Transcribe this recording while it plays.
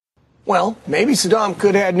Well, maybe Saddam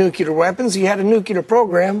could have had nuclear weapons. He had a nuclear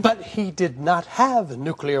program. But he did not have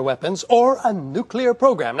nuclear weapons or a nuclear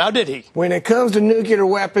program, now did he? When it comes to nuclear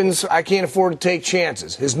weapons, I can't afford to take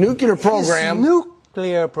chances. His nuclear program...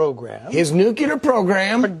 His nuclear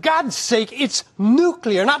program... For God's sake, it's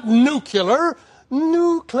nuclear, not nuclear.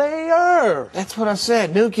 Nuclear. That's what I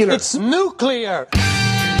said, nuclear. It's nuclear.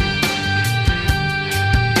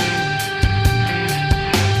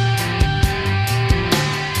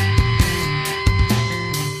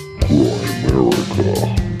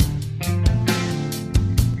 Grimerica.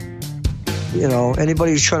 You know,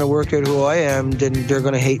 anybody who's trying to work out who I am, then they're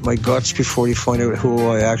going to hate my guts before they find out who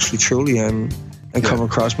I actually truly am and come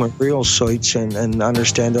across my real sights and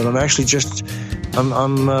understand that I'm actually just, I'm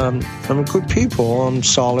a good people. I'm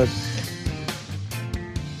solid.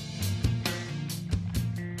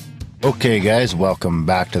 Okay, guys, welcome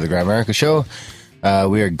back to the Grimerica Show.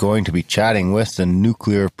 We are going to be chatting with the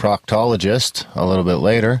nuclear proctologist a little bit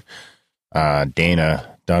later.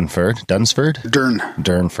 Dana Durnford.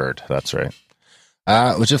 Durnford, that's right.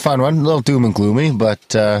 Which is a fun one. A little doom and gloomy,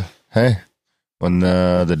 but hey, when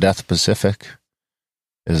the death Pacific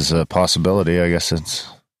is a possibility, I guess it's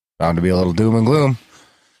bound to be a little doom and gloom.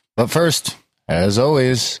 But first, as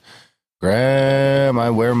always, Graham,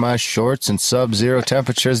 I wear my shorts in sub-zero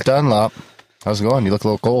temperatures Dunlop. How's it going? You look a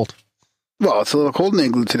little cold. Well, it's a little cold in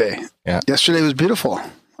Igloo today. Yeah. Yesterday was beautiful.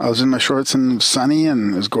 I was in my shorts and it was sunny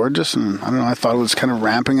and it was gorgeous. And I don't know, I thought it was kind of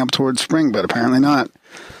ramping up towards spring, but apparently not.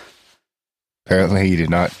 Apparently you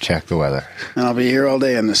did not check the weather. And I'll be here all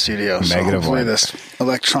day in the studio. Negative so hopefully one. this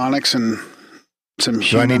electronics and some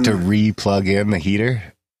Do I need to re-plug in the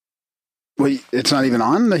heater? Well, it's not even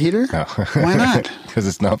on, the heater? No. Why not? Because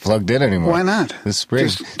it's not plugged in anymore. Why not? This spring.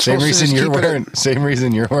 Just Same supposed to reason just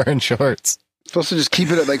keep you're wearing shorts. Supposed to just keep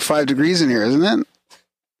it at like 5 degrees in here, isn't it?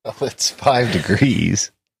 Oh, it's 5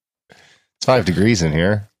 degrees. It's 5 degrees in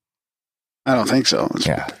here. I don't think so.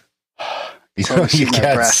 Yeah. You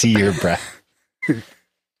can't see your breath.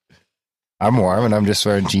 I'm warm and I'm just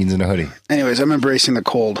wearing jeans and a hoodie. Anyways, I'm embracing the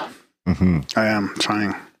cold. Mm-hmm. I am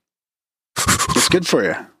trying. It's good for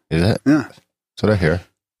you. Is it? Yeah. That's what I hear.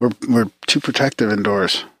 We're too protective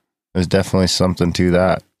indoors. There's definitely something to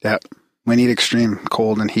that. Yeah. We need extreme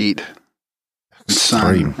cold and heat. And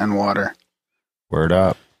sun and water. Word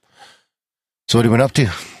up. So what have you been up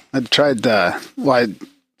to? I tried,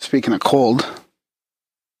 speaking of cold.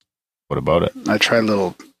 What about it? I tried a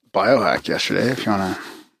little biohack yesterday, if you want to.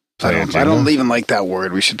 I don't even like that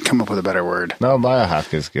word. We should come up with a better word. No,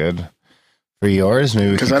 biohack is good. For yours,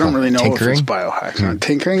 maybe because I don't really know tinkering? if it's biohack.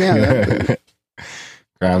 Tinkering, yeah.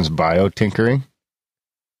 Graham's bio-tinkering.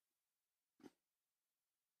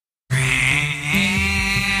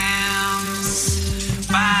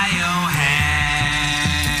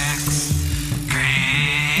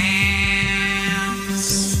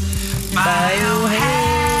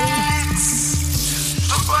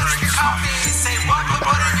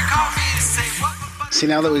 See,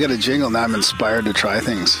 now that we got a jingle, now I'm inspired to try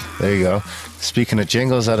things. There you go. Speaking of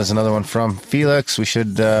jingles, that is another one from Felix. We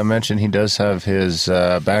should mention he does have his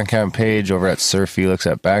Bandcamp page over at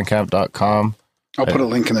sirfelix@bandcamp.com. I'll put a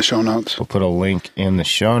link in the show notes. We'll put a link in the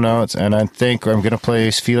show notes. And I think I'm going to play,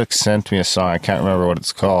 Felix sent me a song. I can't remember what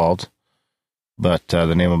it's called, but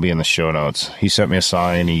the name will be in the show notes. He sent me a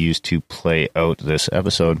song and he used to play out this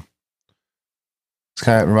episode. It's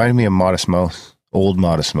kind of reminded me of Modest Mouse. Old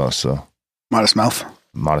Modest Mouse, though. Modest Mouth?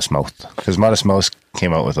 Modest Mouth. Because Modest Mouse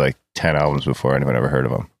came out with like 10 albums before anyone ever heard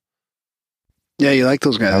of them. Yeah, you like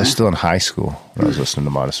those guys. I was still in high school when I was listening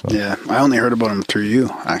to Modest Mouth. Yeah, I only heard about them through you,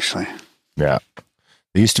 actually. Yeah.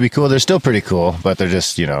 They used to be cool. They're still pretty cool, but they're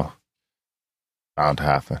just, bound to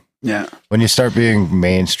happen. Yeah. When you start being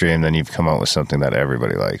mainstream, then you've come out with something that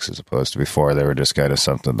everybody likes, as opposed to before they were just kind of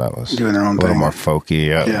something that was doing their own a little thing. more folky.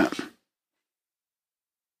 Yeah.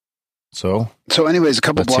 So anyways, a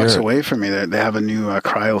couple blocks away from me, they have a new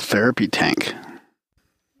cryotherapy tank.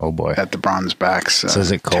 Oh boy! At the Bronze Backs. So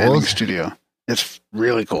is it cold? Studio. It's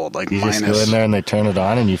really cold. Like you minus. Just go in there and they turn it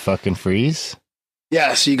on and you fucking freeze.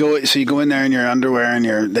 Yeah, so you go in there in your underwear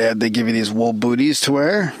and they give you these wool booties to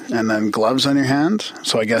wear and then gloves on your hand.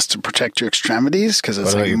 So I guess to protect your extremities because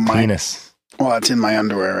it's what like about your penis. Well, it's in my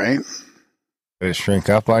underwear, right? Did it shrink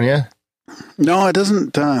up on you? No, it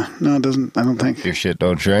doesn't. No, it doesn't. I don't think your shit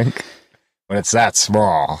don't shrink. When it's that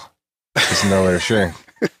small, there's nowhere to shrink.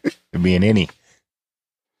 It'd be an innie.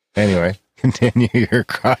 Anyway, continue your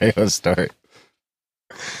cryo story.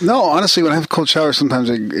 No, honestly, when I have a cold shower, sometimes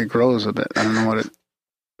it grows a bit. I don't know what it.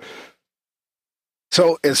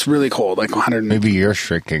 So it's really cold, like 100. Maybe you're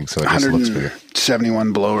shrinking, so it just looks bigger.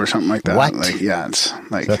 71 below or something like that. What? Like, yeah, it's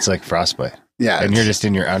like that's like frostbite. Yeah. And you're just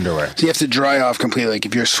in your underwear. So you have to dry off completely. Like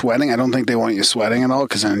if you're sweating, I don't think they want you sweating at all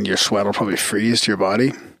because then your sweat will probably freeze to your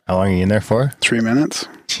body. How long are you in there for? 3 minutes.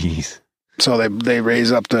 Jeez. So they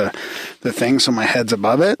raise up the thing so my head's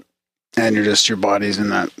above it, and your body's in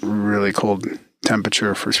that really cold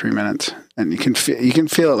temperature for 3 minutes, and you can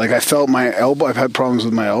feel it. Like I felt my elbow. I've had problems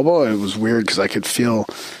with my elbow. It was weird because I could feel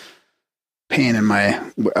pain in my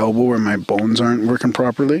elbow where my bones aren't working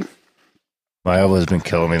properly. My elbow's been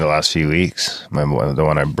killing me the last few weeks. The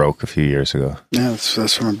one I broke a few years ago. Yeah,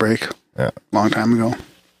 that's from a break. Yeah, long time ago.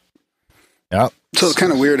 Yeah. So it's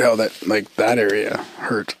kind of weird how that area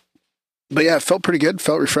hurt. But yeah, it felt pretty good.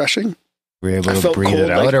 Felt refreshing. Were you able to breathe it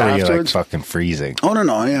out, or were you like fucking freezing? Oh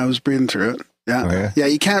no! Yeah, I was breathing through it. Yeah, oh, yeah.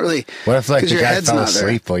 You can't really. What if like the guy fell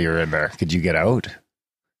asleep while you were in there? Could you get out?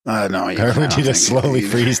 No. Or would you just slowly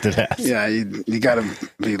freeze to death? Yeah, you got to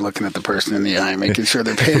be looking at the person in the eye, making sure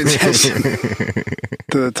they're paying attention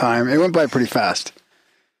to the time. It went by pretty fast.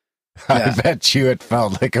 Yeah. I bet you it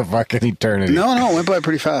felt like a fucking eternity. No, it went by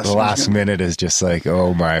pretty fast. The last minute is just like,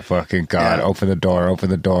 oh my fucking God, open the door, open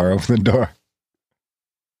the door, open the door.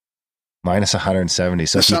 Minus 170.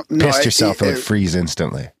 So if you pissed yourself, it would freeze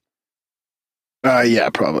instantly. Yeah,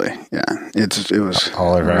 probably. Yeah, it was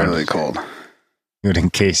all around really cold. It would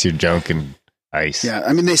encase your junk in ice. Yeah,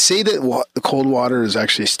 I mean, they say that the cold water is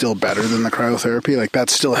actually still better than the cryotherapy. Like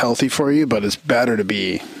that's still healthy for you, but it's better to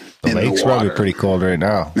be. The lake's probably pretty cold right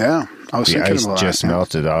now. Yeah, I was thinking about that. The ice just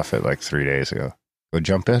melted off it like 3 days ago. Go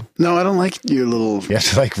jump in? No, I don't like your little... You have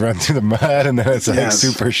to like run through the mud and then it's like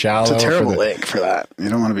super shallow. It's a terrible lake for that. You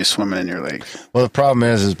don't want to be swimming in your lake. Well, the problem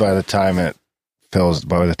is by the time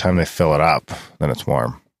they fill it up, then it's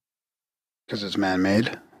warm. Because it's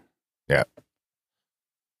man-made? Yeah.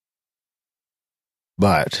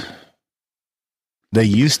 But they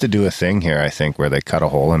used to do a thing here, I think, where they cut a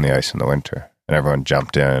hole in the ice in the winter and everyone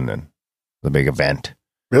jumped in and the big event.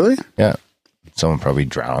 Really? Yeah. Someone probably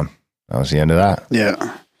drowned. That was the end of that.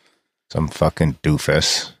 Yeah. Some fucking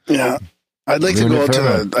doofus. Yeah. I'd like to go out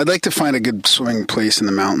to I'd like to find a good swimming place in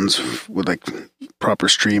the mountains with like proper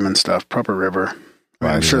stream and stuff, proper river.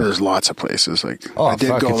 I'm sure there's lots of places. Like I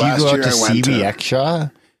did go last year. If you go out to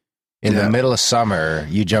CBX in the middle of summer,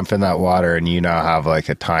 you jump in that water and you now have like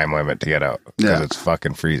a time limit to get out because it's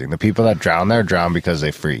fucking freezing. The people that drown there drown because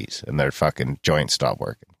they freeze and their fucking joints stop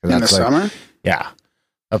working. In the summer? Yeah.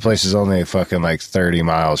 That place is only fucking like 30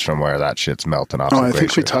 miles from where that shit's melting off the glacier. I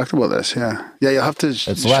think we talked about this, yeah. Yeah, you'll have to...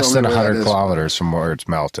 It's less than 100 kilometers from where it's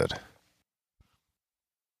melted.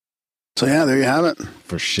 So yeah, there you have it.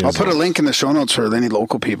 For shizzle. I'll put a link in the show notes for any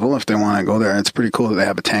local people if they want to go there. It's pretty cool that they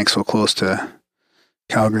have a tank so close to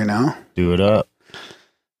Calgary now. Do it up.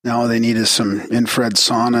 Now all they need is some infrared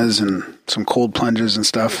saunas and some cold plunges and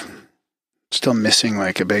stuff. Still missing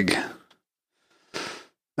like a big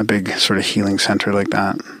sort of healing center like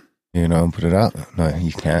that. You know, put it up. No,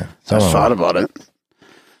 you can't. I thought about it.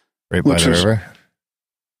 Right by the river.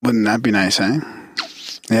 Wouldn't that be nice, eh?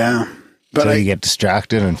 Yeah. But so you get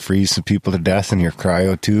distracted and freeze some people to death in your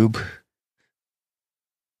cryo tube.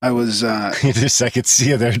 I was... I could see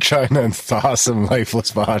you there trying to thaw some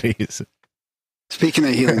lifeless bodies. Speaking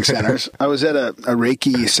of healing centers, I was at a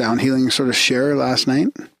Reiki sound healing sort of share last night.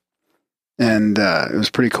 And it was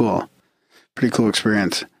pretty cool. Pretty cool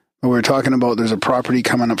experience. We were talking about there's a property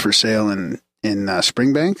coming up for sale in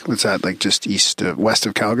Springbank. What's that, like just west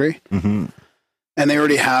of Calgary? Mm-hmm. And they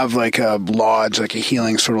already have like a lodge, like a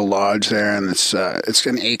healing sort of lodge there, and it's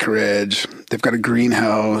an acreage. They've got a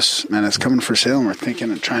greenhouse, and it's coming for sale. And we're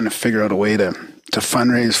thinking of trying to figure out a way to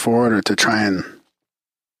fundraise for it, or to try and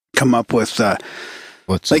come up with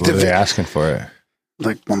what are they asking for it?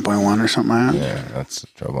 Like 1.1 or something like that. Yeah, that's the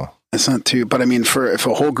trouble. It's not too, but I mean, if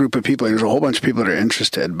a whole group of people, there's a whole bunch of people that are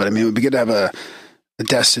interested, but I mean, it would be good to have a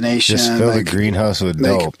destination. Just fill the greenhouse with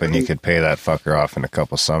dope and you could pay that fucker off in a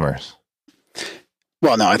couple summers.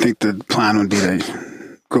 Well, no, I think the plan would be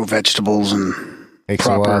to grow vegetables and takes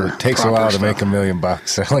a while to make $1 million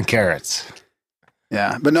selling carrots.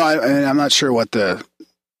 Yeah, but no, I'm not sure what the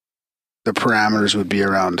parameters would be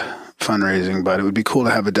around fundraising, but it would be cool to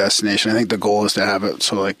have a destination. I think the goal is to have it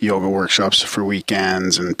so like yoga workshops for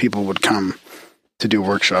weekends and people would come to do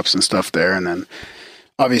workshops and stuff there, and then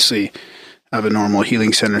obviously have a normal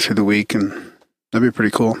healing center through the week, and that'd be pretty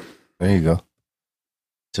cool. There you go.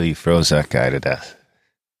 So you froze that guy to death.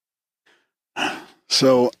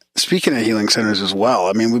 So speaking of healing centers as well,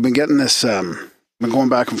 I mean, we've been getting this, been going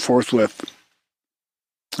back and forth with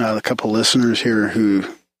a couple listeners here who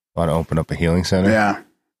want to open up a healing center. Yeah.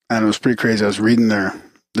 And it was pretty crazy. I was reading their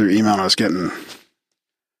email and I was getting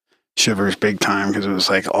shivers big time because it was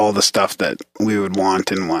like all the stuff that we would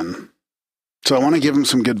want in one So I want to give them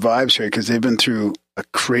some good vibes here because they've been through a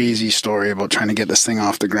crazy story about trying to get this thing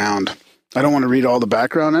off the ground. I don't want to read all the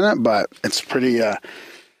background in it, but it's pretty, I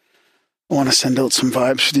want to send out some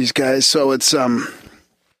vibes for these guys. So it's,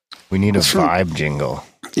 we need a vibe jingle.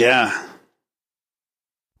 Yeah.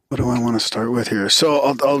 What do I want to start with here?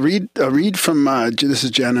 So I'll read from, this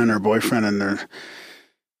is Jenna and her boyfriend, and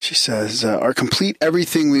she says, our complete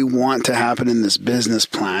everything we want to happen in this business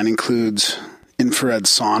plan includes infrared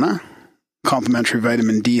sauna, complimentary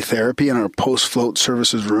vitamin D therapy in our post-float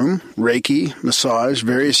services room, Reiki, massage,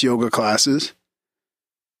 various yoga classes,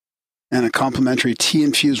 and a complimentary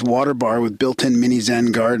tea-infused water bar with built-in mini Zen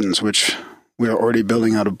gardens, which we are already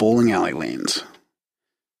building out of bowling alley lanes.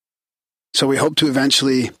 So we hope to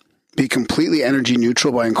eventually be completely energy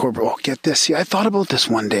neutral by incorporating... Oh, get this. See, I thought about this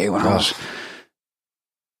one day when I was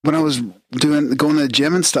going to the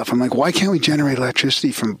gym and stuff. I'm like, why can't we generate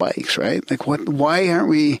electricity from bikes, right? Like, why aren't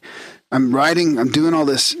we... I'm doing all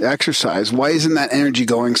this exercise. Why isn't that energy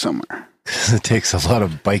going somewhere? It takes a lot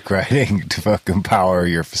of bike riding to fucking power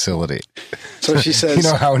your facility. So she says... You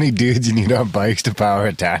know how many dudes you need on bikes to power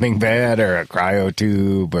a tanning bed or a cryo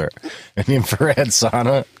tube or an infrared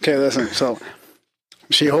sauna? Okay, listen. So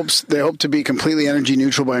they hope to be completely energy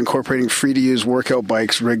neutral by incorporating free-to-use workout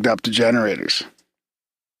bikes rigged up to generators.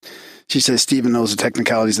 She says Steven knows the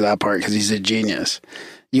technicalities of that part because he's a genius.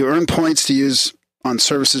 You earn points to use on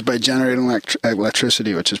services by generating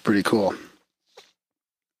electricity, which is pretty cool.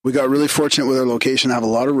 We got really fortunate with our location to have a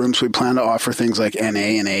lot of rooms. We plan to offer things like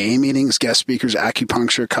NA and AA meetings, guest speakers,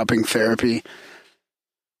 acupuncture, cupping therapy,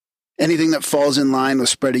 anything that falls in line with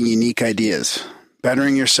spreading unique ideas,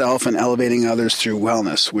 bettering yourself and elevating others through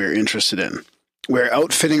wellness we're interested in. We're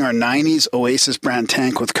outfitting our 90s Oasis brand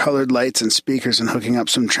tank with colored lights and speakers and hooking up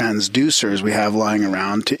some transducers we have lying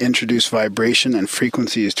around to introduce vibration and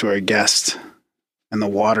frequencies to our guests and the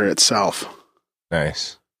water itself.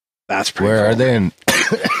 Nice. That's pretty Where cool. are they in?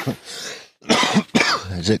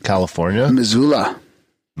 Is it California? Missoula.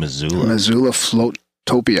 Missoula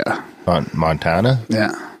Floatopia. Montana?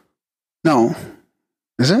 Yeah. No.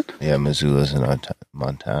 Is it? Yeah, Missoula's in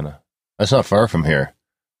Montana. That's not far from here.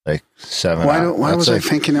 Like 7 hours. Why was I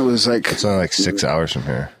thinking it was like... It's only like 6 hours from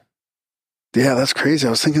here. Yeah, that's crazy. I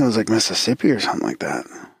was thinking it was like Mississippi or something like that.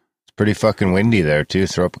 It's pretty fucking windy there, too.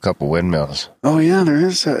 Throw up a couple windmills. Oh, yeah, there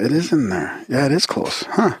is. It is in there. Yeah, it is close.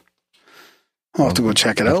 Huh. I'll have to go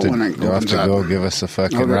check it out when it opens up. You'll have to go give us a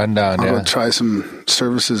fucking rundown, I'll go try some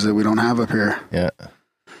services that we don't have up here. Yeah.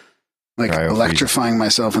 Like electrifying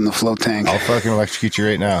myself in the float tank. I'll fucking electrocute you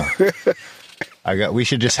right now. We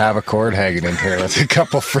should just have a cord hanging in here with a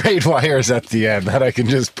couple frayed wires at the end that I can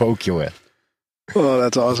just poke you with. Oh,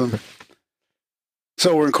 that's awesome.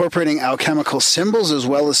 So we're incorporating alchemical symbols as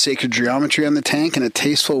well as sacred geometry on the tank in a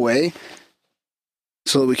tasteful way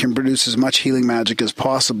so that we can produce as much healing magic as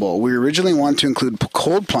possible. We originally wanted to include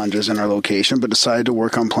cold plunges in our location, but decided to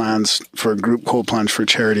work on plans for a group cold plunge for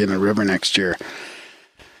charity in the river next year.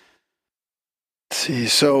 Let's see.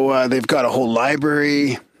 So they've got a whole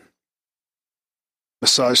library,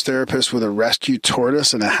 massage therapist with a rescue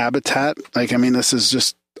tortoise and a habitat. This is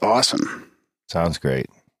just awesome. Sounds great.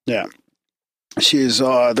 Yeah.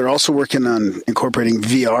 They're also working on incorporating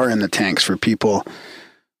VR in the tanks for people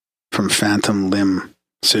from phantom limb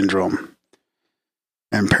syndrome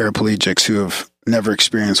and paraplegics who have never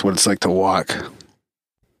experienced what it's like to walk.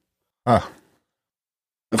 Huh.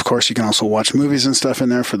 Of course, you can also watch movies and stuff in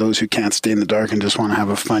there for those who can't stay in the dark and just want to have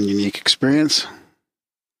a fun, unique experience.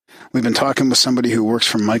 We've been talking with somebody who works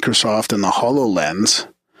for Microsoft and the HoloLens.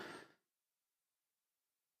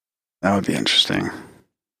 That would be interesting.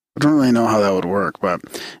 I don't really know how that would work,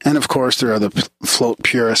 and of course there are the float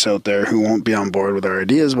purists out there who won't be on board with our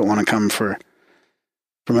ideas, but want to come from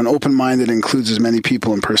an open mind that includes as many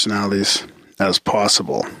people and personalities as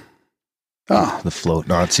possible. The float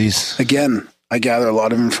Nazis. Again, I gather a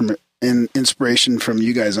lot of inspiration from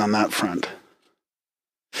you guys on that front.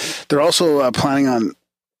 They're also planning on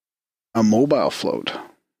a mobile float.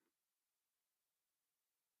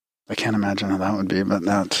 I can't imagine how that would be, but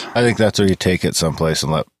I think that's where you take it someplace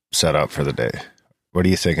and set up for the day. What do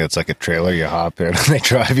you think? It's like a trailer you hop in and they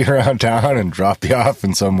drive you around town and drop you off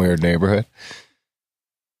in some weird neighborhood.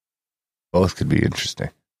 Both could be interesting.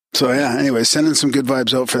 So yeah, anyway, sending some good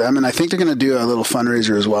vibes out for them. And I think they're going to do a little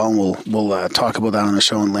fundraiser as well. And we'll talk about that on the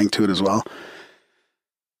show and link to it as well.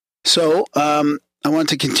 So I want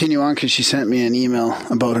to continue on because she sent me an email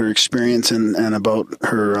about her experience and about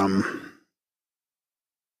her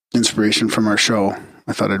inspiration from our show.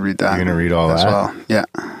 I thought I'd read that. You're going to read all as that? Well. Yeah.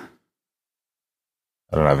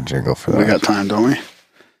 I don't have a jingle for that. We got time, don't we?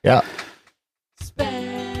 Yeah.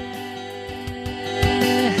 Spam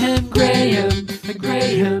Gray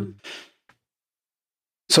Graham.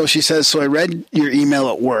 So she says, so I read your email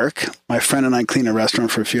at work. My friend and I cleaned a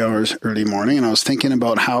restaurant for a few hours early morning, and I was thinking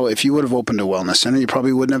about how if you would have opened a wellness center, you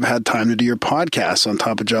probably wouldn't have had time to do your podcast on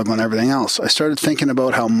top of juggling everything else. I started thinking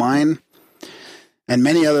about how mine and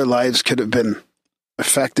many other lives could have been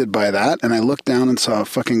affected by that, and I looked down and saw a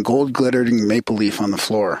fucking gold glittering maple leaf on the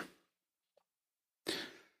floor.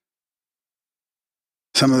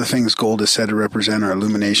 Some of the things gold is said to represent are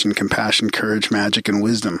illumination, compassion, courage, magic, and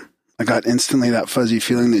wisdom. I got instantly that fuzzy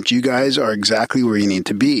feeling that you guys are exactly where you need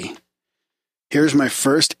to be. Here's my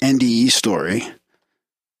first NDE story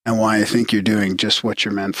and why I think you're doing just what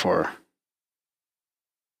you're meant for.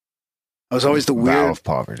 I was always the weird vow of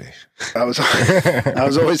poverty. I was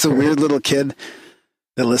always the weird little kid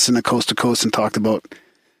that listened to Coast to Coast and talked about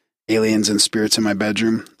aliens and spirits in my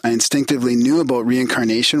bedroom. I instinctively knew about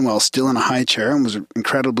reincarnation while still in a high chair and was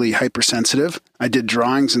incredibly hypersensitive. I did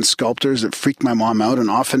drawings and sculptures that freaked my mom out and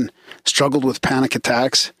often struggled with panic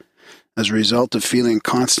attacks as a result of feeling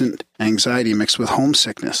constant anxiety mixed with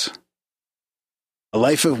homesickness. A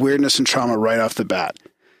life of weirdness and trauma right off the bat.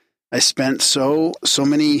 I spent so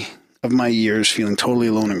many of my years feeling totally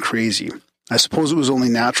alone and crazy. I suppose it was only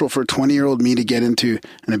natural for a 20-year-old me to get into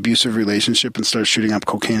an abusive relationship and start shooting up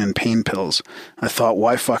cocaine and pain pills. I thought,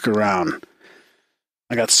 why fuck around?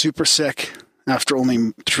 I got super sick after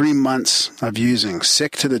only 3 months of using,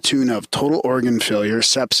 sick to the tune of total organ failure,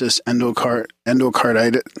 sepsis,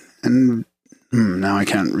 endocarditis, and now I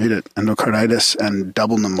can't read it, endocarditis and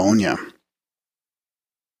double pneumonia.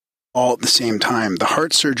 All at the same time. The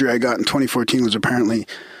heart surgery I got in 2014 was apparently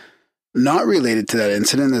not related to that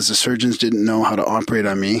incident, as the surgeons didn't know how to operate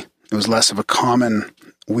on me. It was less of a common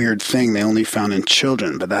weird thing they only found in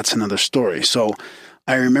children, but that's another story. So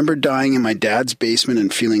I remember dying in my dad's basement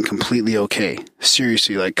and feeling completely okay.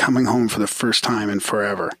 Seriously, like coming home for the first time in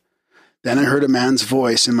forever. Then I heard a man's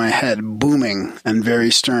voice in my head, booming and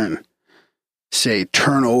very stern, say,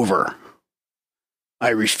 "Turn over." I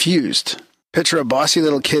refused. Picture a bossy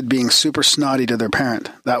little kid being super snotty to their parent.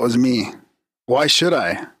 That was me. Why should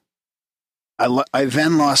I? I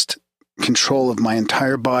then lost control of my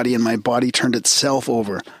entire body and my body turned itself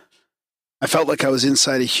over. I felt like I was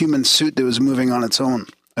inside a human suit that was moving on its own.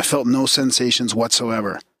 I felt no sensations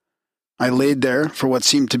whatsoever. I laid there for what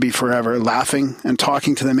seemed to be forever, laughing and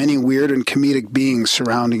talking to the many weird and comedic beings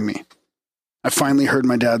surrounding me. I finally heard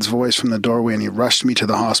my dad's voice from the doorway and he rushed me to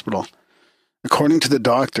the hospital. According to the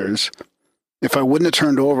doctors, if I wouldn't have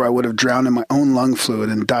turned over, I would have drowned in my own lung fluid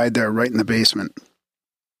and died there right in the basement.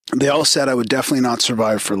 They all said I would definitely not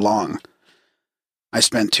survive for long. I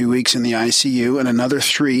spent 2 weeks in the ICU and another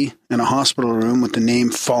 3 in a hospital room with the name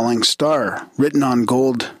Falling Star written on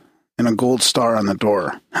gold and a gold star on the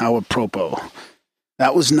door. How apropos.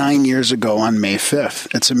 That was 9 years ago on May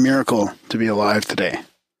 5th. It's a miracle to be alive today.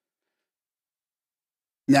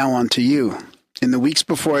 Now on to you. In the weeks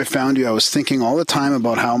before I found you, I was thinking all the time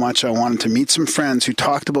about how much I wanted to meet some friends who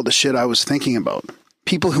talked about the shit I was thinking about.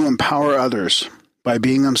 People who empower others by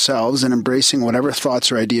being themselves and embracing whatever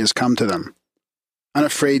thoughts or ideas come to them.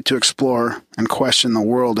 Unafraid to explore and question the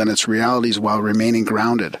world and its realities while remaining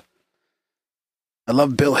grounded. I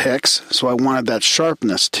love Bill Hicks, so I wanted that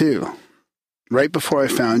sharpness too. Right before I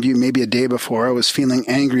found you, maybe a day before, I was feeling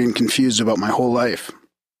angry and confused about my whole life.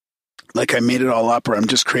 Like I made it all up or I'm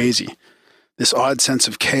just crazy. This odd sense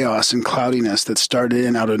of chaos and cloudiness that started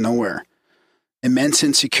in out of nowhere. Immense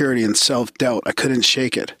insecurity and self-doubt. I couldn't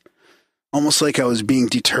shake it. Almost like I was being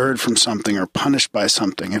deterred from something or punished by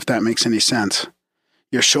something, if that makes any sense.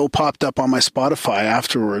 Your show popped up on my Spotify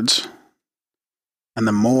afterwards, and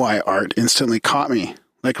the Moai art instantly caught me,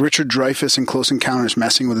 like Richard Dreyfuss in Close Encounters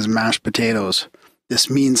messing with his mashed potatoes. This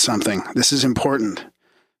means something. This is important.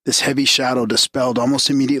 This heavy shadow dispelled almost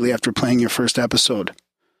immediately after playing your first episode,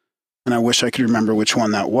 and I wish I could remember which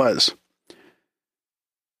one that was.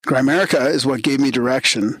 Grimerica is what gave me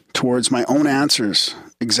direction towards my own answers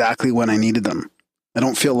exactly when I needed them. I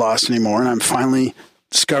don't feel lost anymore, and I'm finally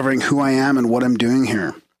discovering who I am and what I'm doing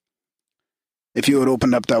here. If you had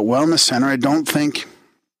opened up that wellness center, I don't think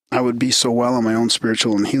I would be so well on my own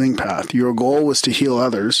spiritual and healing path. Your goal was to heal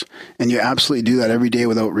others, and you absolutely do that every day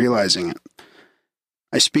without realizing it.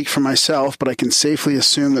 I speak for myself, but I can safely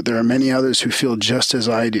assume that there are many others who feel just as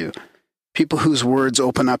I do. People whose words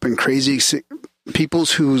open up in crazy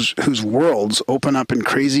whose worlds open up in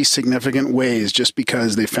crazy significant ways just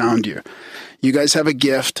because they found you. You guys have a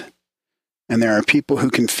gift, and there are people who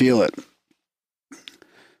can feel it.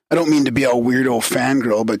 I don't mean to be a weirdo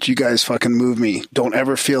fangirl, but you guys fucking move me. Don't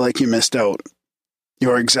ever feel like you missed out.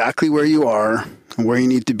 You're exactly where you are and where you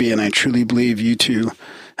need to be, and I truly believe you two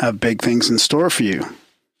have big things in store for you.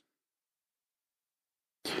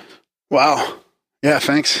 Wow. Yeah,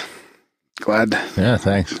 thanks. Glad. Yeah,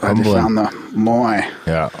 thanks. Glad you found the Moai.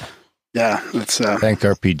 Yeah. Yeah, let's thank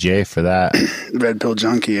RPJ for that. Red Pill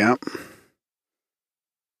Junkie, yeah.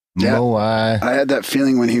 Yeah, Moai. I had that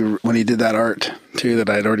feeling when he did that art too, that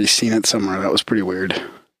I'd already seen it somewhere. That was pretty weird.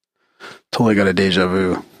 Totally got a deja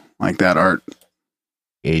vu, like that art.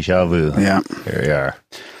 Deja vu. Yeah. Here we are.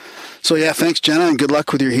 So yeah, thanks Jenna, and good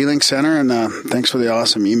luck with your healing center, and thanks for the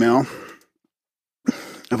awesome email.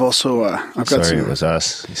 I've also I've got Sorry, it was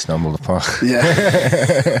us. You stumbled upon.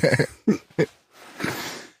 Yeah.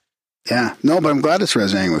 Yeah. No, but I'm glad it's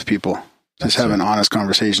resonating with people. Just having honest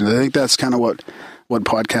conversations. I think that's kind of what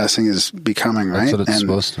podcasting is becoming, right? That's what it's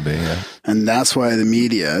supposed to be, yeah. And that's why the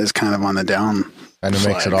media is kind of on the down. And it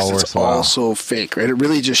makes it all worthwhile. It's all so fake, right? It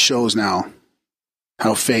really just shows now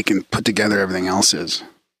how fake and put together everything else is.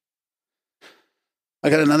 I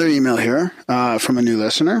got another email here from a new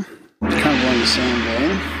listener. Kind of along the same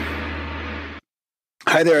vein.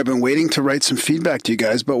 Hi there, I've been waiting to write some feedback to you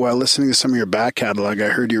guys, but while listening to some of your back catalog, I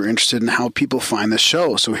heard you were interested in how people find the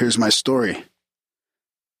show, so here's my story.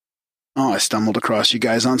 Oh, I stumbled across you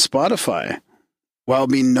guys on Spotify. While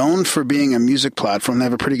being known for being a music platform, they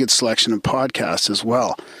have a pretty good selection of podcasts as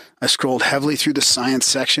well. I scrolled heavily through the science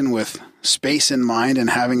section with space in mind and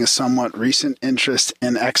having a somewhat recent interest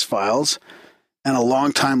in X-Files and a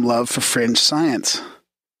long-time love for fringe science.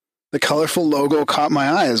 The colorful logo caught my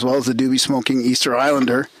eye, as well as the doobie-smoking Easter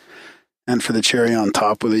Islander, and for the cherry on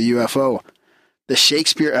top with a UFO. The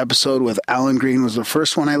Shakespeare episode with Alan Green was the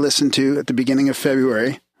first one I listened to at the beginning of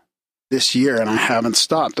February this year, and I haven't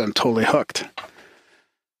stopped. I'm totally hooked.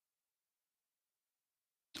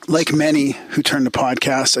 Like many who turn to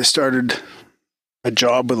podcasts, I started a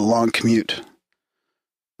job with a long commute.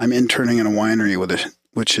 I'm interning in a winery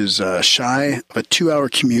which is shy of a 2-hour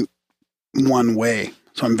commute one way.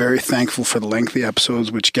 So I'm very thankful for the lengthy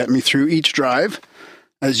episodes which get me through each drive,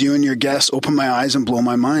 as you and your guests open my eyes and blow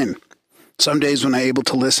my mind. Some days when I'm able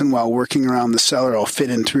to listen while working around the cellar, I'll fit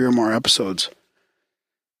in 3 or more episodes.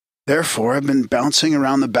 Therefore, I've been bouncing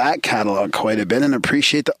around the back catalog quite a bit and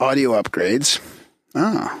appreciate the audio upgrades.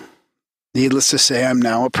 Needless to say, I'm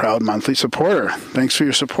now a proud monthly supporter. Thanks for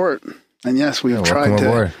your support. And yes, we've tried to...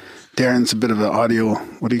 Aboard. Darren's a bit of an audio,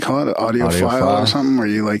 what do you call it? An audio file or something, where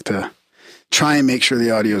you like to try and make sure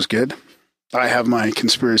the audio is good. I have my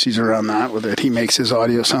conspiracies around that, whether he makes his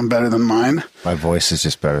audio sound better than mine. My voice is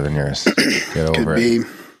just better than yours. Get over Could be.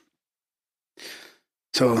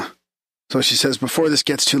 So she says, before this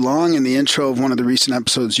gets too long, in the intro of one of the recent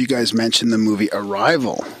episodes, you guys mentioned the movie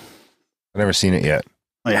Arrival. I've never seen it yet.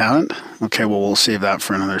 I haven't? Okay, well, we'll save that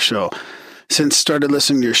for another show. Since started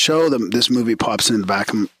listening to your show, this movie pops in the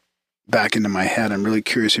back into my head. I'm really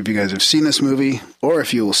curious if you guys have seen this movie or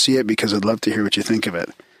if you will see it, because I'd love to hear what you think of it.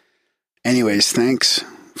 Anyways, thanks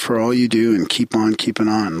for all you do and keep on keeping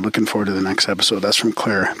on. Looking forward to the next episode. That's from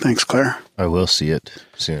Claire. Thanks, Claire. I will see it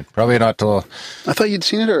soon. Probably not till... I thought you'd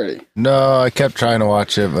seen it already. No, I kept trying to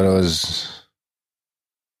watch it, but it was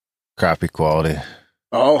crappy quality.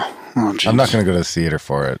 Oh geez. I'm not going to go to the theater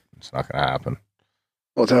for it. It's not going to happen.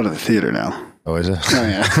 Well, it's out of the theater now. Oh, is it? Oh,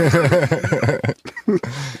 yeah.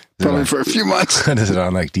 Probably for a few months. Is it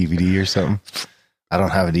on like DVD or something? I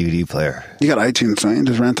don't have a DVD player. You got iTunes, right?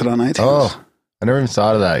 Just rent it on iTunes. Oh, I never even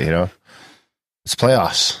thought of that, It's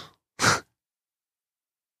playoffs.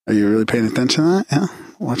 Are you really paying attention to that? Yeah?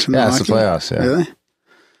 Watching the it's the hockey? playoffs, yeah. Really?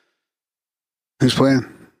 Who's playing?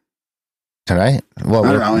 Tonight? Well,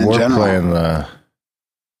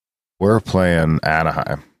 we're playing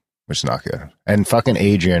Anaheim, which is not good. And fucking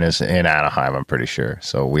Adrian is in Anaheim, I'm pretty sure.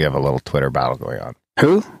 So we have a little Twitter battle going on.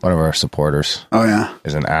 Who? One of our supporters. Oh, yeah.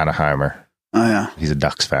 Is an Anaheimer. Oh, yeah. He's a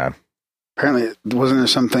Ducks fan. Apparently, wasn't there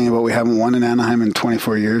something about we haven't won in Anaheim in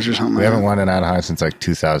 24 years or something? We haven't won in Anaheim since like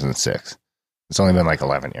 2006. It's only been like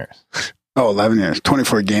 11 years. Oh, 11 years.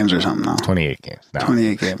 24 games or something now. 28 games. No.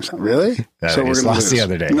 28 games. Really? So we're going to lost the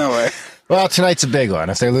other day. No way. Well, tonight's a big one.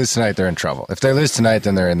 If they lose tonight, they're in trouble. If they lose tonight,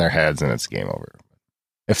 then they're in their heads and it's game over.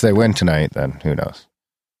 If they win tonight, then who knows?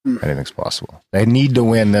 Anything's possible. They need to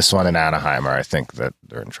win this one in Anaheim, or I think that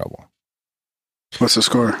they're in trouble. What's the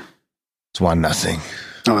score? It's 1-0.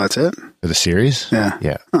 Oh, that's it? For the series? Yeah.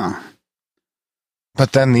 Yeah. Oh.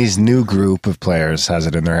 But then these new group of players has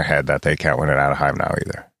it in their head that they can't win at Anaheim now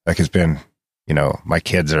either. Like it's been, my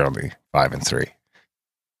kids are only 5 and 3.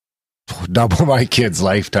 Double my kids'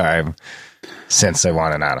 lifetime since they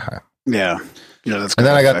won in Anaheim. Yeah. Yeah, that's good. And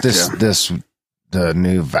then I got the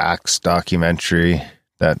new Vax documentary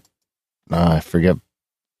that I forget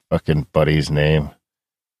fucking buddy's name.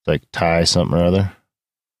 It's like Ty something or other.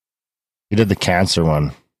 He did the cancer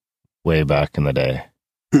one way back in the day.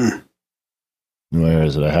 Where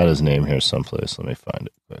is it? I had his name here someplace. Let me find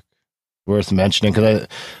it quick. Worth mentioning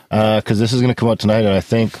because this is going to come out tonight, and I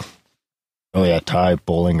think, Ty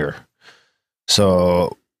Bollinger.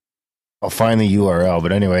 So I'll find the URL,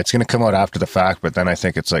 but anyway, it's going to come out after the fact. But then I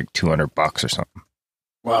think it's like $200 or something.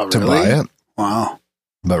 Wow, to buy it. Wow!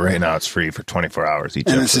 But right now it's free for 24 hours each.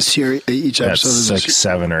 And episode. it's a series. Each episode is like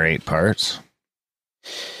 7 or 8 parts,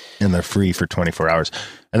 and they're free for 24 hours.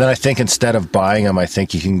 And then I think instead of buying them, I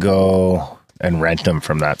think you can go and rent them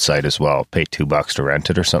from that site as well. Pay $2 to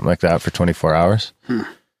rent it or something like that for 24 hours.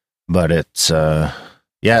 But it's,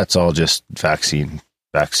 it's all just vaccine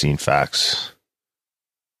facts.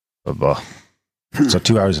 Blah, blah. So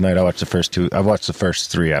 2 hours a night. I watched the first 2. I've watched the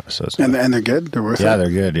first 3 episodes. And they're good? They're worth it? Yeah,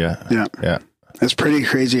 they're good. Yeah. It's pretty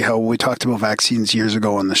crazy how we talked about vaccines years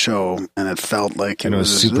ago on the show, and it felt like it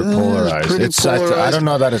was super polarized. I don't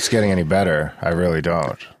know that it's getting any better. I really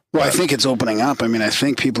don't. Well, I think it's opening up. I mean, I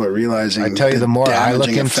think people are realizing. I tell you, the more I look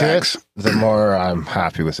into effects. it, the more I'm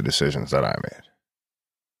happy with the decisions that I made.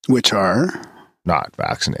 Which are? Not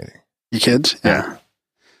vaccinating. Your kids? Yeah.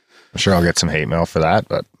 I'm sure I'll get some hate mail for that,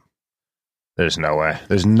 but there's no way.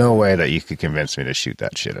 There's no way that you could convince me to shoot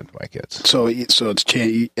that shit into my kids. So it's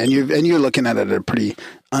changed, and you're looking at it a pretty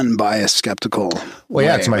unbiased, skeptical. Well,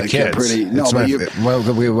 yeah, it's my kids. I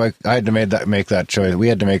had to make that choice. We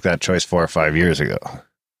had to make that choice 4 or 5 years ago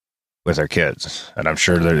with our kids, and I'm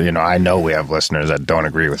sure that I know we have listeners that don't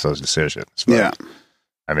agree with those decisions. But,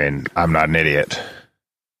 I mean, I'm not an idiot,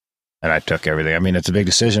 and I took everything. I mean, it's a big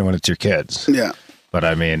decision when it's your kids. Yeah. But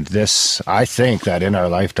I mean, I think that in our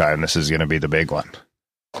lifetime, this is going to be the big one.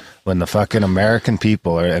 When the fucking American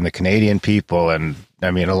people and the Canadian people, and I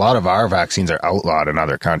mean, a lot of our vaccines are outlawed in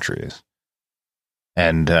other countries.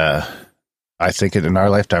 And I think in our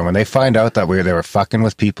lifetime, when they find out that they were fucking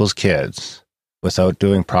with people's kids without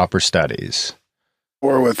doing proper studies.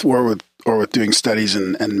 Or with doing studies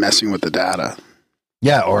and messing with the data.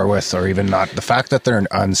 Yeah, or even not. The fact that they're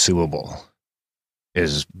unsuable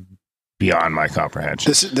is beyond my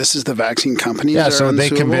comprehension. This is the vaccine companies. Yeah, so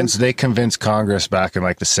they convinced Congress back in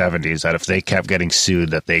like the 70s that if they kept getting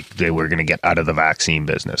sued, that they were going to get out of the vaccine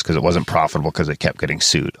business because it wasn't profitable because they kept getting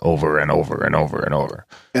sued over and over and over and over.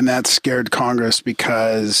 And that scared Congress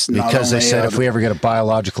because they said if we ever get a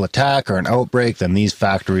biological attack or an outbreak, then these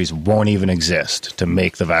factories won't even exist to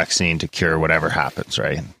make the vaccine to cure whatever happens,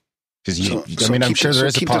 right? Because I'm sure there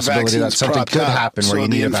is a possibility that something could happen where you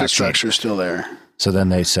need a vaccine. Infrastructure still there. So then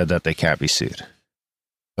they said that they can't be sued.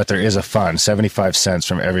 But there is a fund. 75 cents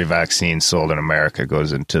from every vaccine sold in America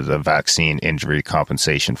goes into the Vaccine Injury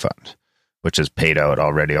Compensation Fund, which has paid out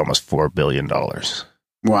already almost $4 billion.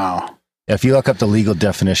 Wow. If you look up the legal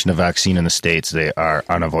definition of vaccine in the States, they are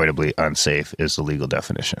unavoidably unsafe is the legal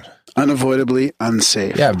definition. Unavoidably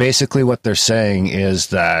unsafe. Yeah, basically what they're saying is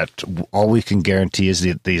that all we can guarantee is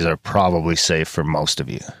that these are probably safe for most of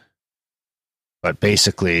you. But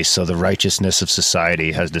basically, so the righteousness of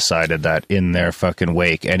society has decided that in their fucking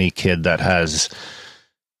wake, any kid that has,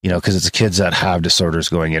 because it's kids that have disorders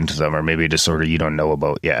going into them, or maybe a disorder you don't know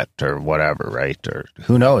about yet, or whatever, right? Or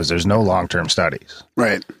who knows? There's no long-term studies.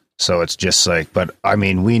 Right. So it's just like, but I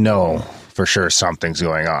mean, we know for sure something's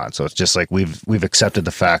going on. So it's just like we've accepted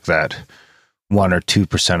the fact that 1 or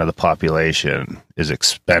 2% of the population is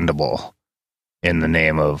expendable in the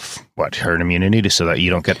name of herd immunity, so that you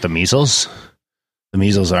don't get the measles. The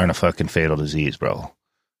measles aren't a fucking fatal disease, bro.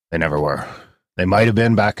 They never were. They might have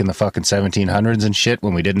been back in the fucking 1700s and shit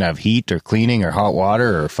when we didn't have heat or cleaning or hot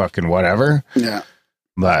water or fucking whatever. Yeah.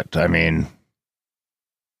 But, I mean,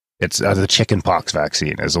 it's the chicken pox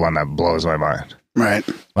vaccine is the one that blows my mind. Right.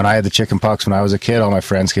 When I had the chicken pox when I was a kid, all my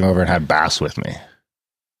friends came over and had baths with me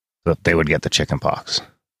so that they would get the chicken pox.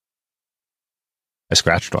 I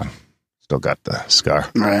scratched one. Still got the scar.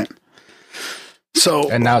 Right.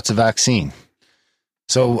 And now it's a vaccine.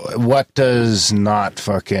 So what does it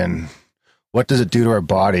do to our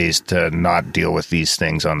bodies to not deal with these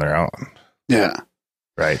things on their own? Yeah.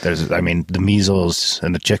 Right. The measles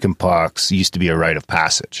and the chicken pox used to be a rite of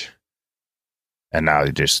passage. And now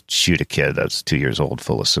you just shoot a kid that's 2 years old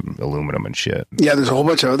full of some aluminum and shit. Yeah, there's a whole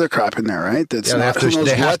bunch of other crap in there, right? They have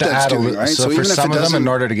to add right? So for some of them, in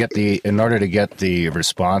order to get the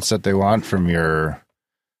response that they want from your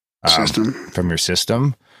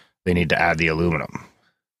system, they need to add the aluminum.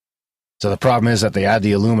 So the problem is that they add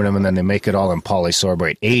the aluminum and then they make it all in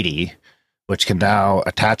polysorbate 80, which can now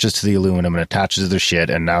attaches to the aluminum and attaches to their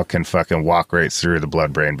shit and now can fucking walk right through the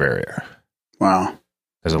blood-brain barrier. Wow.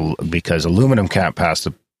 Because aluminum can't pass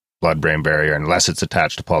the blood-brain barrier unless it's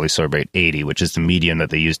attached to polysorbate 80, which is the medium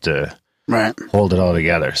that they use to hold it all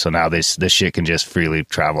together. So now this shit can just freely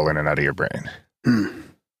travel in and out of your brain.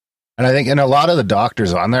 And And I think, and a lot of the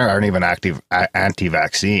doctors on there aren't even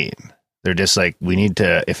anti-vaccine. They're just like, we need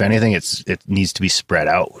to, if anything, it needs to be spread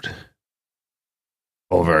out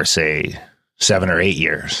over, say, 7 or 8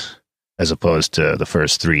 years, as opposed to the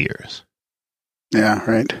first 3 years. Yeah,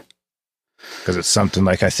 right. Because it's something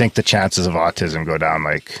like, I think the chances of autism go down,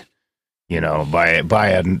 like, you know, by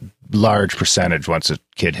a large percentage once a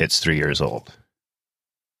kid hits 3 years old.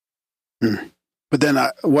 But then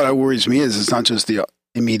what worries me is it's not just the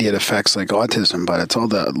immediate effects like autism, but it's all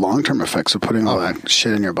the long-term effects of putting all that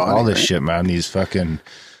shit in your body. All this shit, man. These fucking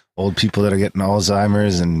old people that are getting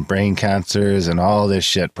Alzheimer's and brain cancers and all this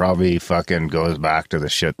shit probably fucking goes back to the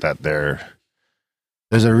shit that there's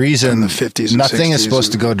a reason in the 50s. Nothing is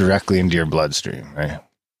supposed to go directly into your bloodstream, right?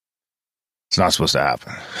 It's not supposed to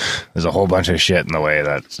happen. There's a whole bunch of shit in the way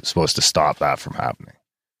that's supposed to stop that from happening.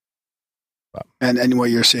 But and what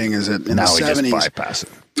you're saying is that in the 70s, we just bypass it.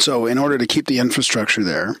 So in order to keep the infrastructure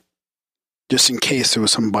there, just in case there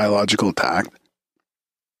was some biological attack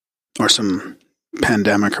or some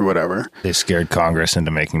pandemic or whatever, they scared Congress into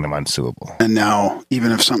making them unsuable. And now,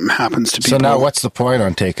 even if something happens to people... So now what's the point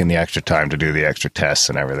on taking the extra time to do the extra tests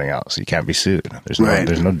and everything else? You can't be sued. There's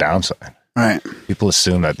no downside. Right. People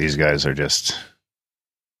assume that these guys are just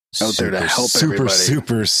out there to help everybody.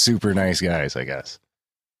 Super nice guys, I guess.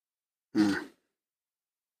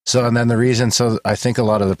 So, and then the reason, I think a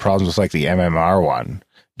lot of the problems with like the MMR one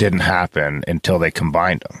didn't happen until they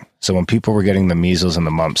combined them. So when people were getting the measles and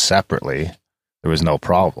the mumps separately, there was no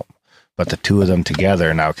problem. But the two of them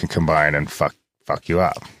together now can combine and fuck you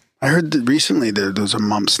up. I heard that recently there was a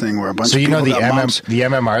mumps thing where a bunch of people got mumps. The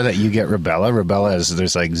MMR that you get rubella is,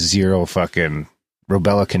 there's like zero fucking,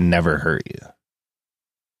 rubella can never hurt you.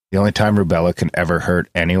 The only time rubella can ever hurt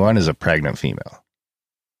anyone is a pregnant female.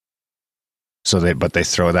 So they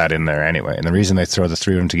throw that in there anyway. And the reason they throw the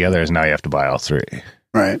three of them together is now you have to buy all three.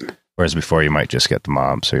 Right. Whereas before you might just get the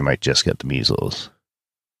mumps or you might just get the measles.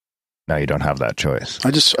 Now you don't have that choice.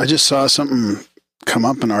 I just saw something come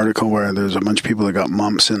up, an article where there's a bunch of people that got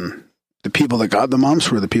mumps, and the people that got the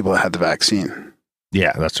mumps were the people that had the vaccine.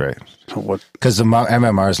 Yeah, that's right. So what? Because the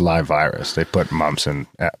MMR is live virus. They put mumps in.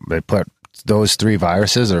 They put those three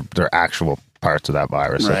viruses, they're actual parts of that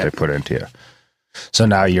virus that they put into you. So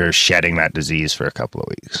now you're shedding that disease for a couple of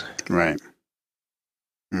weeks. Right.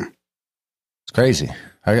 It's crazy.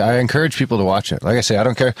 I encourage people to watch it. Like I say, I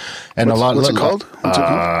don't care. And what's it called?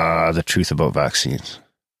 The Truth About Vaccines.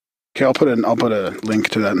 Okay, I'll put a link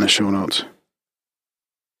to that in the show notes.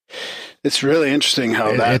 It's really interesting how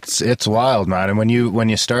it's wild, man. And when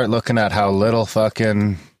you start looking at how little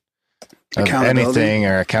fucking anything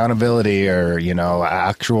or accountability or, you know,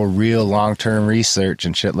 actual real long-term research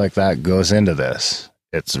and shit like that goes into this,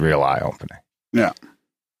 it's real eye-opening. Yeah.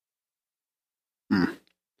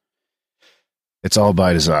 It's all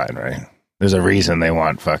by design, right? There's a reason they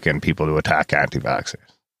want fucking people to attack anti-vaxxers.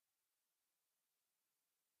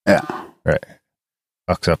 Yeah. Right.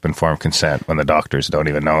 Fucks up informed consent when the doctors don't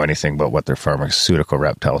even know anything but what their pharmaceutical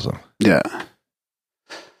rep tells them. Yeah.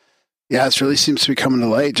 Yeah, it really seems to be coming to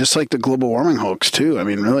light, just like the global warming hoax, too. I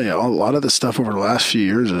mean, really, a lot of the stuff over the last few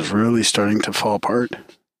years is really starting to fall apart.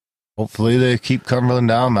 Hopefully they keep crumbling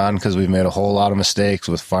down, man, because we've made a whole lot of mistakes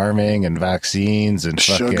with farming and vaccines and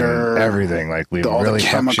sugar, fucking everything. Like, we've all really the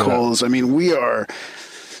chemicals. I mean,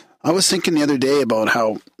 I was thinking the other day about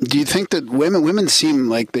how, do you think that women seem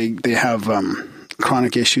like they have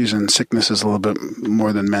chronic issues and sicknesses a little bit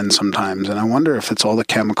more than men sometimes? And I wonder if it's all the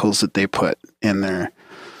chemicals that they put in their,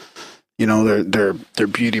 you know, their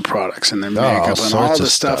beauty products and their makeup and all the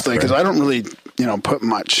stuff. Because I don't really, you know, put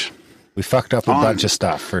much. We fucked up a bunch of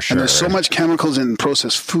stuff for sure. And there's so much chemicals in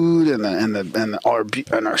processed food and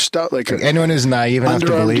our stuff. Like anyone who's naive enough to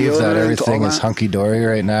believe that everything is hunky dory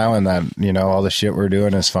right now and that, you know, all the shit we're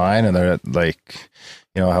doing is fine, and they're like,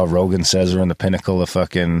 you know, how Rogan says we're in the pinnacle of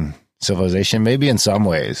fucking civilization, maybe in some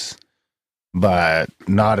ways, but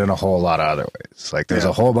not in a whole lot of other ways. Like there's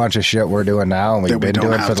a whole bunch of shit we're doing now and we've been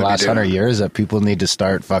doing for the last 100 years that people need to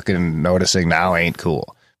start fucking noticing now ain't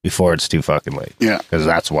cool before it's too fucking late. Yeah. Because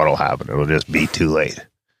that's what'll happen. It'll just be too late.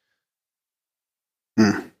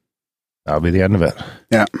 That'll be the end of it.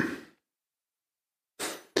 Yeah.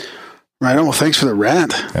 Right on. Well, thanks for the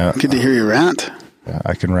rant. Yeah. Good to hear your rant. Yeah,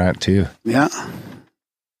 I can rant too. Yeah.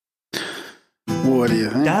 What do you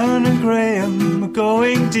think? Dan and Graham are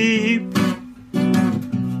going deep.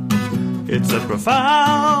 It's a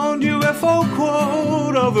profound UFO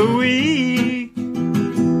quote of the week.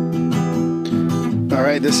 All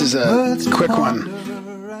right, this is a quick one.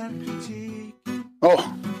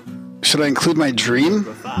 Oh, should I include my dream?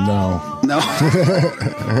 No.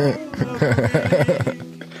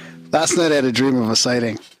 Last night I had a dream of a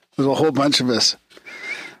sighting. There's a whole bunch of us.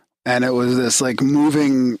 And it was this like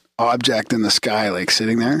moving object in the sky, like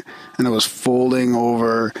sitting there. And it was folding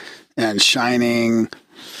over and shining.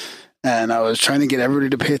 And I was trying to get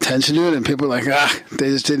everybody to pay attention to it. And people were like, they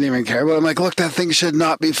just didn't even care. But I'm like, look, that thing should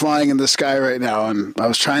not be flying in the sky right now. And I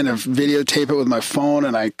was trying to videotape it with my phone.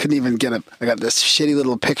 And I couldn't even get it. I got this shitty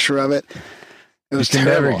little picture of it. It was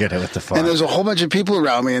terrible. Never get it with the phone. And there's a whole bunch of people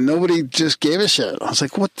around me, and nobody just gave a shit. I was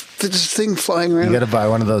like, "What? This thing flying around?" You got to buy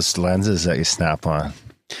one of those lenses that you snap on.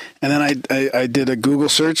 And then I did a Google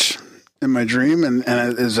search in my dream, and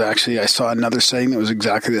it was actually I saw another sighting that was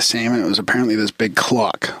exactly the same, and it was apparently this big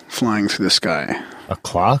clock flying through the sky. A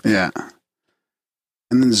clock? Yeah.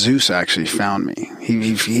 And then Zeus actually found me.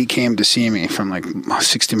 He came to see me from like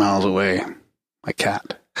 60 miles away. My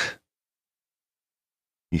cat.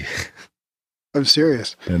 Yeah. I'm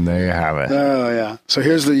serious. And there you have it. Oh, yeah. So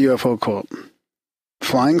here's the UFO quote.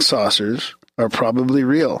 Flying saucers are probably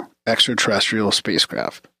real extraterrestrial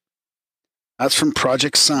spacecraft. That's from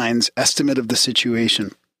Project Sign's estimate of the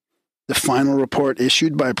situation. The final report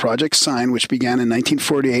issued by Project Sign, which began in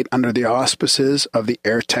 1948 under the auspices of the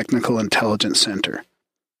Air Technical Intelligence Center,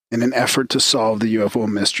 in an effort to solve the UFO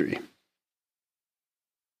mystery.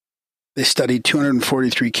 They studied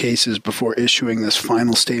 243 cases before issuing this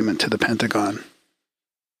final statement to the Pentagon.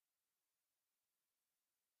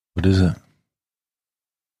 What is it?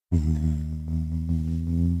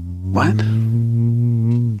 What?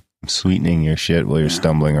 I'm sweetening your shit while you're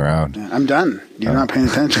stumbling around. Yeah, I'm done. You're not paying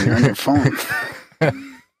attention. You're on your phone.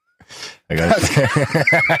 I got it.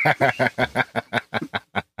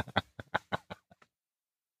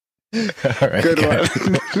 All right, Good one.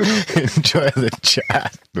 Enjoy the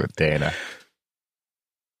chat with Dana.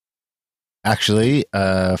 Actually,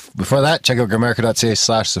 before that, check out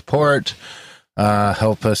grimerica.ca/support.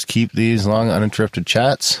 Help us keep these long, uninterrupted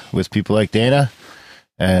chats with people like Dana.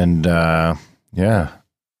 And,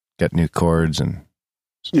 get new cords and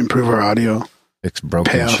improve our audio. Fix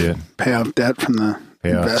broken shit. Pay off debt from the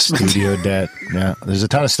investment. Studio debt. Yeah, there's a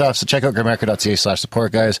ton of stuff. So check out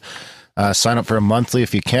grimerica.ca/support, guys. Sign up for a monthly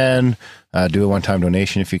if you can. Do a one-time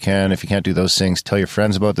donation if you can. If you can't do those things, tell your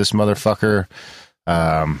friends about this motherfucker.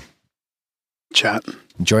 Chat.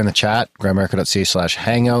 Join the chat,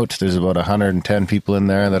 grimerica.ca/hangout. There's about 110 people in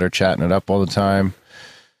there that are chatting it up all the time.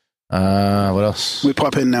 What else? We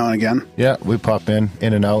pop in now and again. Yeah, we pop in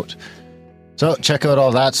and out. So check out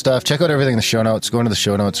all that stuff. Check out everything in the show notes. Go into the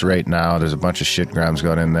show notes right now. There's a bunch of shit Graham's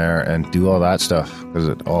got in there, and do all that stuff because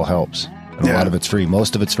it all helps. And a lot of it's free.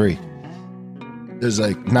 Most of it's free. There's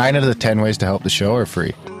like 9 out of the 10 ways to help the show are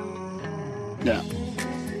free. Yeah.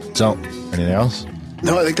 So, anything else?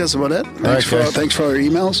 No, I think that's about it. Thanks for all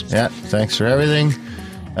your emails. Yeah, thanks for everything.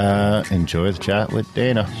 Enjoy the chat with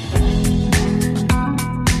Dana.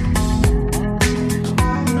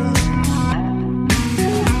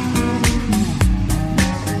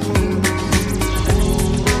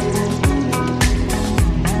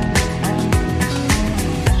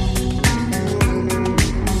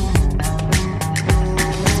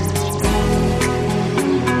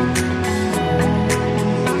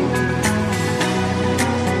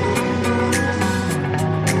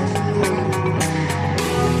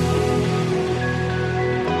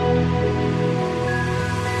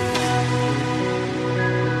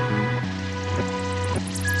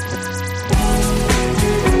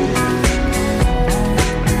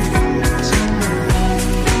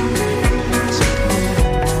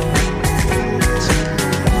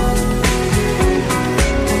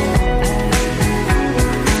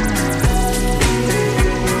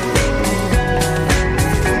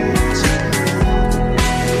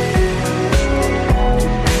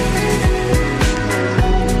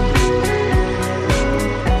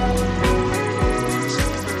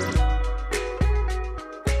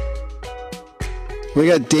 We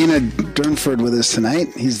got Dana Durnford with us tonight.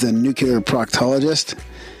 He's the nuclear proctologist.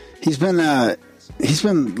 He's been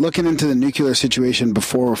looking into the nuclear situation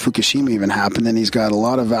before Fukushima even happened, and he's got a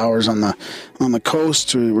lot of hours on the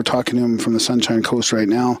coast. We're talking to him from the Sunshine Coast right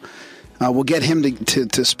now. We'll get him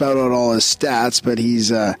to spout out all his stats, but he's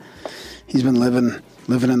been living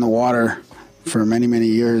in the water for many, many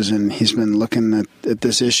years, and he's been looking at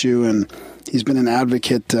this issue, and he's been an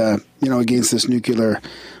advocate, against this nuclear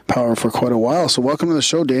power for quite a while. So welcome to the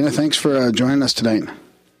show, Dana. Thanks for joining us tonight.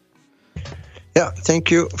 Yeah,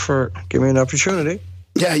 thank you for giving me an opportunity.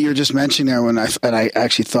 Yeah, you were just mentioning there when I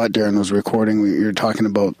actually thought Darren was recording. You were talking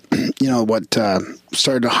about, what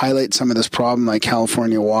started to highlight some of this problem, like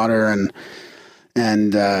California water,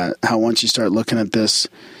 and how once you start looking at this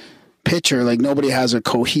picture, like nobody has a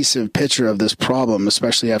cohesive picture of this problem,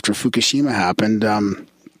 especially after Fukushima happened.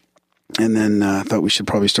 And then I thought we should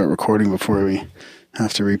probably start recording before we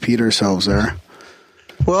have to repeat ourselves there.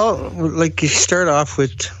 Well, like you start off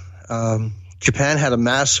with, Japan had a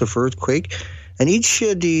massive earthquake, and each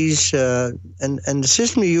of these, and the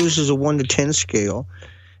system you use is a 1 to 10 scale.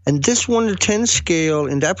 And this 1 to 10 scale,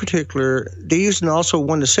 in that particular, they used also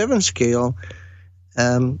 1 to 7 scale,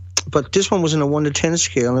 but this one was in a 1 to 10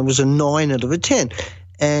 scale, and it was a 9 out of a 10.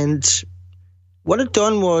 And what it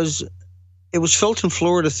done was, it was felt in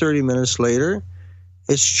Florida 30 minutes later.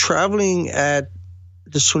 It's traveling at,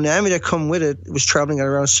 the tsunami that come with it was traveling at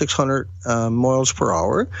around 600 miles per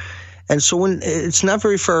hour. And so when it's not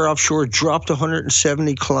very far offshore, it dropped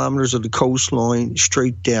 170 kilometers of the coastline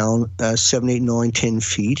straight down, 7, 8, 9, 10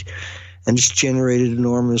 feet, and just generated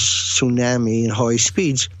enormous tsunami at high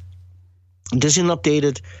speeds. This is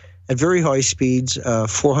updated at very high speeds,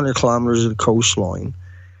 400 kilometers of the coastline.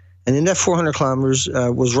 And in that 400 kilometers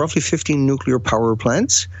was roughly 15 nuclear power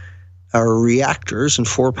plants, or reactors, and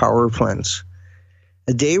 4 power plants.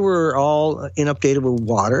 They were all inundated with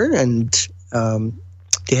water, and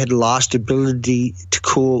they had lost ability to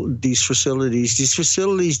cool these facilities. These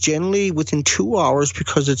facilities generally within 2 hours,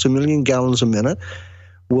 because it's 1 million gallons a minute,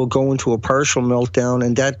 will go into a partial meltdown,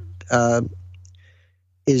 and that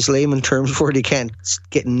is layman terms where they can't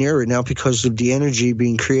get near it now because of the energy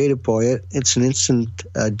being created by it. It's an instant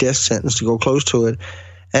death sentence to go close to it.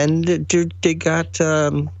 And they got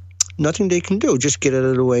nothing they can do, just get out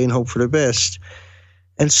of the way and hope for the best.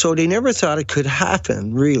 And so they never thought it could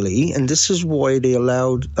happen, really. And this is why they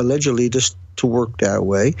allowed, allegedly, this to work that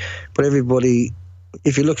way. But everybody,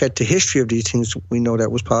 if you look at the history of these things, we know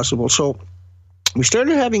that was possible. So we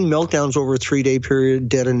started having meltdowns over a 3-day period,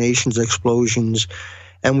 detonations, explosions.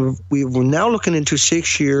 And we were now looking into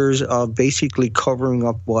 6 years of basically covering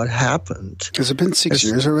up what happened. Has it been 6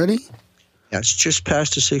 years already? Yeah, it's just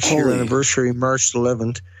past the 6-year anniversary, March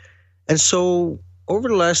 11th. And so over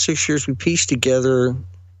the last 6 years, we pieced together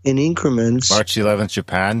in increments. March 11th,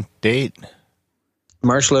 Japan date?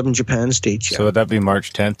 March 11th, Japan's date, yeah. So would that be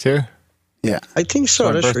March 10th here? Yeah. I think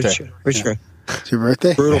so. That's birthday. Richard. It's your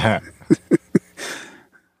birthday? Brutal. Yeah.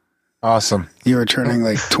 Awesome. You were turning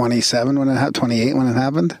like 27 when it happened, 28 when it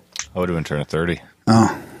happened? I would have been turning 30.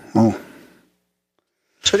 Oh.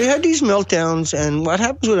 So they had these meltdowns, and what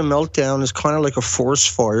happens with a meltdown is kind of like a forest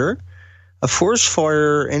fire. A forest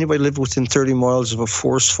fire, anybody live within 30 miles of a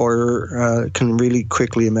forest fire can really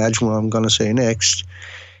quickly imagine what I'm going to say next.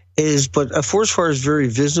 But a forest fire is very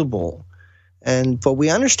visible. But we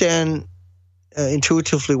understand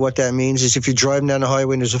intuitively what that means is if you're driving down the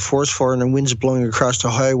highway and there's a forest fire and the wind's blowing across the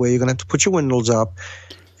highway, you're going to have to put your windows up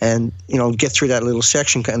and, get through that little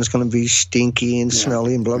section, and it's going to be stinky and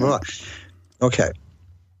smelly and blah, blah, blah. Okay.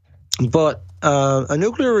 But a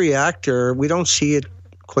nuclear reactor, we don't see it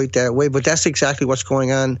quite that way, but that's exactly what's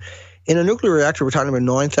going on. In a nuclear reactor, we're talking about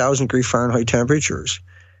 9,000 degree Fahrenheit temperatures.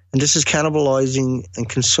 And this is cannibalizing and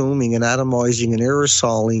consuming and atomizing and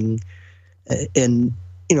aerosoling and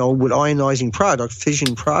with ionizing product,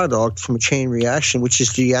 fission product from a chain reaction, which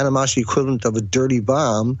is the animosity equivalent of a dirty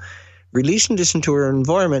bomb, releasing this into our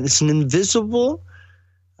environment. It's an invisible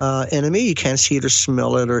enemy. You can't see it or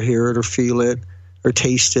smell it or hear it or feel it or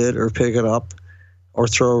taste it or pick it up or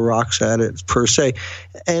throw rocks at it per se.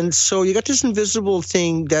 And so you got this invisible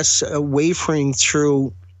thing that's wafering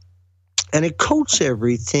through, and it coats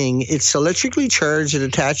everything. It's electrically charged. It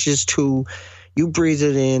attaches to, you breathe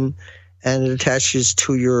it in, and it attaches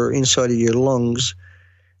to your inside of your lungs.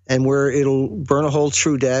 And where it'll burn a hole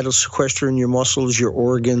through that, it'll sequester in your muscles, your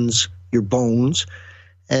organs, your bones.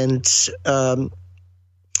 And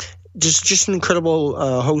just an incredible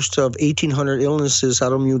host of 1,800 illnesses,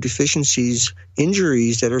 autoimmune deficiencies,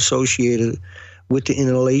 injuries that are associated with the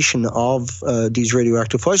inhalation of these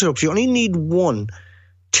radioactive isotopes. You only need one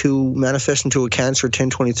to manifest into a cancer 10,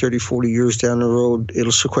 20, 30, 40 years down the road.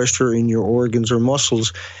 It'll sequester in your organs or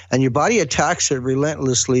muscles, and your body attacks it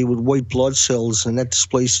relentlessly with white blood cells, and that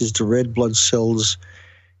displaces the red blood cells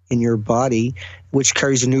in your body, which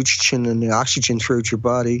carries the nutrition and the oxygen throughout your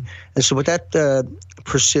body. And so, but that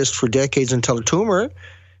persists for decades until a tumor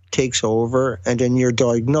takes over, and then you're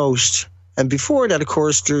diagnosed. And before that, of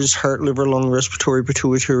course, there's heart, liver, lung, respiratory,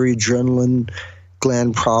 pituitary, adrenaline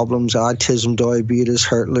gland problems, autism, diabetes,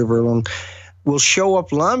 heart, liver, lung will show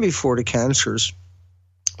up long before the cancers.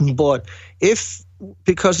 But if,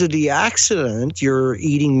 because of the accident, you're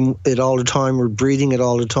eating it all the time or breathing it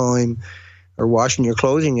all the time or washing your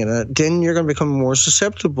clothing in it, then you're going to become more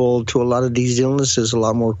susceptible to a lot of these illnesses a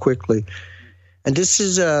lot more quickly. And this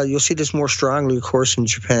is, you'll see this more strongly, of course, in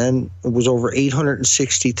Japan. It was over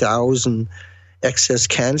 860,000 excess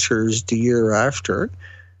cancers the year after.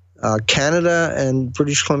 Canada and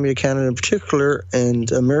British Columbia, Canada in particular,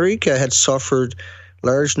 and America had suffered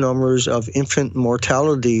large numbers of infant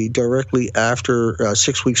mortality directly after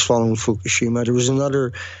 6 weeks following Fukushima. There was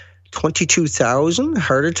another 22,000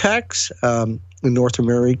 heart attacks in North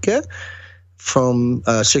America from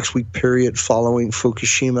a 6-week period following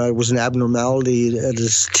Fukushima. It was an abnormality at the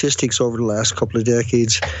statistics over the last couple of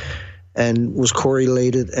decades and was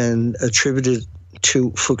correlated and attributed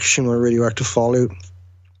to Fukushima radioactive fallout.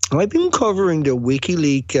 I've been covering the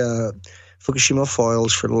WikiLeaks Fukushima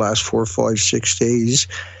files for the last 4, 5, 6 days.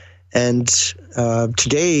 And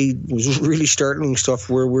today was really startling stuff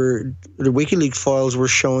where the WikiLeaks files were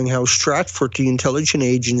showing how Stratford, the intelligence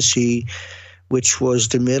agency, which was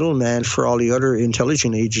the middleman for all the other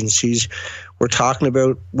intelligence agencies, were talking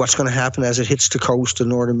about what's going to happen as it hits the coast of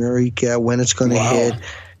North America, when it's going to hit,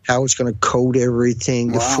 how it's going to coat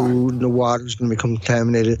everything, the food and the water is going to become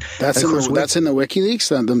contaminated. That's in the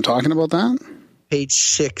WikiLeaks, them talking about that? Page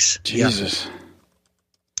 6. Jesus. Yeah.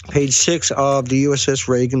 Page 6 of the USS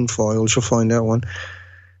Reagan files. You'll find that one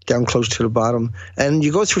down close to the bottom. And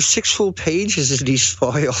you go through 6 full pages of these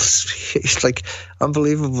files. It's like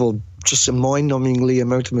unbelievable, just a mind-numbingly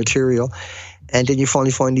amount of material. And then you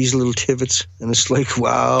finally find these little tidbits. And it's like,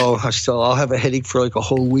 wow, I'll have a headache for like a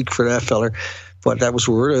whole week for that feller. But that was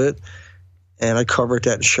worth it. And I covered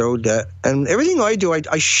that and showed that. And everything I do,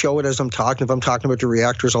 I show it as I'm talking. If I'm talking about the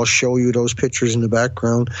reactors, I'll show you those pictures in the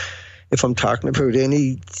background. If I'm talking about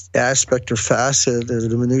any aspect or facet,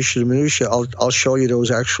 the minutia, I'll show you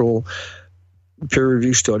those actual peer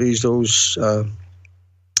review studies, those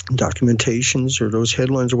documentations or those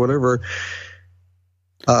headlines or whatever,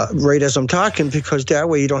 right as I'm talking, because that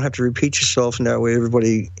way you don't have to repeat yourself, and that way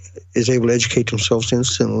everybody is able to educate themselves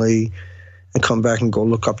instantly and come back and go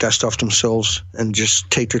look up that stuff themselves and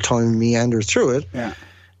just take their time and meander through it. Yeah.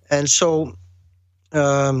 And so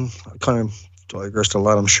kind of digressed a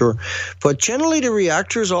lot, I'm sure. But generally the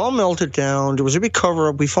reactors all melted down. There was a big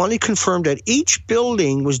cover-up. We finally confirmed that each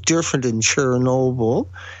building was different in Chernobyl.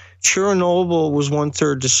 Chernobyl was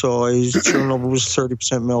 1/3 the size. Chernobyl was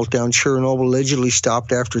 30% meltdown. Chernobyl allegedly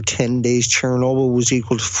stopped after 10 days. Chernobyl was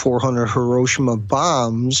equal to 400 Hiroshima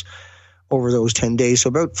bombs over those 10 days. So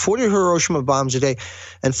about 40 Hiroshima bombs a day.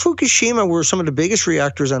 And Fukushima were some of the biggest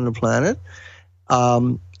reactors on the planet.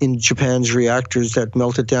 In Japan's reactors that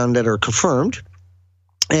melted down that are confirmed.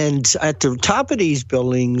 And at the top of these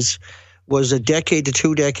buildings was a decade to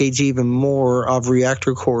 2 decades, even more, of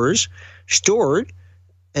reactor cores stored.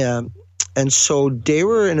 And so they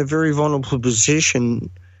were in a very vulnerable position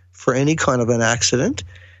for any kind of an accident.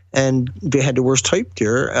 And they had the worst type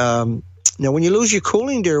there. Now, when you lose your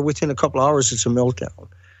cooling there within a couple hours, it's a meltdown.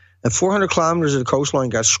 And 400 kilometers of the coastline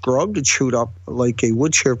got scrubbed and chewed up like a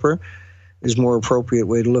wood chipper, is more appropriate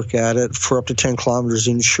way to look at it, for up to 10 kilometers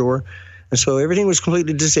inshore. And so everything was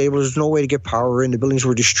completely disabled. There's no way to get power in. The buildings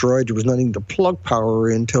were destroyed. There was nothing to plug power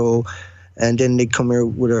into. And then they come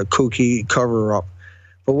out with a kooky cover-up.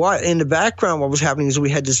 But what in the background, what was happening is we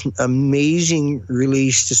had this amazing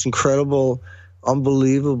release, this incredible,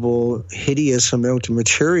 unbelievable, hideous amount of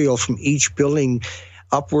material from each building,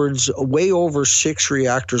 upwards, way over 6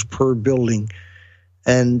 reactors per building.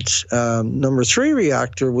 And number 3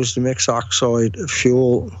 reactor was the mixed oxide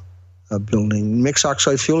fuel building. Mixed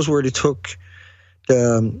oxide fuel is where they took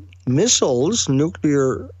the missiles,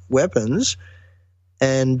 nuclear weapons,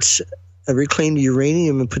 and reclaimed the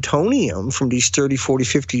uranium and plutonium from these 30, 40,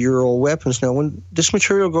 50-year-old weapons. Now, when this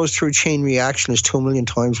material goes through a chain reaction, it's 2 million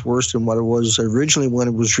times worse than what it was originally when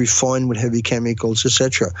it was refined with heavy chemicals,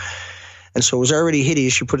 etc. And so it was already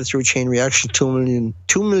hideous. You put it through a chain reaction, 2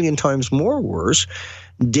 million times more worse.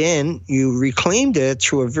 Then you reclaimed it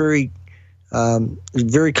through a very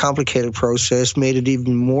complicated process, made it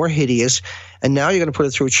even more hideous. And now you're going to put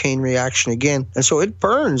it through a chain reaction again. And so it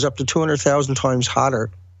burns up to 200,000 times hotter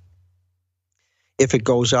if it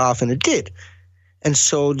goes off, and it did. And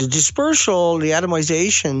so the dispersal, the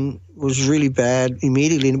atomization was really bad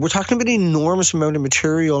immediately. And we're talking about an enormous amount of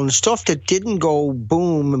material, and stuff that didn't go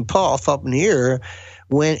boom and puff up in the air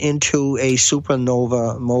went into a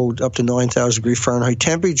supernova mode up to 9,000 degree Fahrenheit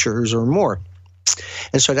temperatures or more.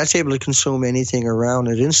 And so that's able to consume anything around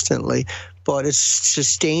it instantly. But it's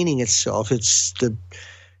sustaining itself. It's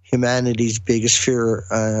humanity's biggest fear,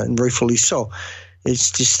 and rightfully so.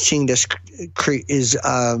 It's this thing that's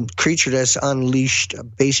creature that's unleashed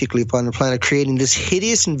basically upon the planet, creating this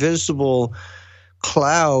hideous, invisible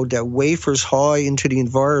cloud that wafers high into the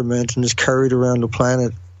environment and is carried around the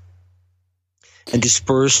planet and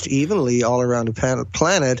dispersed evenly all around the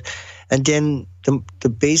planet. And then the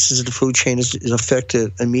basis of the food chain is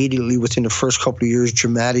affected immediately within the first couple of years,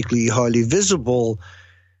 dramatically, highly visible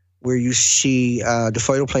where you see the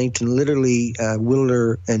phytoplankton literally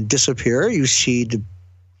wither and disappear. You see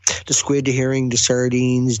the squid, the herring, the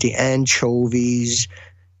sardines, the anchovies,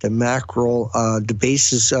 the mackerel, the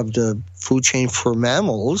basis of the food chain for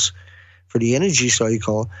mammals, for the energy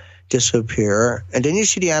cycle, disappear. And then you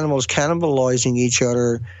see the animals cannibalizing each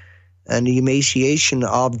other and the emaciation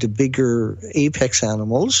of the bigger apex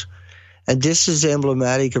animals. And this is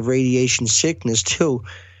emblematic of radiation sickness too,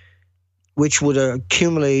 which would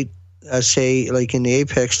accumulate, say, like in the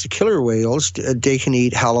apex, the killer whales, they can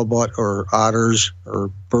eat halibut or otters or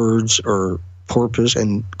birds or porpoise,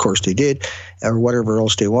 and of course they did, or whatever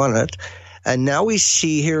else they wanted. And now we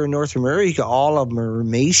see here in North America, all of them are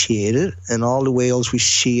emaciated, and all the whales we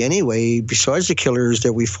see anyway, besides the killers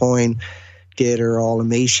that we find dead or all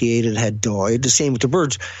emaciated, had died. The same with the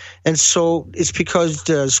birds. And so it's because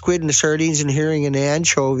the squid and the sardines and herring and the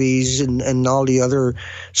anchovies and all the other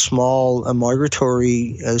small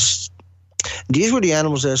migratory, these were the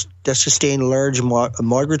animals that sustained large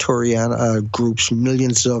migratory groups,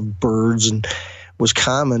 millions of birds, and was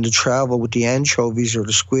common to travel with the anchovies or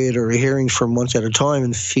the squid or the herring for months at a time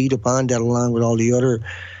and feed upon that along with all the other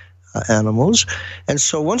animals. And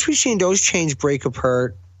so once we've seen those chains break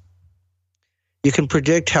apart, you can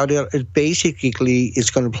predict how it basically is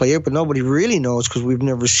going to play out, but nobody really knows because we've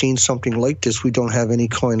never seen something like this. We don't have any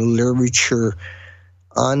kind of literature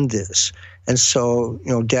on this. And so,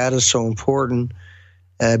 data is so important,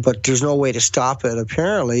 but there's no way to stop it.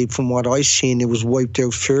 Apparently, from what I've seen, it was wiped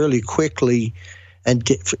out fairly quickly and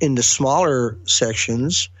in the smaller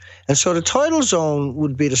sections. And so the tidal zone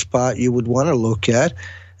would be the spot you would want to look at.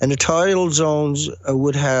 And the tidal zones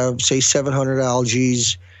would have, say, 700 algae,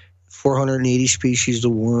 480 species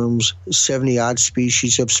of worms, 70-odd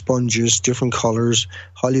species of sponges, different colors,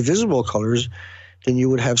 highly visible colors. Then you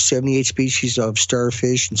would have 78 species of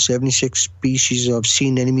starfish and 76 species of sea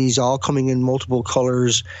anemones, all coming in multiple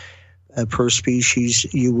colors per species.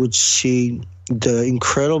 You would see the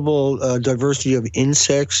incredible diversity of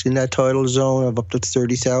insects in that tidal zone of up to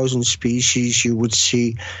 30,000 species. You would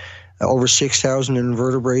see over 6,000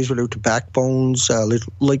 invertebrates without the backbones,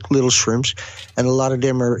 like little shrimps, and a lot of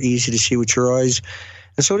them are easy to see with your eyes.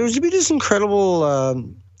 And so there would be this incredible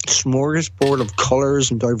smorgasbord of colors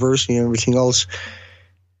and diversity and everything else.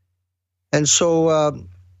 And so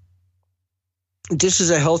this is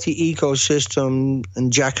a healthy ecosystem,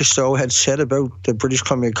 and Jacques Cousteau had said about the British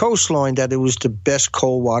Columbia coastline that it was the best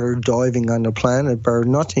cold water diving on the planet, bar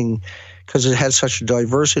nothing, because it had such a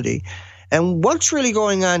diversity. And what's really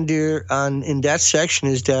going on there in that section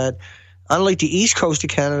is that, unlike the east coast of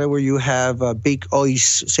Canada, where you have big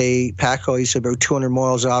ice, say pack ice, about 200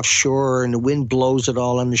 miles offshore, and the wind blows it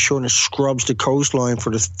all on the shore and it scrubs the coastline for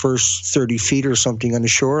the first 30 feet or something on the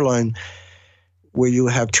shoreline, where you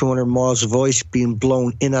have 200 miles of ice being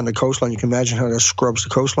blown in on the coastline. You can imagine how that scrubs the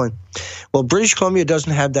coastline. Well, British Columbia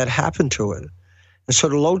doesn't have that happen to it. And so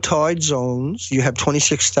the low tide zones, you have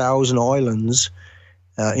 26,000 islands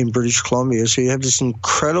in British Columbia. So you have this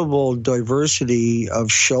incredible diversity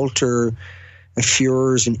of shelter and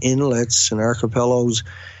fjords and inlets and archipelagos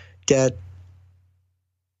that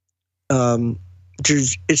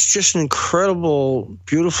it's just an incredible,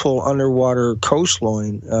 beautiful underwater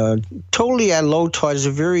coastline. Totally at low tide is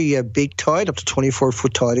a very big tide, up to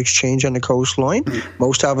 24-foot tide exchange on the coastline.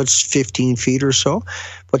 Most of it's 15 feet or so,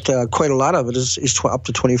 but quite a lot of it is up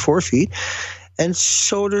to 24 feet. And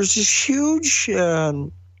so there's this huge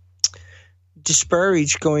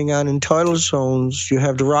disparage going on in tidal zones. You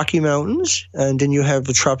have the Rocky Mountains, and then you have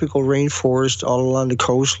the tropical rainforest all along the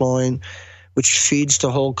coastline, which feeds the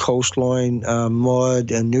whole coastline, mud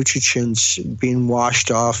and nutrients being washed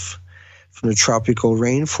off from the tropical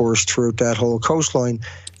rainforest throughout that whole coastline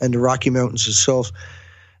and the Rocky Mountains itself.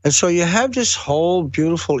 And so you have this whole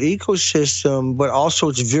beautiful ecosystem, but also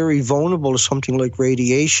it's very vulnerable to something like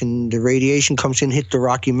radiation. The radiation comes in, hit the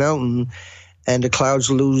Rocky Mountain, and the clouds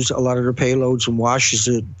lose a lot of their payloads and washes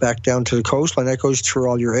it back down to the coastline. That goes through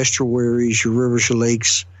all your estuaries, your rivers, your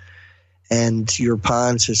lakes, and your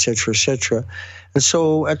ponds, et cetera, et cetera. And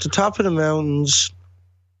so at the top of the mountains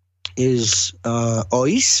is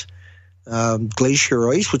ice, glacier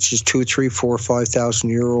ice, which is 2, 3, 4, 5,000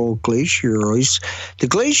 year old glacier ice. The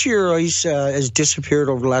glacier ice has disappeared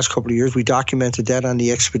over the last couple of years. We documented that on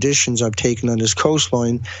the expeditions I've taken on this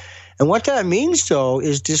coastline. And what that means, though,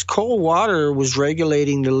 is this cold water was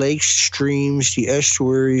regulating the lakes, streams, the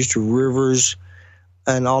estuaries, the rivers,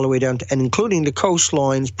 and all the way down to, and including the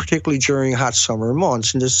coastlines, particularly during hot summer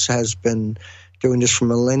months. And this has been doing this for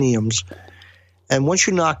millenniums. And once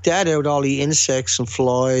you knock that out, all the insects and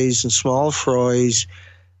flies and small fries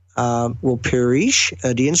will perish.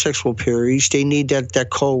 The insects will perish. They need that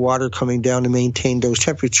cold water coming down to maintain those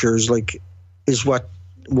temperatures,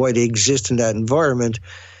 why they exist in that environment.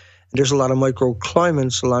 And there's a lot of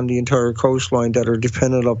microclimates along the entire coastline that are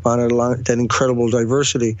dependent upon it, along that incredible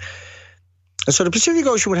diversity. And so the Pacific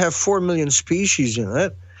Ocean would have 4 million species in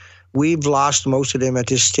it. We've lost most of them at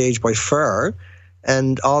this stage by far.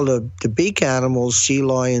 And all the big animals, sea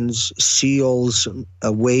lions, seals,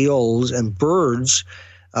 whales, and birds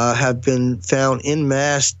have been found en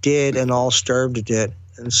masse dead and all starved to death.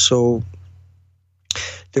 And so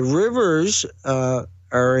the rivers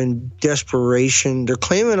are in desperation. They're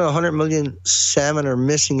claiming 100 million salmon are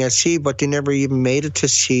missing at sea, but they never even made it to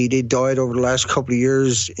sea. They died over the last couple of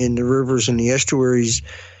years in the rivers and the estuaries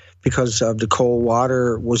because of the cold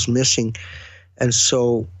water was missing. And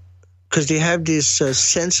so, because they have this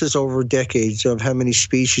census over decades of how many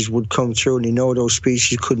species would come through, and they know those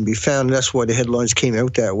species couldn't be found. And that's why the headlines came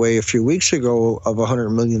out that way a few weeks ago of 100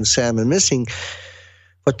 million salmon missing.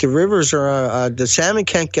 But the rivers are, the salmon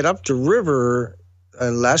can't get up the river.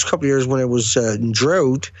 The last couple of years when it was in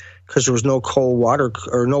drought, because there was no cold water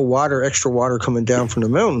or no water, extra water coming down from the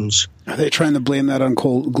mountains. Are they trying to blame that on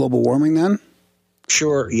global warming then?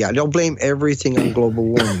 Sure, yeah. They'll blame everything on global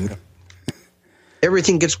warming.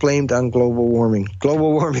 Everything gets blamed on global warming.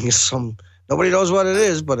 Global warming is nobody knows what it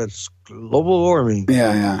is, but it's global warming.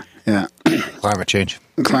 Yeah. Climate change.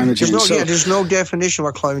 There's no definition of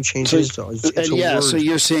what climate change is, though. It's a word. So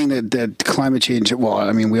you're saying that climate change, well,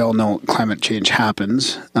 I mean, we all know climate change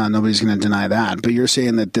happens. Nobody's going to deny that. But you're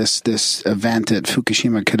saying that this event at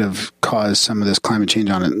Fukushima could have caused some of this climate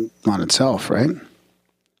change on itself, right?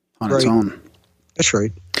 On its own. That's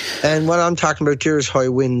right. And what I'm talking about here is high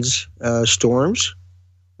winds, storms,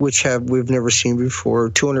 which we've never seen before.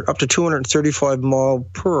 Up to 235 mile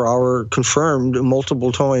per hour confirmed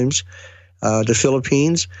multiple times. The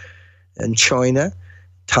Philippines and China,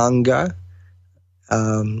 Tonga,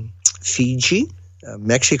 Fiji,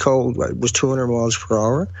 Mexico was 200 miles per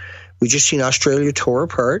hour. We just seen Australia tore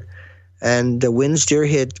apart, and the winds there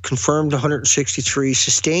hit confirmed 163,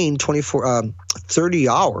 sustained 30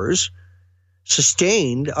 hours,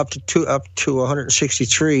 sustained up to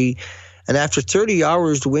 163, and after 30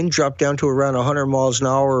 hours, the wind dropped down to around 100 miles an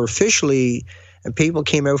hour officially. And people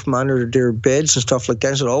came out from under their beds and stuff like that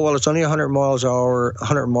and said, "Oh, well, it's only 100 miles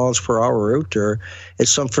per hour out there.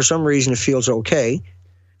 For some reason, it feels okay."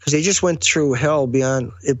 Because they just went through hell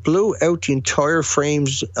beyond. It blew out the entire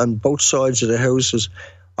frames on both sides of the houses.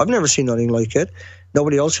 I've never seen anything like it.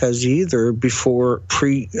 Nobody else has either before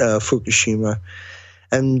Fukushima.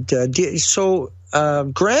 And so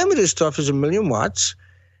gram of this stuff is 1 million watts.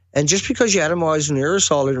 And just because you atomize an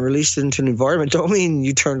aerosol and released it into the environment don't mean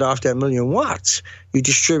you turned off that 1 million watts. You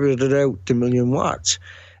distributed it out to 1 million watts.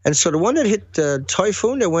 And so the one that hit the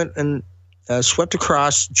typhoon that went and swept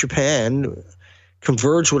across Japan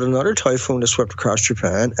converged with another typhoon that swept across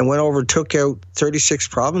Japan and went over, took out 36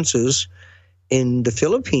 provinces in the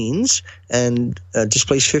Philippines and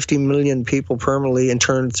displaced 50 million people permanently and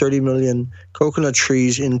turned 30 million coconut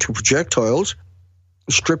trees into projectiles.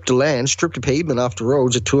 Stripped the land, stripped the pavement off the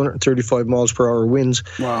roads at 235 miles per hour winds.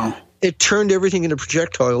 Wow. It turned everything into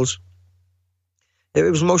projectiles. It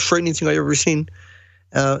was the most frightening thing I've ever seen.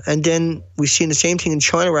 And then we've seen the same thing in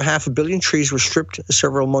China where 500 million trees were stripped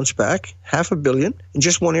several months back. 500 million in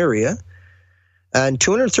just one area. And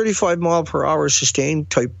 235 mile per hour sustained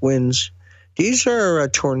type winds. These are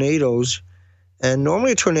tornadoes. And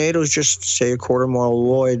normally a tornado is just, say, a quarter mile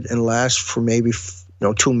wide and lasts for maybe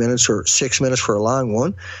 2 minutes or 6 minutes for a long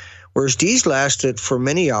one, whereas these lasted for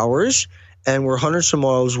many hours and were hundreds of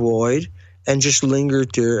miles wide and just lingered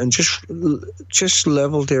there and just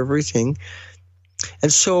leveled everything.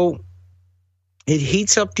 And so it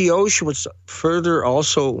heats up the ocean, which further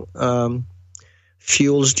also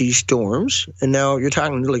fuels these storms. And now you're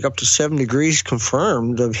talking like up to 7 degrees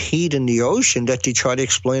confirmed of heat in the ocean that they try to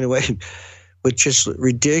explain away with just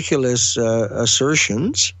ridiculous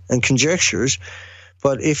assertions and conjectures.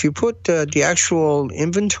 But if you put the actual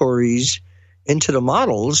inventories into the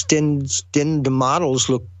models, then the models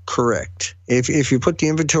look correct. If you put the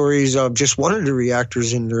inventories of just one of the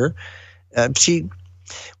reactors in there,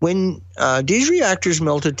 when these reactors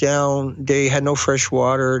melted down, they had no fresh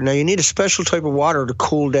water. Now you need a special type of water to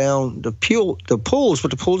cool down the pools, but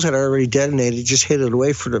the pools had already detonated. Just hid it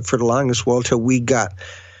away for the longest while till we got,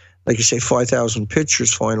 like you say, 5,000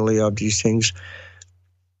 pictures finally of these things.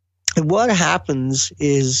 And what happens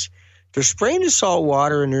is they're spraying the salt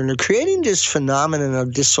water and they're creating this phenomenon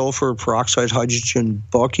of this sulfur peroxide hydrogen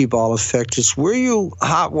buckyball effect. It's where you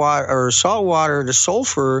hot water or salt water, the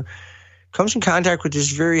sulfur comes in contact with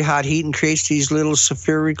this very hot heat and creates these little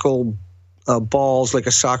spherical balls like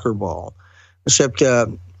a soccer ball, except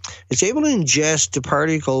it's able to ingest the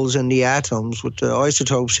particles and the atoms with the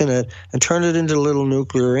isotopes in it and turn it into little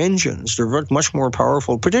nuclear engines. They're much more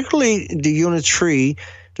powerful, particularly the Unit 3,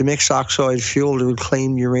 the mixed oxide fuel to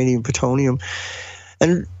reclaim uranium plutonium.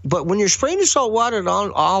 But when you're spraying the salt water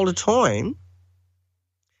all the time,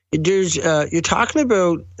 you're talking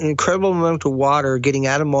about an incredible amount of water getting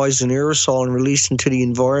atomized in aerosol and released into the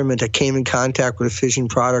environment that came in contact with a fission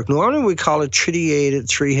product. Normally we call it tritiated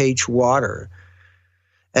 3H water.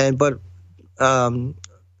 I'm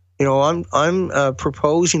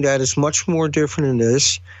proposing that it's much more different than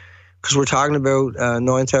this, because we're talking about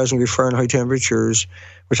 9,000 degree Fahrenheit temperatures.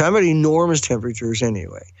 We're talking about enormous temperatures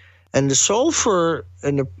anyway. And the sulfur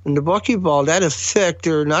in the buckyball, that effect,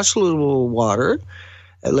 they're not soluble in water,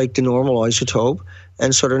 like the normal isotope,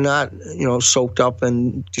 and so they're not, soaked up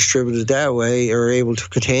and distributed that way, or able to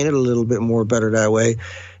contain it a little bit more better that way.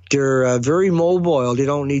 They're very mobile. They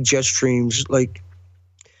don't need jet streams. Like,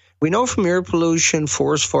 we know from air pollution,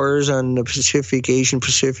 forest fires on the Asian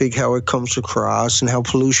Pacific, how it comes across and how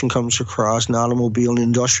pollution comes across, and automobile and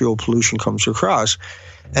industrial pollution comes across,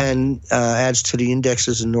 and adds to the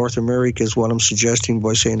indexes in North America is what I'm suggesting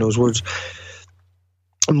by saying those words.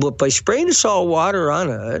 But by spraying the salt water on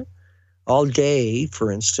it all day,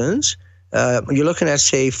 for instance, you're looking at,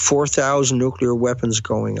 say, 4,000 nuclear weapons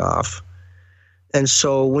going off. And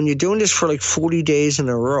so when you're doing this for like 40 days in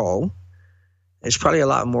a row, it's probably a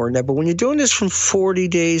lot more than that. But when you're doing this from 40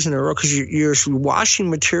 days in a row, because you're washing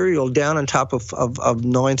material down on top of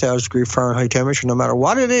 9,000 degree Fahrenheit temperature, no matter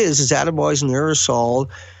what it is, it's atomized in aerosol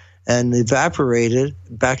and evaporated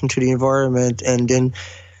back into the environment. And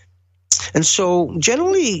so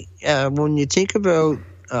generally, when you think about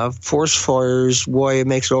forest fires, why it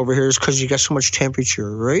makes it over here is because you got so much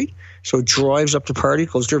temperature, right? So it drives up the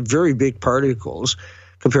particles. They're very big particles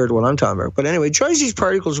compared to what I'm talking about. But anyway, it drives these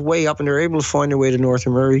particles way up, and they're able to find their way to North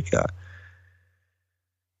America.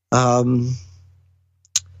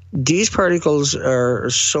 These particles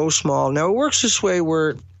are so small. Now, it works this way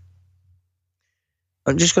where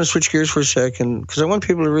I'm just going to switch gears for a second, because I want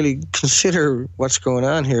people to really consider what's going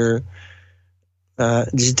on here.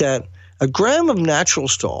 Is that a gram of natural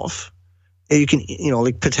stuff, you can,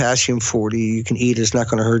 like potassium-40, you can eat it, it's not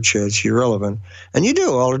going to hurt you, it's irrelevant. And you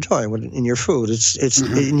do all the time in your food. It's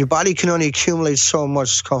in your body can only accumulate so much.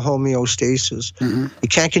 It's called homeostasis. Mm-hmm. You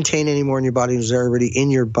can't contain any more in your body than is already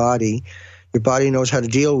in your body. Your body knows how to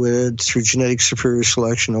deal with it through genetic superior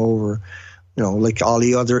selection over, like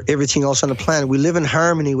everything else on the planet. We live in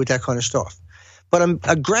harmony with that kind of stuff. But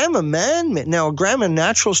a gram of a gram of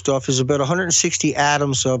natural stuff is about 160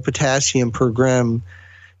 atoms of potassium per gram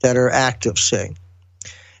that are active, say.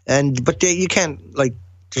 But you can't,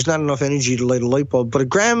 there's not enough energy to light a light bulb. But a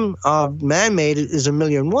gram of man-made is 1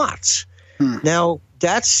 million watts. Now,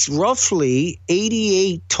 that's roughly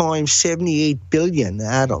 88 times 78 billion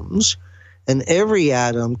atoms. And every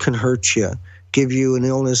atom can hurt you, give you an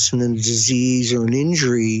illness and a disease or an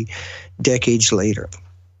injury decades later.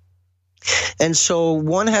 And so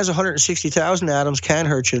one has 160,000 atoms, can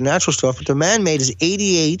hurt you, the natural stuff, but the man-made is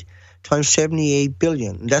 88 times 78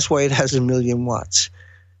 billion. And that's why it has 1 million watts,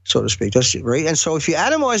 so to speak. That's it, right? And so if you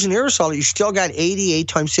atomize an aerosol, you still got 88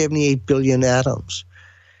 times 78 billion atoms.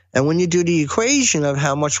 And when you do the equation of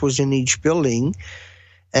how much was in each building,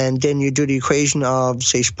 and then you do the equation of,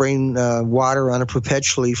 say, spraying water on it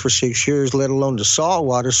perpetually for 6 years, let alone the salt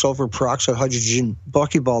water, sulfur peroxide, hydrogen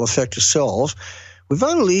buckyball effect itself, we've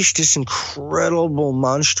unleashed this incredible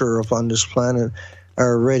monster upon this planet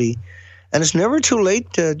already. And it's never too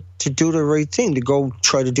late to do the right thing, to go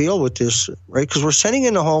try to deal with this, right? Because we're sending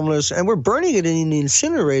in the homeless, and we're burning it in the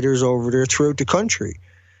incinerators over there throughout the country,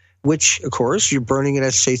 which, of course, you're burning it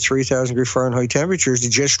at, say, 3,000 degree Fahrenheit temperatures. The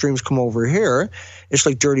jet streams come over here. It's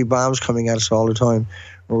like dirty bombs coming at us all the time.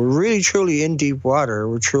 We're really, truly in deep water.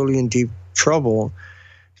 We're truly in deep trouble.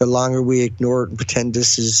 The longer we ignore it and pretend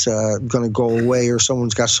this is going to go away, or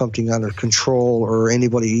someone's got something under control, or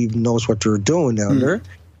anybody even knows what they're doing down there.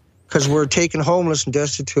 Because we're taking homeless and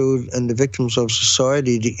destitute and the victims of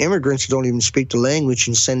society, the immigrants who don't even speak the language,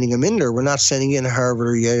 and sending them in there. We're not sending in Harvard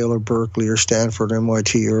or Yale or Berkeley or Stanford or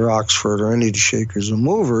MIT or Oxford or any of the shakers and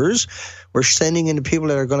movers. We're sending in the people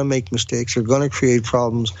that are going to make mistakes, are going to create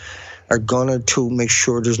problems, are going to make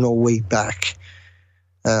sure there's no way back.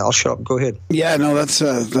 I'll shut up. Go ahead. Yeah, no, that's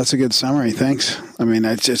a good summary. Thanks. I mean,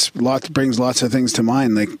 it's brings lots of things to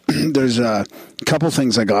mind. Like, there's a couple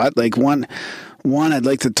things I got. Like one, I'd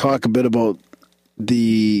like to talk a bit about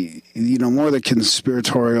the, more the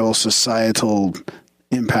conspiratorial, societal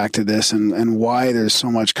impact of this and why there's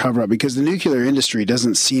so much cover up, because the nuclear industry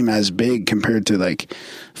doesn't seem as big compared to like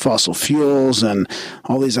fossil fuels and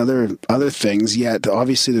all these other things, yet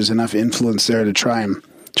obviously there's enough influence there to try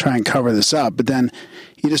and cover this up. But then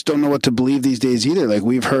you just don't know what to believe these days either. Like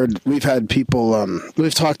we've had people,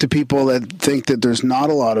 we've talked to people that think that there's not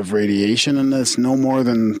a lot of radiation and it's no more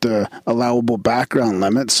than the allowable background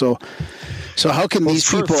limit. So how can these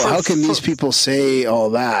people say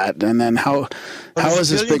all that? And then how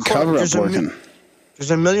is this big cover up working?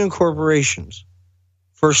 There's a million corporations.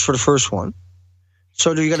 For the first one.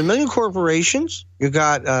 So you got a million corporations. You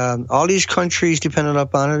got all these countries dependent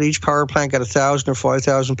upon it. Each power plant got 1,000 or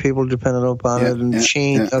 5,000 people dependent upon it, and the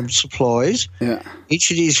chain of supplies. Yeah. Each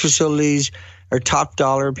of these facilities are top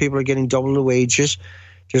dollar. People are getting double the wages.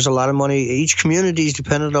 There's a lot of money. Each community is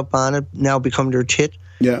dependent upon it. Now become their tit.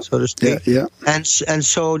 So to speak. And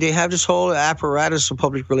so they have this whole apparatus of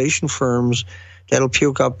public relation firms that'll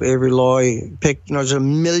puke up every law. There's a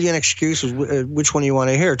million excuses. Which one you want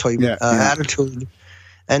to hear? Tell you attitude,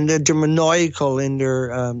 and they're maniacal in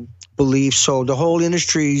their beliefs. So the whole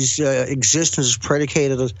industry's existence is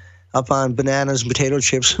predicated upon bananas and potato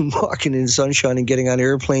chips and walking in the sunshine and getting on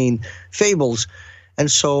airplane fables.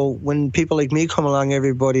 And so when people like me come along,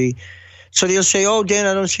 everybody. So they'll say, "Oh, Dan,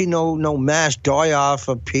 I don't see no mass die-off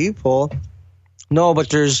of people." No, but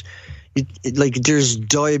there's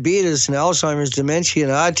diabetes and Alzheimer's, dementia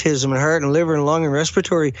and autism and heart and liver and lung and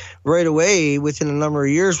respiratory right away within a number of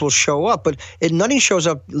years will show up. But nothing shows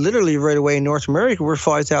up literally right away in North America. We're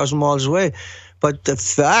 5,000 miles away. But the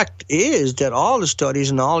fact is that all the studies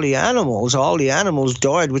and all the animals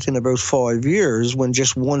died within about 5 years when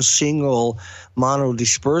just one single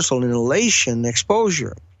monodispersal inhalation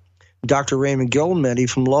exposure. Dr. Raymond Gilmedy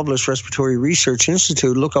from Loveless Respiratory Research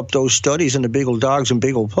Institute look up those studies in the big old dogs and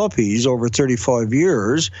big old puppies over 35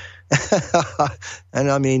 years. And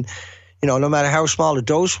I mean, no matter how small the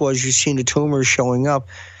dose was, you've seen the tumors showing up.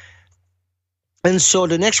 And so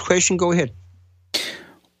the next question, go ahead.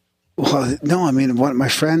 Well, no, I mean, what my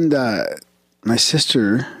friend, my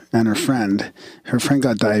sister and her friend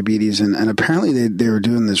got diabetes, and apparently they were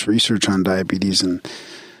doing this research on diabetes, and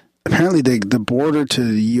apparently the border to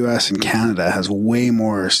the U.S. and Canada has way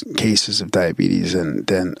more cases of diabetes than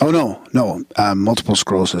multiple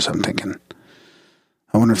sclerosis, I'm thinking.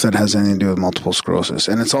 I wonder if that has anything to do with multiple sclerosis.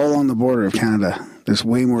 And it's all on the border of Canada. There's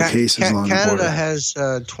way more cases along the border. Canada has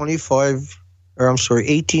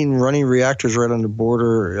 18 running reactors right on the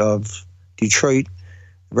border of Detroit,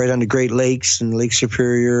 right on the Great Lakes, and Lake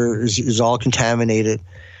Superior is all contaminated.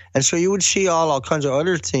 And so you would see all kinds of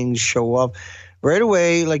other things show up. Right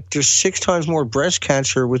away, like there's 6 times more breast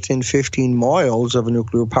cancer within 15 miles of a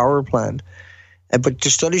nuclear power plant. But the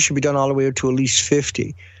study should be done all the way up to at least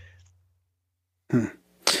 50. And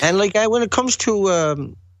when it comes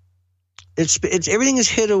to, it's everything is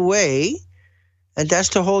hid away. And that's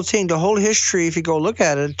the whole thing. The whole history, if you go look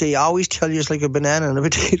at it, they always tell you it's like a banana and a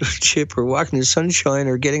potato chip or walking in the sunshine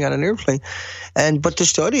or getting on an airplane. But the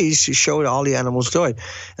studies showed all the animals died.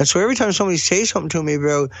 And so every time somebody says something to me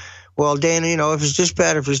about, well, Dana, if it's this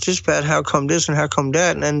bad, how come this and how come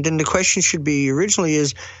that? And then the question should be originally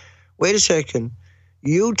is, wait a second,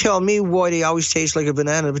 you tell me why they always taste like a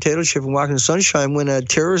banana and a potato chip and walk in the sunshine when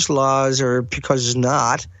terrorist laws are because it's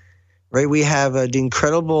not. Right, we have the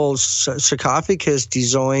incredible sarcophagus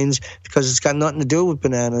designs because it's got nothing to do with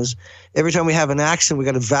bananas. Every time we have an accident, we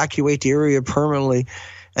got to evacuate the area permanently.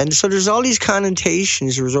 And so there's all these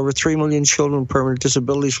connotations. There was over 3 million children with permanent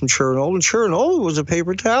disabilities from Chernobyl. And Chernobyl was a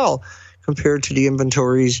paper towel compared to the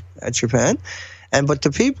inventories at Japan. But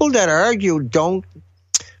the people that argue don't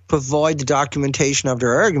provide the documentation of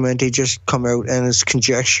their argument. They just come out and it's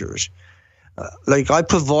conjectures. I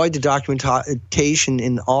provide the documentation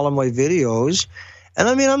in all of my videos. And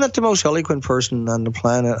I mean, I'm not the most eloquent person on the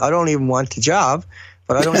planet. I don't even want the job,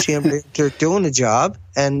 but I don't see anybody doing the job.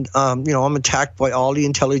 And, I'm attacked by all the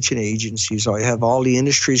intelligence agencies. I have all the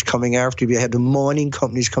industries coming after me. I have the mining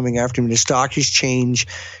companies coming after me, the stock exchange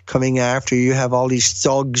coming after you. You have all these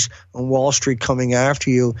thugs on Wall Street coming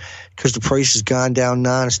after you because the price has gone down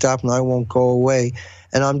nonstop and I won't go away.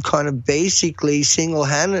 And I'm kind of basically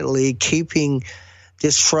single-handedly keeping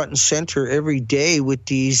this front and center every day with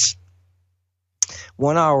these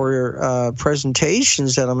 1-hour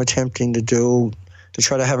presentations that I'm attempting to do to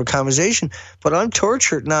try to have a conversation. But I'm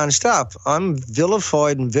tortured nonstop. I'm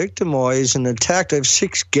vilified and victimized and attacked. I have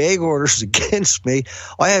 6 gag orders against me.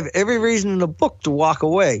 I have every reason in the book to walk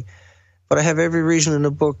away, but I have every reason in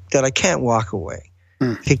the book that I can't walk away.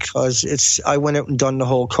 because I went out and done the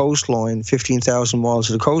whole coastline, 15,000 miles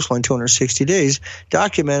of the coastline, 260 days,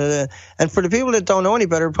 documented it. And for the people that don't know any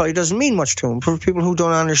better, it probably doesn't mean much to them. For people who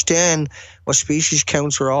don't understand what species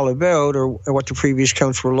counts are all about, or what the previous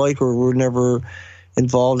counts were like, or were never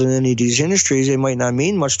involved in any of these industries, it might not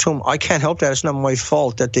mean much to them. I can't help that. It's not my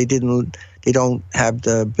fault that they don't have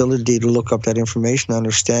the ability to look up that information,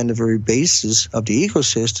 understand the very basis of the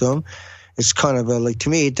ecosystem. It's kind of like, to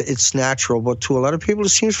me, it's natural, but to a lot of people, it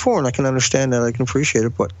seems foreign. I can understand that. I can appreciate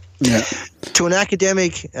it. But to an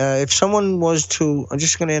academic, if someone was to, I'm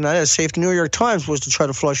just going to end on that, say if the New York Times was to try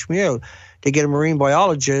to flush me out, they get a marine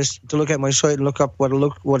biologist to look at my site and look up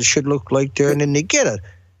what it should look like there, and then they get it.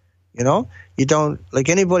 You know, you don't, like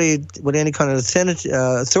anybody with any kind of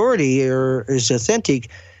authority or is authentic,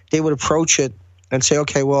 they would approach it and say,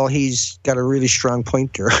 okay, well, he's got a really strong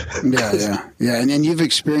point there. Yeah. And you've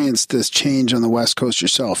experienced this change on the West Coast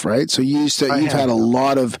yourself, right? So you've had a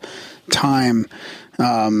lot of time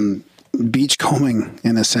beachcombing,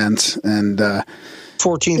 in a sense, and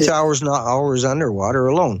 14,000 hours underwater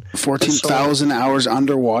alone. 14,000 hours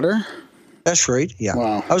underwater? That's right, yeah.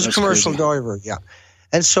 Wow, I was a commercial diver, yeah.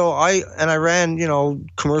 And so I ran,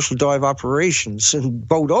 commercial dive operations in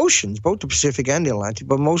both oceans, both the Pacific and the Atlantic,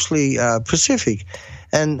 but mostly Pacific.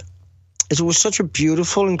 And it was such a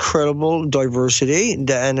beautiful, incredible diversity, and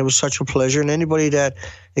it was such a pleasure. And anybody that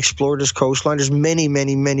explored this coastline, there's many,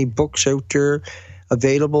 many, many books out there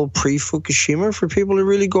available pre-Fukushima for people to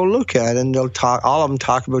really go look at. And all of them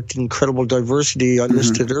talk about the incredible diversity I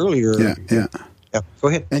listed earlier. Yeah, go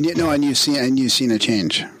ahead. And you've seen a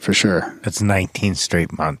change for sure. It's 19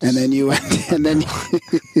 straight months. And then you went, and then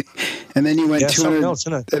you went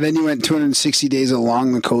 260 days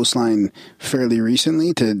along the coastline fairly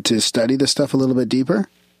recently to study the stuff a little bit deeper.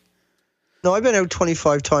 No, I've been out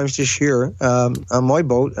 25 times this year on my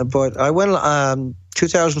boat, but I went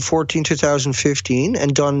 2014, 2015,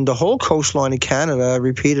 and done the whole coastline of Canada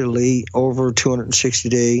repeatedly over 260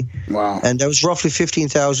 day. Wow. And that was roughly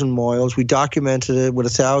 15,000 miles. We documented it with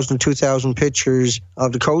 1,000, 2,000 pictures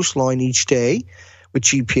of the coastline each day with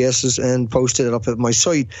GPSs and posted it up at my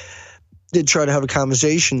site. Did try to have a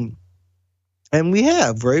conversation. And we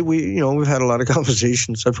have, right? We've had a lot of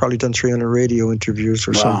conversations. I've probably done 300 radio interviews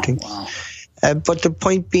or something. Wow. But the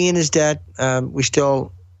point being is that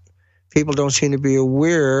people don't seem to be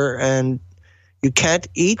aware, and you can't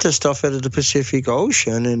eat the stuff out of the Pacific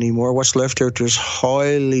Ocean anymore. What's left out is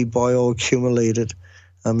highly bioaccumulated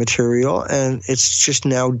material, and it's just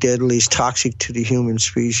now deadly. It's toxic to the human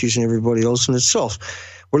species and everybody else in itself.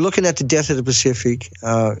 We're looking at the death of the Pacific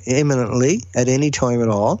imminently at any time at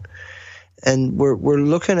all. And we're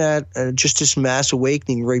looking at just this mass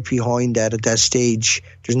awakening right behind that at that stage.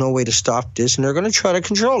 There's no way to stop this, and they're going to try to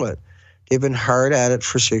control it. They've been hard at it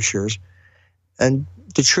for 6 years. And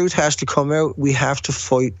the truth has to come out. We have to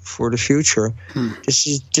fight for the future. This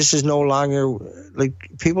is no longer, like,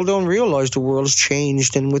 people don't realize the world's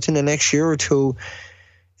changed, and within the next year or two,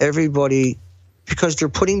 everybody, because they're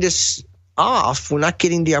putting this off, we're not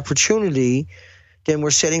getting the opportunity, then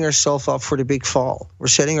we're setting ourselves up for the big fall. We're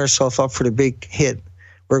setting ourselves up for the big hit.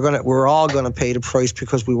 We're all gonna pay the price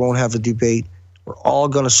because we won't have a debate. We're all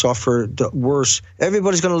gonna suffer the worst.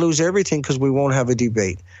 Everybody's gonna lose everything because we won't have a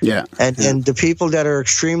debate. Yeah. And the people that are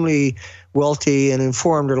extremely wealthy and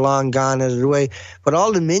informed are long gone out of the way. But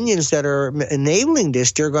all the minions that are enabling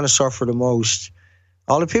this, they're gonna suffer the most.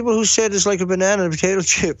 All the people who said it's like a banana and a potato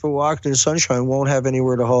chip and walked in the sunshine won't have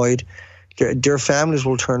anywhere to hide. Their families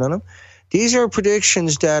will turn on them. These are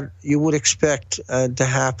predictions that you would expect to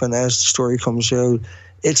happen as the story comes out.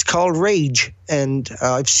 It's called rage, and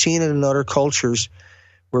I've seen it in other cultures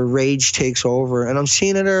where rage takes over, and I'm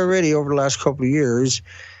seeing it already over the last couple of years,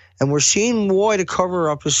 and we're seeing why the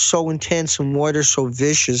cover-up is so intense and why they're so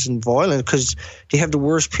vicious and violent, because they have the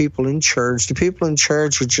worst people in charge. The people in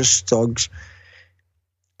charge are just thugs,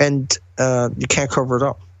 and you can't cover it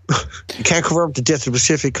up. You can't cover up the death of the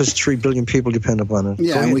Pacific because 3 billion people depend upon it.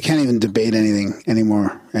 Yeah, and we can't even debate anything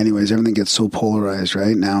anymore. Anyways, everything gets so polarized,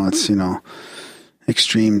 right? Now it's,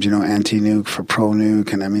 extremes, anti-nuke for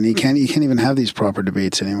pro-nuke. And I mean, you can't even have these proper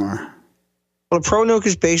debates anymore. Well, pro-nuke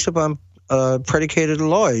is based upon predicated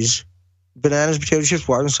lies. Bananas, potato chips,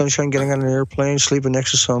 walking in the sunshine, getting on an airplane, sleeping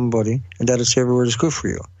next to somebody, and that it's everywhere that's good for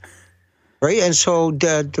you. Right, and so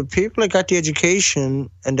the people that got the education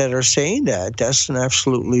and that are saying that's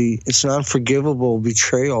it's an unforgivable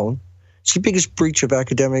betrayal. It's the biggest breach of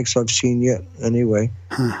academics I've seen yet, anyway.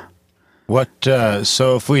 Huh. What?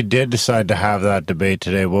 So if we did decide to have that debate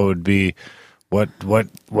today, what would be, what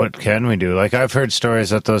can we do? Like, I've heard stories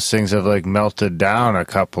that those things have melted down a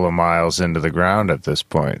couple of miles into the ground at this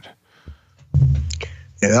point.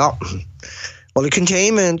 Yeah. Well, the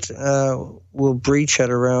containment will breach at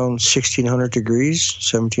around 1,600 degrees,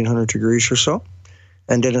 1,700 degrees or so.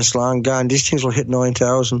 And then it's long gone. These things will hit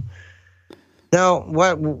 9,000. Now,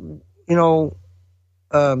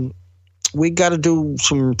 we got to do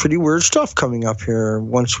some pretty weird stuff coming up here.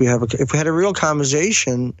 If we had a real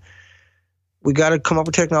conversation, we got to come up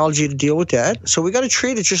with technology to deal with that. So we got to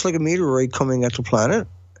treat it just like a meteoroid coming at the planet.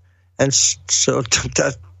 And so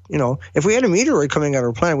that, if we had a meteoroid coming at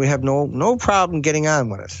our planet, we have no problem getting on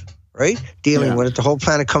with it, right? Dealing with it, the whole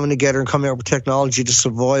planet coming together and coming up with technology to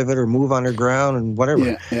survive it or move underground and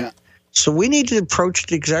whatever. Yeah. So we need to approach it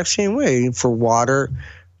the exact same way for water.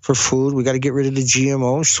 For food, we got to get rid of the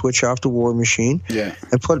GMO, switch off the war machine,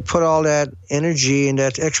 and put all that energy and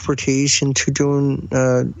that expertise into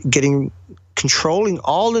controlling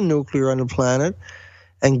all the nuclear on the planet,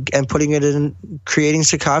 and putting it in creating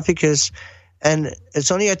sarcophagus. And it's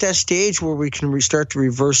only at that stage where we can start to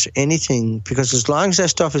reverse anything, because as long as that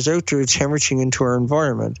stuff is out there, it's hemorrhaging into our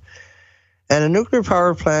environment. And a nuclear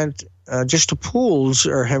power plant, just the pools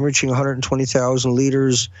are hemorrhaging 120,000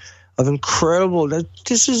 liters of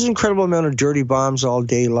this is an incredible amount of dirty bombs all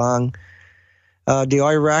day long. The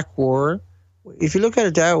Iraq War, if you look at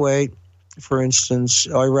it that way, for instance,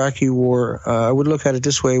 Iraqi War, I would look at it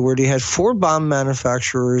this way, where they had 4 bomb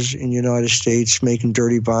manufacturers in the United States making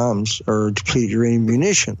dirty bombs or depleted uranium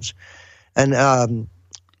munitions. And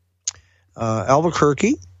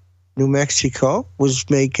Albuquerque, New Mexico, was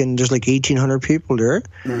making, there's like 1,800 people there.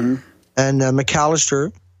 Mm-hmm. And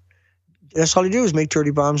McAllister, that's all he do is make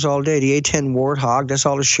dirty bombs all day. The A-10 Warthog, that's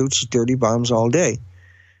all it shoots is dirty bombs all day.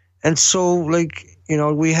 And so,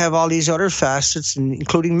 we have all these other facets,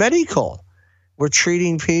 including medical. We're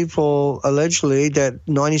treating people, allegedly, that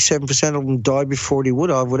 97% of them died before they would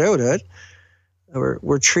have without it.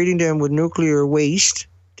 We're treating them with nuclear waste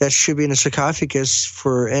that should be in a sarcophagus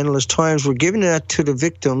for endless times. We're giving that to the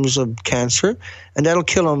victims of cancer, and that'll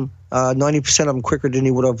kill them, 90% of them quicker than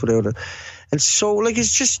they would have without it. And so,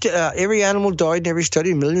 it's just every animal died in every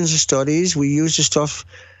study, millions of studies. We use the stuff,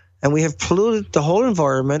 and we have polluted the whole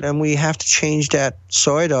environment, and we have to change that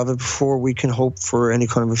side of it before we can hope for any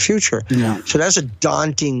kind of a future. Yeah. So that's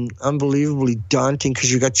unbelievably daunting,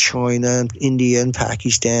 because you got China and India and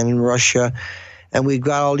Pakistan and Russia, and we've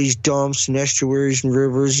got all these dumps and estuaries and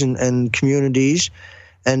rivers and communities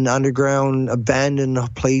and underground abandoned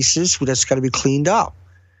places that's got to be cleaned up.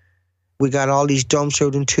 We got all these dumps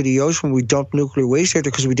out into the ocean. We dumped nuclear waste out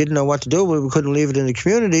there because we didn't know what to do. We couldn't leave it in the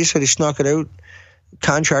community, so they snuck it out,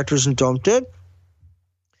 contractors, and dumped it.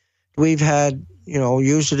 We've had,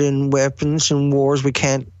 used it in weapons and wars. We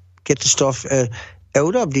can't get the stuff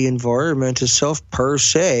out of the environment itself per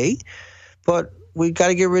se, but we got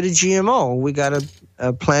to get rid of GMO. We got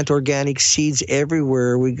to plant organic seeds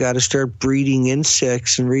everywhere. We got to start breeding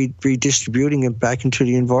insects and redistributing it back into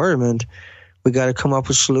the environment. We got to come up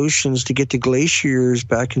with solutions to get the glaciers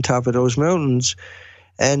back on top of those mountains.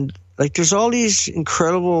 And there's all these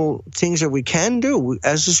incredible things that we can do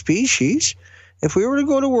as a species. If we were to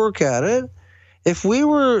go to work at it, if we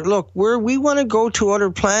were, where we want to go to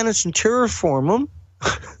other planets and terraform them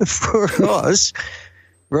for us,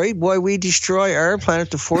 right? Why we destroy our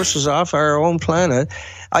planet to force us off our own planet.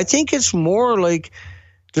 I think it's more like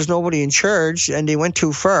there's nobody in charge and they went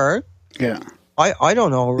too far. Yeah. I don't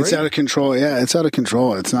know, right? It's out of control. Yeah, it's out of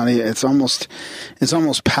control. It's not. It's almost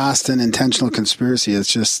past an intentional conspiracy.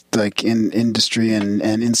 It's just like in industry and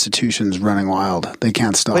institutions running wild. They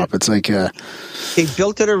can't stop. It's like they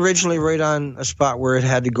built it originally right on a spot where it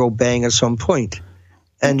had to go bang at some point,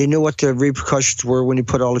 and they knew what the repercussions were when you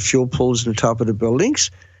put all the fuel pools on the top of the buildings.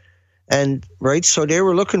 And so they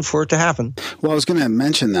were looking for it to happen. Well, I was going to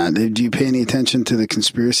mention that. Do you pay any attention to the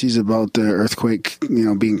conspiracies about the earthquake,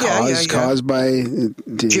 being caused by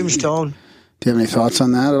Jim Stone? Do you have any thoughts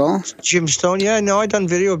on that at all? Jim Stone, yeah, no, I done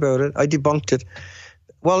video about it. I debunked it.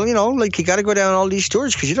 Well, you got to go down all these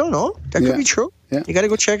stories because you don't know. That could be true. Yeah. You got to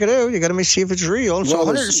go check it out. You got to see if it's real. So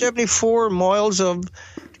 174 miles of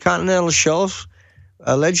the continental shelf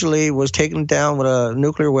allegedly was taken down with a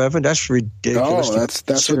nuclear weapon. That's ridiculous. Oh,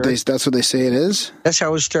 that's what they say it is. That's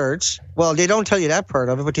how it starts. Well, they don't tell you that part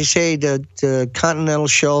of it, but they say that the continental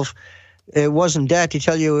shelf, it wasn't that. They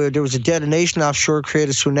tell you there was a detonation offshore,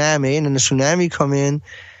 created a tsunami, and then the tsunami come in.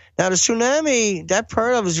 Now, the tsunami, that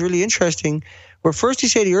part of it is really interesting. Where first he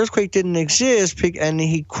said the earthquake didn't exist, and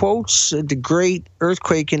he quotes the great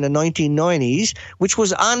earthquake in the 1990s, which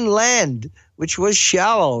was on land, which was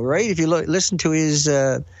shallow, right? If you listen to his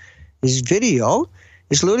video,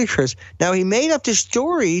 it's ludicrous. Now, he made up this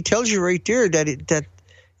story. He tells you right there that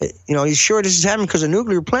he's sure this is happening because a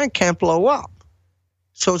nuclear plant can't blow up.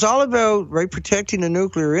 So it's all about, right, protecting the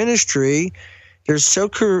nuclear industry. There's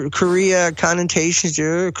South Korea connotations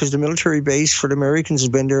there because the military base for the Americans has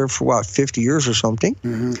been there for, 50 years or something.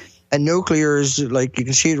 Mm-hmm. And nuclear is, like, you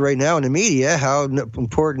can see it right now in the media, how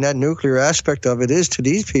important that nuclear aspect of it is to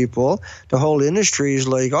these people. The whole industry is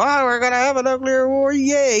like, oh, we're going to have a nuclear war,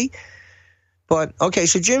 yay. But, okay,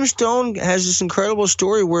 so Jim Stone has this incredible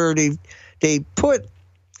story where they put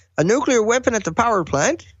a nuclear weapon at the power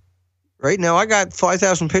plant. Right now, I got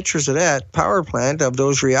 5,000 pictures of that power plant, of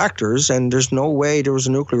those reactors, and there's no way there was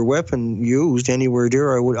a nuclear weapon used anywhere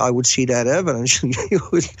there. I would see that evidence.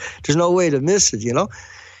 There's no way to miss it, you know.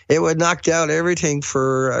 It would knock down everything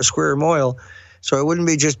for a square mile. So it wouldn't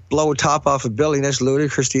be just blow a top off a building. That's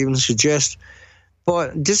ludicrous to even suggest.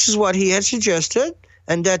 But this is what he had suggested,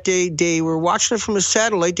 and that they were watching it from a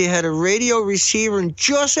satellite. They had a radio receiver, and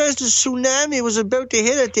just as the tsunami was about to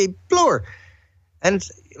hit it, they blew her. And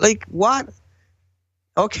like, what?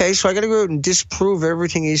 Okay, so I got to go out and disprove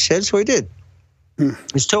everything he said, so I did.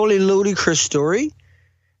 It's totally ludicrous story.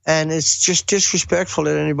 And it's just disrespectful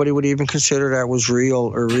that anybody would even consider that was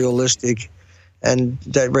real or realistic. And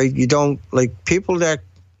that, right, you don't, like, people that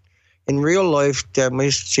in real life that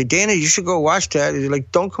might say, Dana, you should go watch that. You're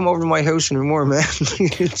like, don't come over to my house anymore, man.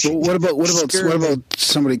 Well, what about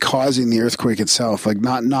somebody causing the earthquake itself? Like,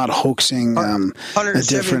 not hoaxing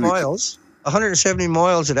 170 miles. 170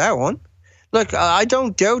 miles of that one. Look, I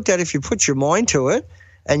don't doubt that if you put your mind to it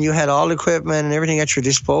and you had all the equipment and everything at your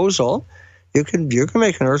disposal, you can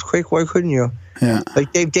make an earthquake. Why couldn't you? Yeah.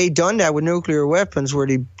 Like they've done that with nuclear weapons where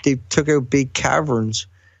they took out big caverns.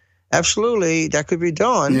 Absolutely, that could be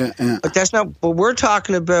done. Yeah. But that's not what we're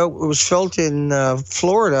talking about. It was felt in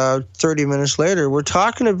Florida 30 minutes later. We're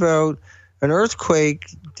talking about an earthquake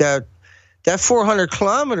that 400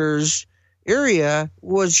 kilometers area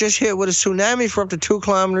was just hit with a tsunami for up to 2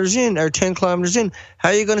 kilometers in or 10 kilometers in. How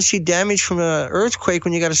are you going to see damage from an earthquake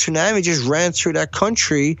when you got a tsunami just ran through that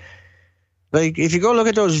country? Like, if you go look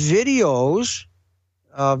at those videos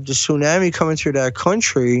of the tsunami coming through that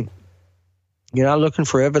country, you're not looking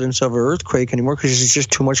for evidence of an earthquake anymore because there's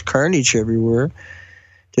just too much carnage everywhere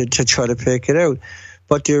to try to pick it out.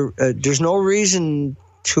 But there's no reason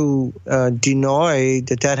to deny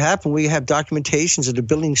that happened. We have documentations of the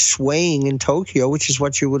building swaying in Tokyo, which is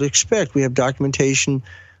what you would expect. We have documentation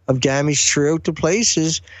of damage throughout the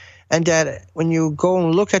places. And that when you go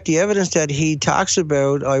and look at the evidence that he talks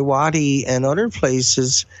about, Iwate and other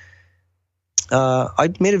places,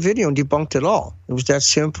 I made a video and debunked it all. It was that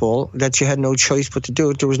simple, that you had no choice but to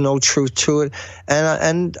do it. There was no truth to it.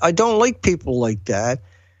 And I don't like people like that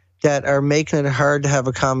are making it hard to have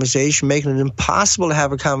a conversation, making it impossible to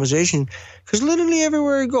have a conversation. Because literally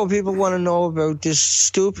everywhere you go, people want to know about this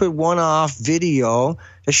stupid one-off video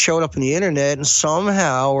that showed up on the internet and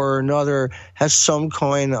somehow or another has some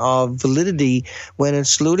kind of validity when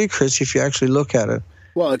it's ludicrous if you actually look at it.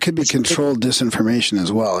 Well, it could be controlled disinformation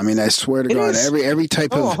as well. I mean, I swear to God, every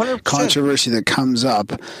type of 100%. controversy that comes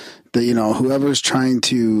up, that, you know, whoever's trying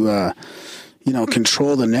to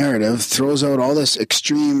control the narrative throws out all this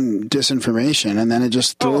extreme disinformation, and then it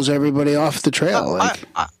just throws everybody off the trail.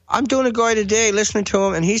 I'm doing a guy today, listening to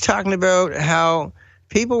him, and he's talking about how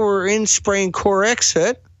people were spraying core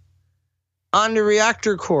exit on the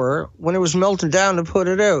reactor core when it was melting down to put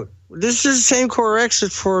it out. This is the same core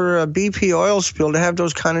exit for a BP oil spill to have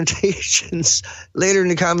those connotations later in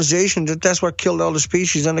the conversation that's what killed all the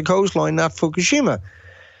species on the coastline, not Fukushima.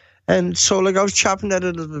 And so, like, I was chopping that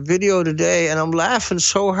into the video today, and I'm laughing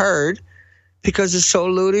so hard because it's so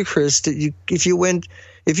ludicrous that if you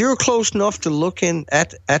were close enough to look in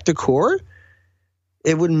at the core,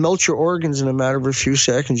 it would melt your organs in a matter of a few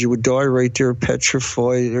seconds. You would die right there,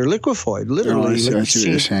 petrified or liquefied, literally. I see what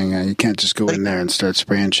you're saying. You can't just go in there and start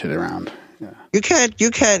spraying shit around. Yeah. You can't.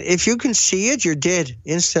 If you can see it, you're dead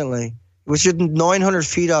instantly. Within 900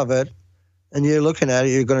 feet of it, and you're looking at it,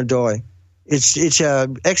 you're going to die. It's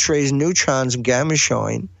X-rays, neutrons, and gamma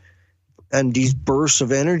shine, and these bursts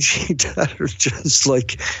of energy that are just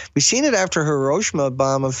like, we've seen it after Hiroshima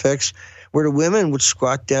bomb effects, where the women would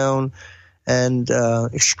squat down and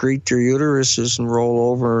excrete their uteruses and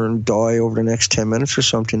roll over and die over the next 10 minutes or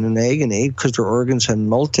something in agony because their organs had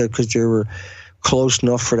melted because they were close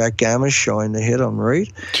enough for that gamma shine to hit them,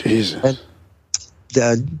 right? Jesus.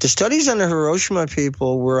 And the studies on the Hiroshima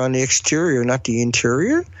people were on the exterior, not the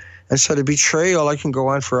interior. And so the betrayal, I can go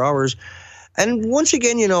on for hours. And once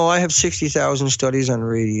again, I have 60,000 studies on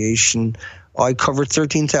radiation. I covered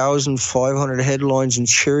 13,500 headlines and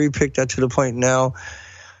cherry-picked that to the point now.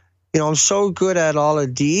 I'm so good at all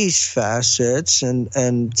of these facets and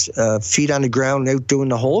feet on the ground out doing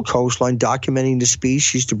the whole coastline, documenting the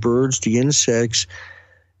species, the birds, the insects,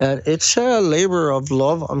 And it's a labor of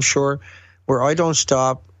love, I'm sure, where I don't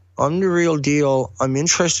stop. I'm the real deal. I'm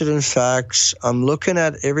interested in facts. I'm looking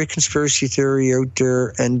at every conspiracy theory out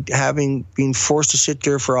there and been forced to sit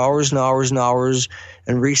there for hours and hours and hours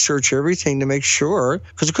and research everything to make sure.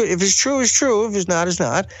 Because if it's true, it's true. If it's not, it's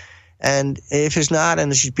not. And if it's not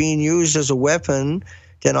and it's being used as a weapon,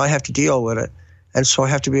 then I have to deal with it. And so I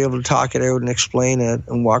have to be able to talk it out and explain it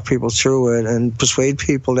and walk people through it and persuade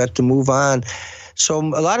people that to move on. So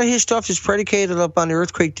a lot of his stuff is predicated upon the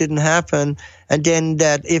earthquake didn't happen. And then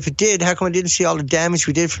that if it did, how come I didn't see all the damage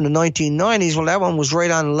we did from the 1990s? Well, that one was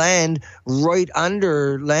right on land, right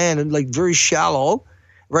under land, like very shallow,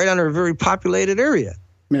 right under a very populated area.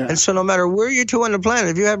 Yeah. And so no matter where you're to on the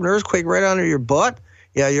planet, if you have an earthquake right under your butt,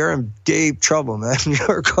 yeah, you're in deep trouble, man.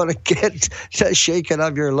 You're going to get that shaken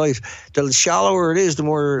of your life. The shallower it is, the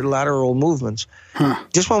more lateral movements.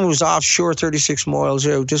 This one was offshore, 36 miles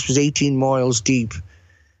out. This was 18 miles deep.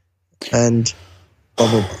 And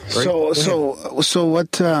bubble. Right? So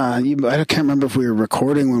what? I can't remember if we were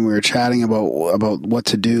recording when we were chatting about what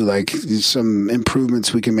to do, like some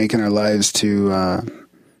improvements we can make in our lives to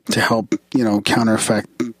help, counteract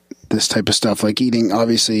this type of stuff, like eating,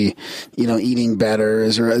 obviously, eating better.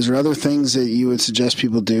 Is there other things that you would suggest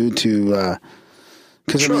people do to,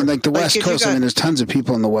 because sure. I mean, like the West Coast, there's tons of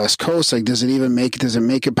people on the West Coast. Like, does it make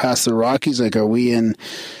it past the Rockies? Like, are we in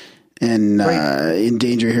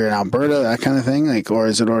danger here in Alberta, that kind of thing? Like, or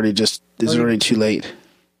is it already too late?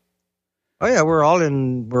 Oh yeah, we're all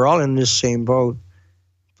in this same boat.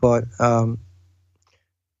 But,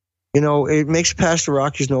 it makes it past the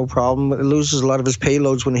Rockies, no problem. It loses a lot of its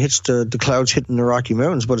payloads when it hits the clouds hitting the Rocky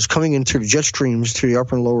Mountains, but it's coming in through the jet streams through the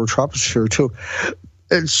upper and lower troposphere too.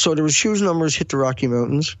 And so there was huge numbers hit the Rocky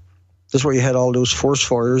Mountains. That's where you had all those forest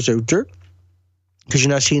fires out there, because you're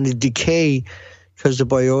not seeing the decay because the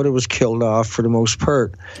biota was killed off for the most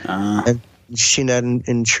part. And you've seen that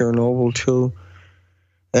in Chernobyl too.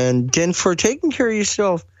 And then for taking care of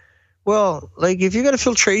yourself, well, like if you got a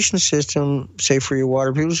filtration system, say for your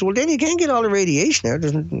water, people say, well, then you can't get all the radiation out.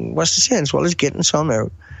 What's the sense? Well, it's getting some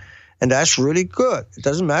out. And that's really good. It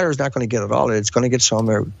doesn't matter. It's not going to get it all out. It's going to get some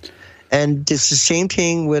out. And it's the same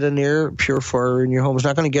thing with an air purifier in your home. It's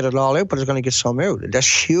not going to get it all out, but it's going to get some out.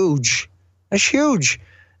 That's huge. That's huge.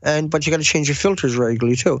 But you got to change your filters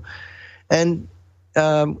regularly too. And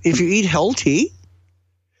if you eat healthy,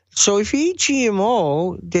 so if you eat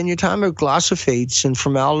GMO, then you're talking about glyphosates and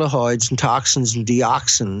formaldehydes and toxins and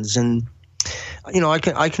dioxins. And,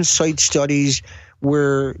 I can cite studies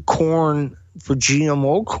where corn, for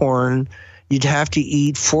GMO corn, you'd have to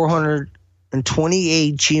eat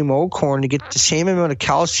 428 GMO corn to get the same amount of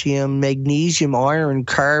calcium, magnesium, iron,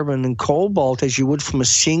 carbon, and cobalt as you would from a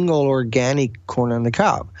single organic corn on the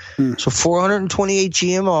cob. So 428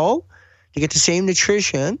 GMO to get the same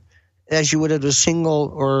nutrition as you would have a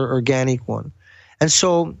single or organic one. And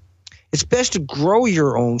so it's best to grow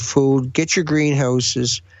your own food, get your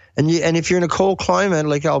greenhouses, and if you're in a cold climate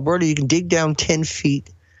like Alberta, you can dig down 10 feet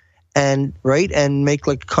and make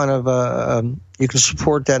like kind of you can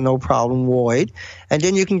support that no problem wide. And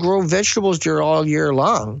then you can grow vegetables there all year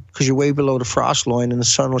long because you're way below the frost line and the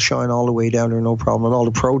sun will shine all the way down there, no problem. And all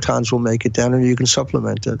the protons will make it down and you can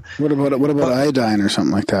supplement it. What about iodine or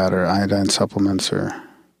something like that, or iodine supplements or...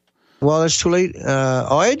 Well, it's too late.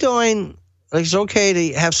 Iodine, it's okay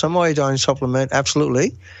to have some iodine supplement,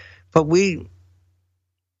 absolutely. But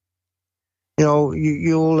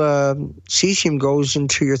cesium goes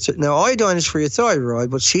into your... now, iodine is for your thyroid,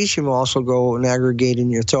 but cesium will also go and aggregate in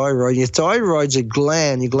your thyroid. Your thyroid's a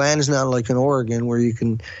gland. Your gland is not like an organ where you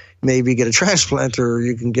can maybe get a transplant or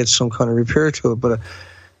you can get some kind of repair to it. But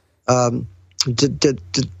the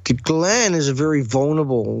gland is a very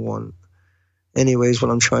vulnerable one. Anyways, what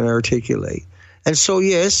I'm trying to articulate. And so,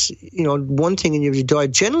 yes, one thing in your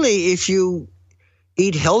diet, generally, if you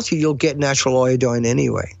eat healthy, you'll get natural iodine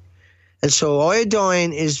anyway. And so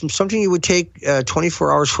iodine is something you would take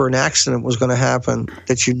 24 hours for an accident was going to happen,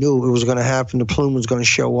 that you knew it was going to happen, the plume was going to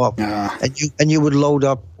show up, and you would load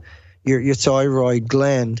up your thyroid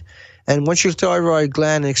gland. And once your thyroid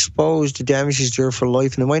gland is exposed, the damage is there for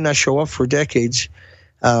life, and it might not show up for decades.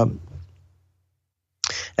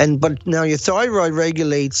 But now your thyroid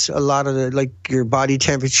regulates a lot of your body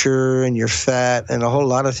temperature and your fat and a whole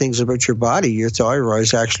lot of things about your body. Your thyroid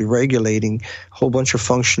is actually regulating a whole bunch of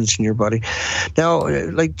functions in your body. Now,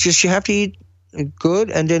 you have to eat good.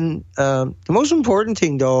 And then the most important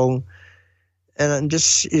thing, though, and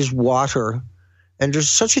this is water. And there's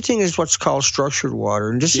such a thing as what's called structured water.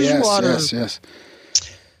 And this is water. Yes.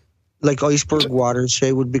 Like iceberg water,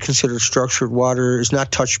 say, would be considered structured water. It's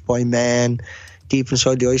not touched by man. deep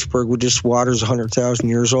inside the iceberg, where this water is 100,000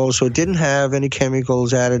 years old. So it didn't have any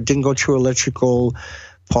chemicals added, didn't go through electrical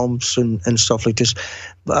pumps and stuff like this.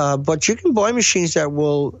 But you can buy machines that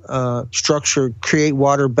will create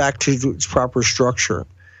water back to its proper structure.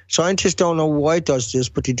 Scientists don't know why it does this,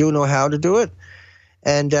 but they do know how to do it.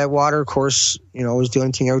 And water, of course, is the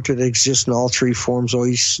only thing out there that exists in all three forms: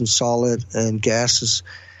 ice and solid and gases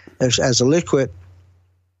as a liquid.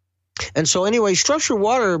 And so anyway, structured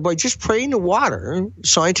water, by just spraying the water,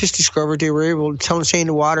 scientists discovered they were able to saying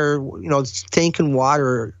the water, thinking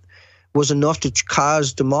water was enough to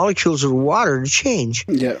cause the molecules of the water to change.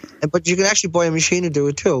 Yeah. But you can actually buy a machine to do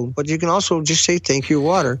it too. But you can also just say, thank you,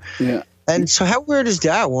 water. Yeah. And so how weird is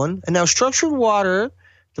that one? And now structured water,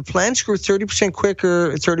 the plants grew 30%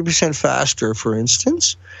 quicker, 30% faster, for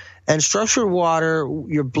instance. And structured water,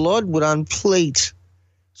 your blood would on plate.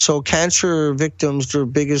 So cancer victims, their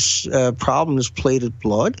biggest problem is plated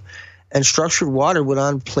blood. And structured water would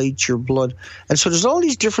unplate your blood. And so there's all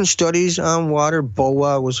these different studies on water.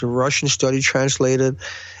 BOA was a Russian study translated.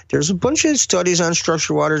 There's a bunch of studies on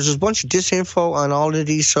structured water. There's a bunch of disinfo on all of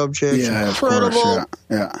these subjects. Yeah, incredible, of course,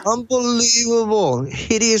 yeah. Unbelievable,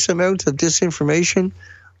 hideous amount of disinformation.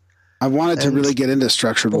 I wanted to really get into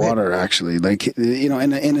structured water, actually. Like, in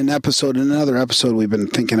another episode, we've been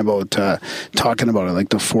thinking about talking about it, like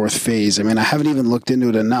the fourth phase. I mean, I haven't even looked into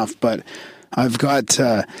it enough, but I've got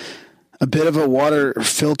a bit of a water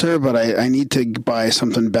filter, but I need to buy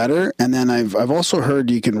something better. And then I've also heard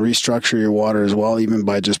you can restructure your water as well, even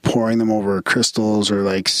by just pouring them over crystals or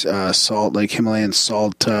like salt, like Himalayan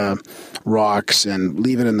salt rocks, and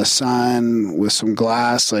leave it in the sun with some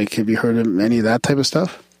glass. Like, have you heard of any of that type of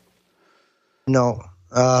stuff? No.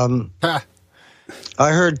 I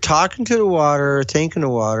heard talking to the water, thinking the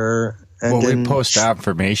water. And we post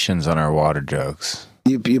affirmations on our water jugs.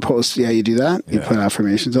 You post, you do that? You put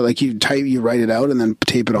affirmations, like you write it out and then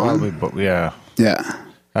tape it on? Yeah.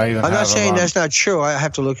 I'm not saying that's not true. I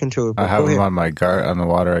have to look into it. I have them on my on the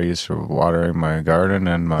water I use for watering my garden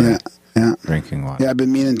and my drinking water. Yeah, I've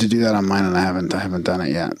been meaning to do that on mine, and I haven't done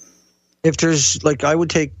it yet. If there's I would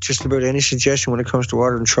take just about any suggestion when it comes to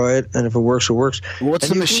water and try it, and if it works, it works. What's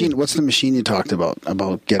the machine? What's the machine you talked about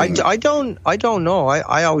getting? I don't know.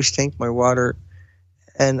 I always think my water,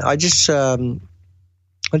 and I just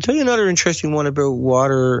I'll tell you another interesting one about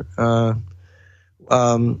water.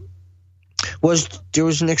 There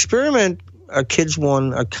was an experiment, kids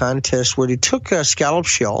won a contest where they took a scallop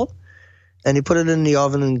shell and they put it in the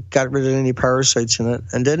oven and got rid of any parasites in it.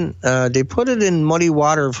 And then they put it in muddy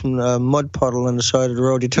water from a mud puddle on the side of the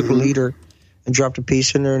road. They took a liter and dropped a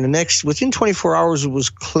piece in there. And within 24 hours, it was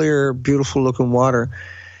clear, beautiful looking water.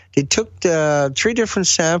 They took 3 different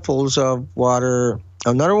samples of water.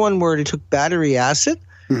 Another one where they took battery acid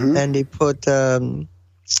and they put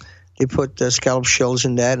scallop shells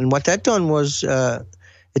in that. And what that done was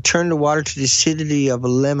it turned the water to the acidity of a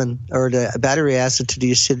lemon, or the battery acid to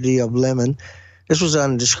the acidity of lemon. This was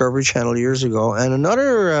on the Discovery Channel years ago. And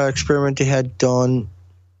another experiment they had done,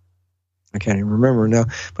 I can't even remember now.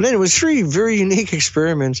 But anyway, it was 3 very unique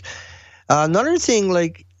experiments. Another thing,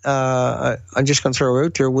 I'm just going to throw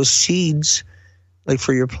out there, was seeds, like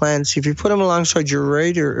for your plants. If you put them alongside your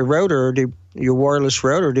router, your wireless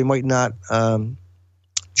router, they might not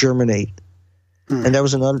germinate. And that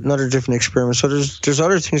was another different experiment. So there's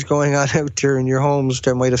other things going on out there in your homes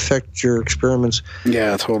that might affect your experiments.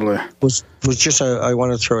 Yeah, totally. Was just I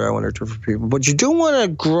want to throw out one or two for people. But you do want to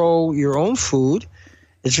grow your own food.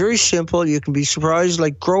 It's very simple. You can be surprised.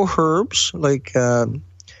 Like, grow herbs like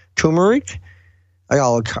turmeric. I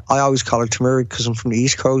always call it turmeric because I'm from the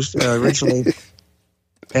East Coast originally.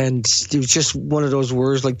 And it was just one of those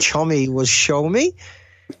words, like chummy was show me.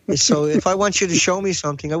 So if I want you to show me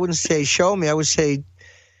something, I wouldn't say show me. I would say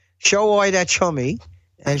show I that chummy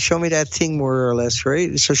and show me that thing, more or less,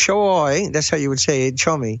 right? So show I, that's how you would say it,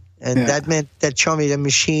 chummy. And that meant that chummy, the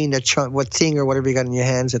machine, what thing or whatever you got in your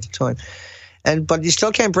hands at the time. But you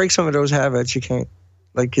still can't break some of those habits. You can't.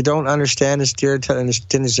 Like, you don't understand it's there, and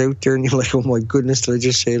it's out there, and you're like, oh my goodness, did I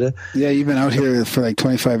just say that? Yeah, you've been out here for like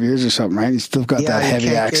 25 years or something, right? You still got that heavy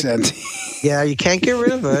accent. You can't get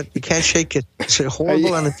rid of it. You can't shake it. It's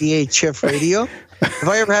horrible on the VHF radio. If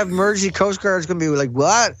I ever have emergency Coast Guard, it's going to be like,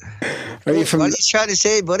 what? What are you trying to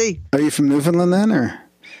say, buddy? Are you from Newfoundland then, or?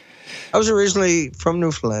 I was originally from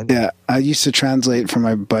Newfoundland. Yeah, I used to translate for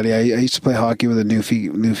my buddy. I used to play hockey with a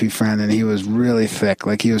Newfie friend, and he was really thick.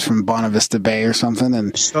 Like, he was from Bonavista Bay or something.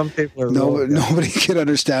 And some people are nobody could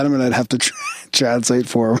understand him, and I'd have to translate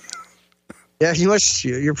for him. Yeah,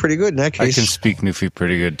 you're pretty good in that case. I can speak Newfie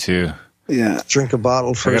pretty good too. Yeah, drink a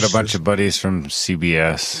bottle first. I got a bunch of buddies from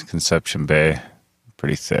CBS, Conception Bay,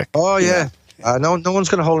 pretty thick. Oh yeah. No one's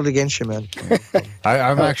going to hold it against you, man.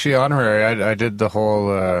 I'm actually honorary. I did the whole...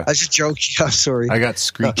 That's a joke. Yeah, sorry. I got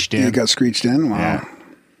screeched in. You got screeched in? Wow. Yeah.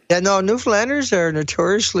 Yeah, no, Newfoundlanders are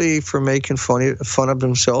notoriously for making fun of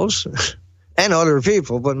themselves and other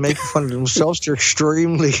people, but making fun of themselves, they're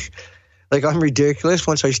extremely... Like, I'm ridiculous.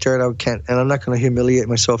 Once I start out, and I'm not going to humiliate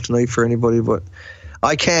myself tonight for anybody, but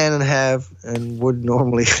I can and have and would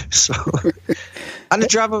normally. So, on the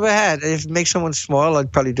drop of a hat, if it makes someone smile,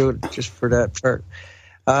 I'd probably do it just for that part.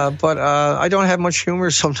 But I don't have much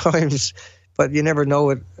humor sometimes, but you never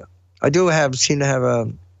know it. I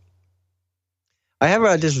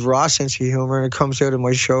have this raw sense of humor, and it comes out in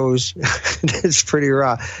my shows. It's pretty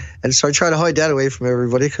raw. And so I try to hide that away from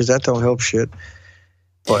everybody because that don't help shit.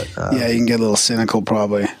 But yeah, you can get a little cynical,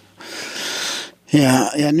 probably.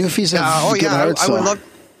 Yeah, Newfies have good hearts.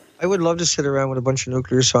 I would love to sit around with a bunch of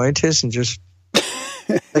nuclear scientists and just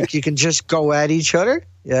like you can just go at each other.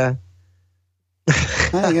 Yeah,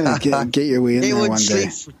 I'm gonna get your way in there one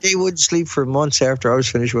day. They would sleep for months after I was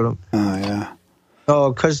finished with them. Oh yeah.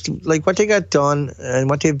 Oh, because like what they got done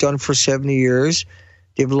and what they've done for 70 years,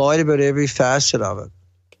 they've lied about every facet of it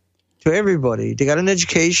to everybody. They got an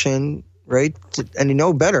education. Right? And you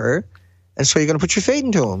know better. And so you're going to put your faith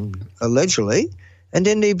into them, allegedly. And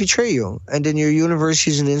then they betray you. And then your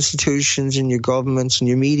universities and institutions and your governments and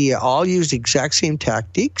your media all use the exact same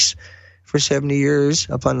tactics for 70 years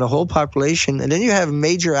upon the whole population. And then you have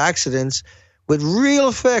major accidents with real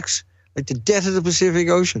effects, like the death of the Pacific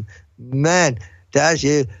Ocean. Man, that's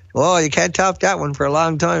you. Oh, you can't top that one for a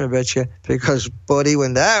long time, I bet you. Because, buddy,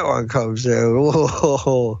 when that one comes out,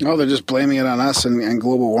 whoa. Oh, they're just blaming it on us and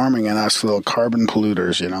global warming and us little carbon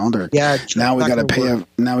polluters, you know. Now we got to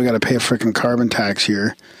pay a freaking carbon tax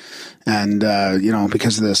here, and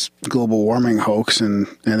because of this global warming hoax, and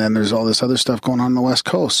then there's all this other stuff going on the West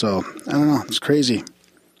Coast. So I don't know, it's crazy.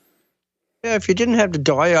 Yeah, if you didn't have the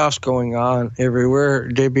die-offs going on everywhere,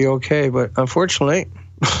 they'd be okay. But unfortunately.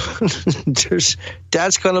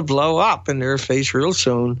 That's going to blow up in their face real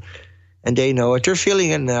soon, and they know it. They're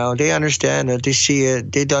feeling it now. They understand it. They see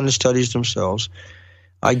it. They've done the studies themselves.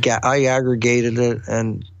 I aggregated it,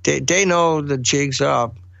 and they know the jig's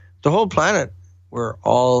up. The whole planet, we're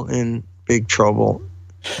all in big trouble,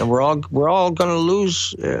 and we're all going to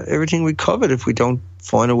lose everything we covet if we don't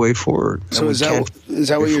find a way forward. So is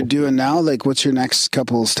that what you're doing now? Like, what's your next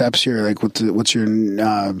couple of steps here? Like, what's your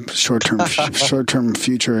short-term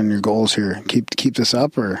future and your goals here? Keep this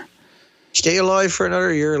up, or stay alive for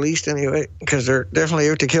another year at least, anyway, because they're definitely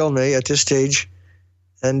out to kill me at this stage.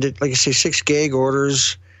 And like I say, 6 gag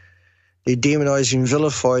orders. They demonized and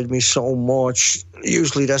vilified me so much.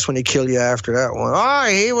 Usually that's when they kill you after that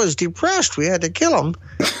one. He was depressed. We had to kill him.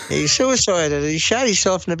 He suicided. He shot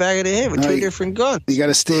himself in the back of the head with 2 different guns. You got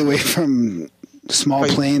to stay away from small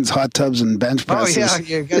planes, hot tubs, and bench presses. Oh,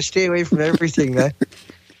 yeah. You got to stay away from everything, man.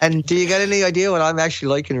 And do you got any idea what I'm actually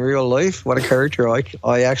like in real life? What a character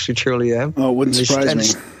I actually truly am? Oh, it wouldn't surprise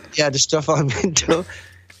me. Yeah, the stuff I'm into.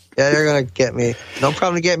 Yeah, they're going to get me. No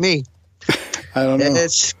problem to get me. I don't know.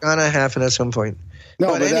 It's gonna happen at some point.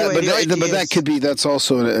 No, but that's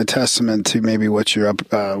also a testament to maybe what you're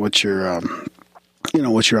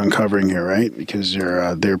uncovering here, right? Because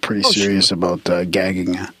they're pretty serious about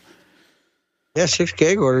gagging you. Yeah, 6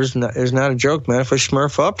 gag orders is not a joke, man. If I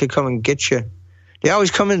smurf up, they come and get you. They always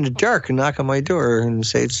come in the dark and knock on my door and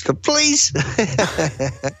say it's the police.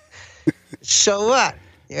 So what?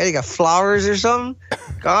 Yeah, you got flowers or something?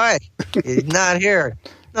 Guy, he's not here.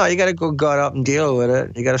 No, you got to go gut up and deal with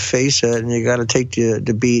it. You got to face it, and you got to take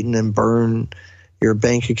the beating and burn your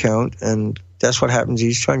bank account. And that's what happens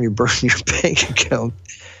each time you burn your bank account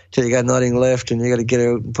till you got nothing left, and you got to get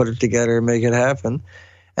out and put it together and make it happen.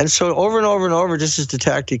 And so over and over and over, this is the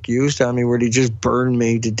tactic used on me where they just burn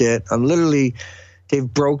me to death.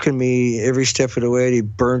 They've broken me every step of the way. They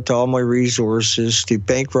burnt all my resources. They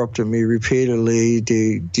bankrupted me repeatedly.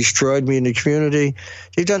 They destroyed me in the community.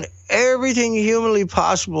 They've done everything humanly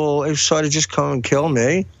possible outside of just come and kill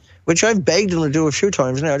me, which I've begged them to do a few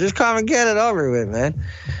times now. Just come and get it over with, man.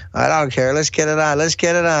 I don't care. Let's get it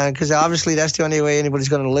on. Because obviously that's the only way anybody's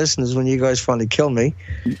going to listen is when you guys finally kill me.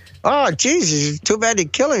 Oh, Jesus, too bad they're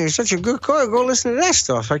killing you. You're such a good guy. Go listen to that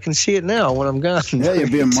stuff. I can see it now when I'm gone. Yeah, you'd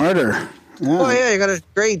be a martyr. Yeah. Oh, yeah, you got it.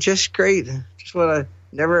 Great. Just what I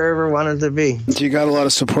never, ever wanted to be. So you got a lot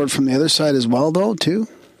of support from the other side as well, though, too?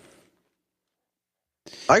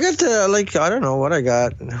 I got I don't know what I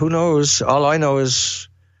got. Who knows? All I know is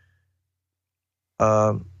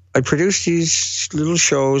I produce these little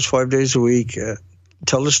shows 5 days a week,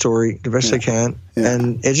 tell the story the best I can,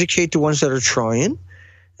 and educate the ones that are trying.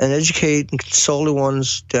 and educate and console the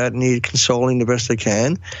ones that need consoling the best they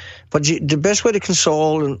can. But the best way to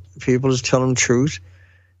console people is tell them the truth.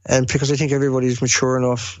 And because I think everybody's mature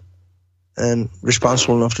enough and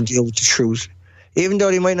responsible enough to deal with the truth. Even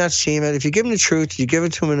though they might not seem it, if you give them the truth, you give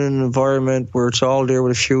it to them in an environment where it's all there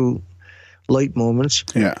with a few light moments.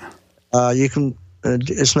 Yeah. You can,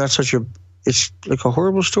 it's not such a, it's like a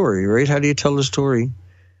horrible story, right? How do you tell the story?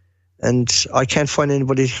 And I can't find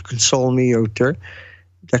anybody who can console me out there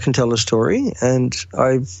that can tell the story. And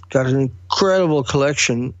I've got an incredible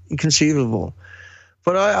collection, inconceivable.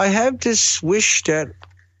 But I have this wish that,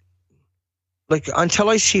 like, until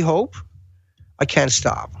I see hope, I can't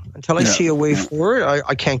stop. Until I see a way forward,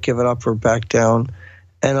 I can't give it up or back down.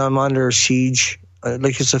 And I'm under siege.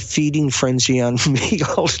 Like, it's a feeding frenzy on me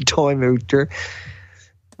all the time out there.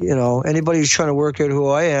 You know, anybody who's trying to work out who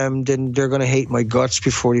I am, then they're going to hate my guts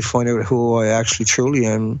before they find out who I actually truly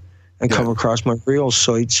am and come across my real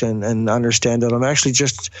sights and understand that I'm actually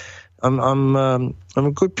just, I'm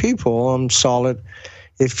a good people. I'm solid.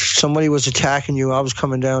 If somebody was attacking you, I was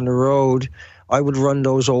coming down the road, I would run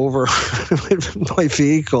those over with my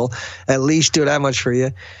vehicle. At least do that much for you.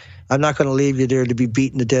 I'm not going to leave you there to be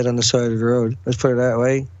beaten to death on the side of the road. Let's put it that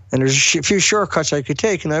way. And there's a few shortcuts I could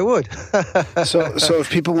take, and I would. So if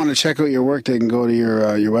people want to check out your work, they can go to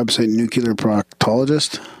your website, Nuclear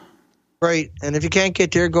Proctologist. Right. And if you can't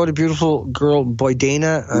get there, go to Beautiful Girl by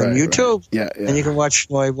Dana on YouTube. Right. Yeah. And you can watch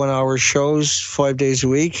my 1 hour shows 5 days a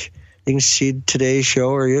week. You can see today's show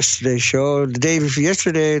or yesterday's show. The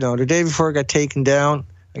day before I got taken down,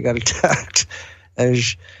 I got attacked.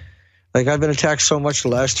 I've been attacked so much the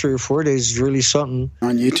last 3 or 4 days is really something.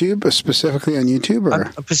 On YouTube? Specifically on YouTube?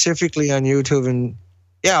 Or? Specifically on YouTube. And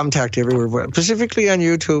yeah, I'm attacked everywhere. But specifically on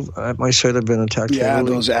YouTube, at my site, I've been attacked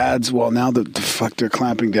heavily. Those ads. Well, now they're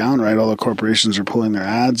clamping down, right? All the corporations are pulling their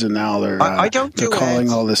ads, and now they're calling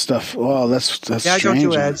ads. All this stuff. Well, that's strange. I don't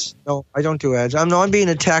do ads. No, I don't do ads. I'm being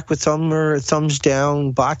attacked with thumbs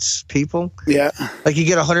down bots, people. Yeah. Like you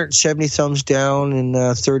get 170 thumbs down in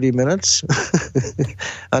 30 minutes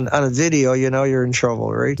on a video, you know you're in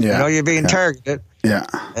trouble, right? Yeah. You know you're being targeted. Yeah.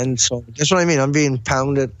 And so that's what I mean. I'm being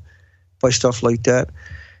pounded by stuff like that.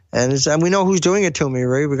 And we know who's doing it to me,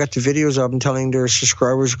 right? We got the videos of them telling their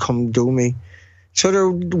subscribers to come do me. So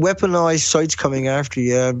they're weaponized sites coming after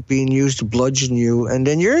you, being used to bludgeon you. And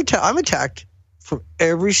then I'm attacked from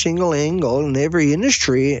every single angle in every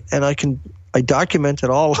industry. And I document it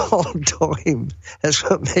all the time. That's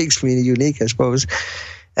what makes me unique, I suppose.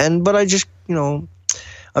 But I just, I'm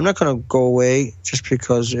not going to go away just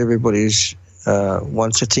because everybody's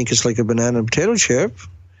wants to think it's like a banana and potato chip.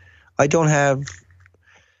 I don't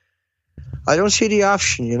see the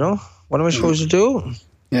option, What am I supposed to do?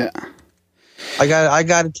 Yeah. I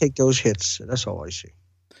got to take those hits. That's all I see.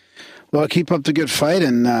 Well, keep up the good fight,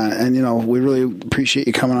 and we really appreciate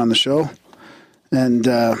you coming on the show. And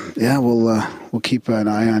we'll keep an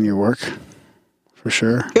eye on your work for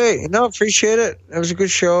sure. Okay, appreciate it. It was a good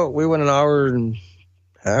show. We went an hour and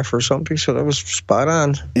a half or something, so that was spot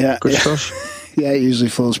on. Yeah, good stuff. Yeah, it usually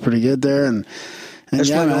flows pretty good there, and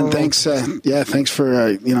man, thanks. Thanks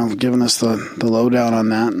for giving us the lowdown on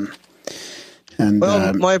that. And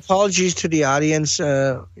my apologies to the audience.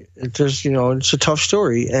 It's a tough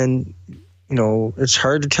story, and it's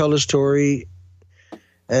hard to tell the story,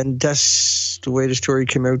 and that's the way the story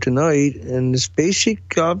came out tonight. And it's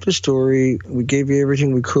basic of the story. We gave you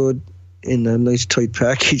everything we could in a nice tight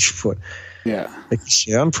package, but yeah, like you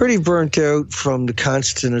say, I'm pretty burnt out from the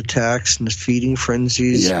constant attacks and the feeding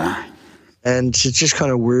frenzies. Yeah. And it just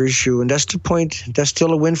kind of wears you, and that's the point. That's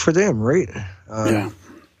still a win for them, right? Yeah.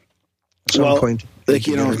 Point,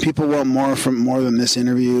 if people want more than this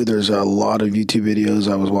interview, there's a lot of YouTube videos.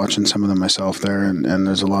 I was watching some of them myself there, and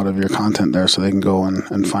there's a lot of your content there, so they can go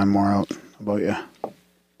and find more out about you. Yeah,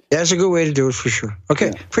 that's a good way to do it for sure. Okay,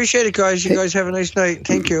 appreciate it, guys. You guys have a nice night.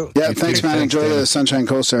 Thank you. Yeah, thanks, man. Enjoy the Sunshine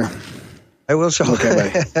Coast there. I will. So. Okay,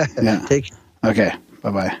 bye. Yeah. Take care. Okay,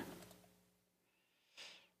 bye-bye.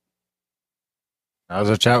 I was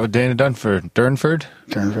a chat with Dana Durnford.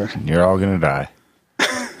 Durnford. You're all gonna die.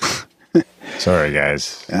 Sorry,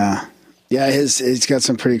 guys. Yeah. He's got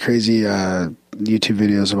some pretty crazy YouTube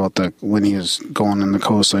videos about when he was going in the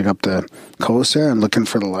coast, like up the coast there, and looking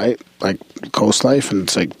for the light, like coast life, and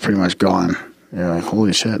it's like pretty much gone. You're like,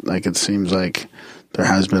 holy shit! Like it seems like there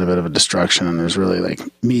has been a bit of a destruction, and there's really like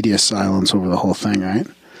media silence over the whole thing, right?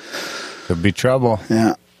 Could be trouble.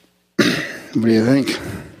 Yeah. What do you think?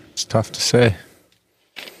 It's tough to say.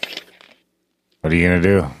 What are you going to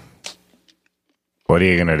do? What are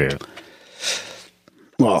you going to do?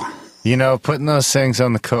 Well, putting those things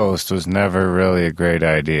on the coast was never really a great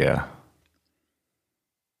idea.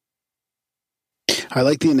 I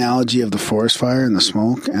like the analogy of the forest fire and the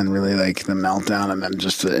smoke, and really like the meltdown, and then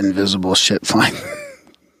just the invisible shit flying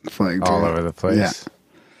all over the place. Yeah.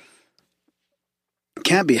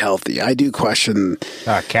 Can't be healthy. I do question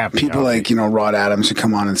can't be people healthy. like, Rod Adams who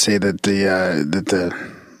come on and say that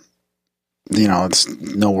it's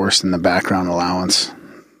no worse than the background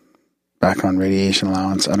radiation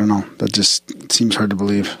allowance. I don't know. That just seems hard to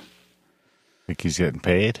believe. Think he's getting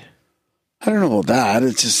paid? I don't know about that.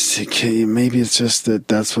 It's just, maybe it's just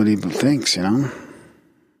that's what he thinks, I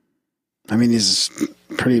mean, he's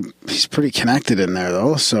pretty connected in there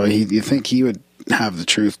though. So you think he would have the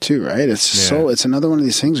truth too, right? It's another one of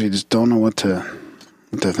these things where you just don't know what to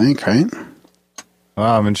think, right?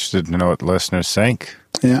 Well, I'm interested to know what the listeners think.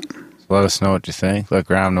 Yeah. So let us know what you think. Let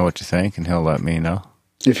Graham know what you think, and he'll let me know.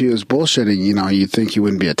 If he was bullshitting, you'd think he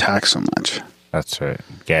wouldn't be attacked so much. That's right.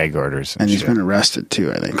 Gag orders. And he's been arrested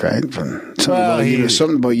too, I think, right?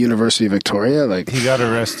 Something about University of Victoria. He got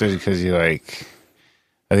arrested because I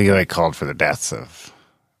think he called for the deaths of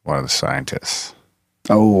one of the scientists.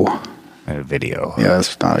 Oh. In a video. Yeah,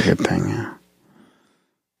 that's not a good thing. Yeah.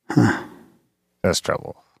 Huh. That's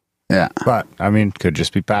trouble. Yeah. But, could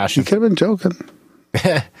just be passion. He could have been joking.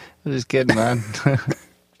 I'm just kidding, man.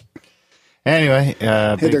 Anyway.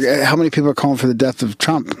 How many people are calling for the death of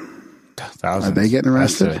Trump? Thousands. Are they getting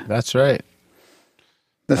arrested? That's right.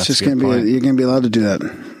 That's just going to be, you're going to be allowed to do that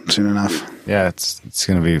soon enough. Yeah, it's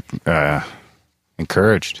going to be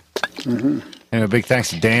encouraged. Mm-hmm. Anyway, big thanks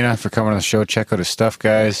to Dana for coming on the show. Check out his stuff,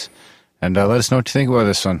 guys. And let us know what you think about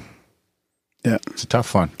this one. Yeah. It's a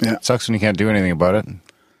tough one. Yeah. It sucks when you can't do anything about it.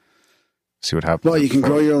 See what happens. Well, you can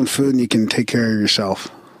grow your own food and you can take care of yourself.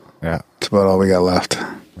 Yeah. That's about all we got left.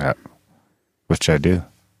 Yeah. Which I do.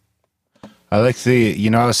 I like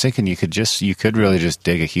I was thinking you could really just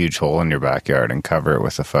dig a huge hole in your backyard and cover it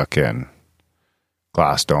with a fucking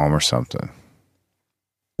glass dome or something.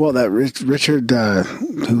 Well, that Richard,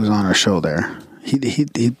 who was on our show there, he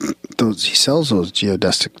sells those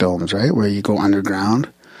geodesic domes, right? Where you go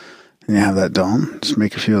underground and you have that dome. Just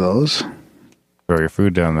make a few of those. Throw your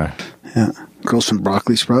food down there. Yeah. Grow some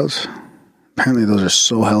broccoli sprouts. Apparently those are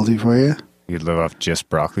so healthy for you. You'd live off just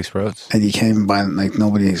broccoli sprouts? And you can't even buy them. Like,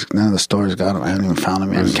 none of the stores got them. I haven't even found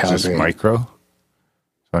them in Calgary. Just micro? So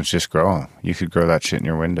it's just grow them. You could grow that shit in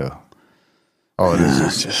your window. All it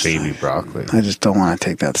is just baby broccoli. I just don't want to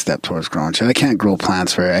take that step towards growing shit. I can't grow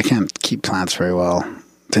plants I can't keep plants very well.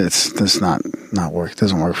 It's not work. It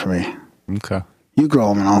doesn't work for me. Okay. You grow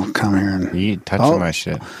them and I'll come here and... You touch my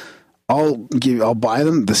shit. I'll buy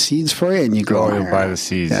them, the seeds for you, and you grow them. You'll buy the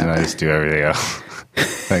seeds and I just do everything else.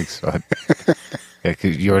 Thanks, bud. Yeah,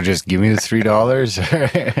 you'll just give me the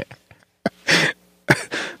 $3?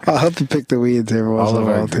 I'll help you pick the weeds every once in a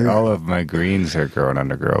while, too. All of my greens are growing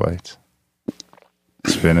under grow lights.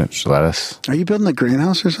 Spinach, lettuce. Are you building a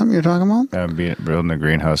greenhouse or something you're talking about? I'm building a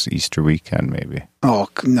greenhouse Easter weekend, maybe. Oh,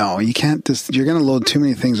 no, you can't you're going to load too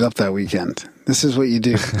many things up that weekend. This is what you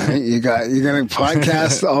do, right? You're going to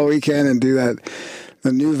podcast all weekend and do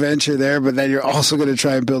the new venture there, but then you're also going to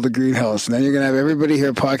try and build a greenhouse. And then you're going to have everybody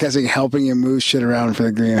here podcasting, helping you move shit around for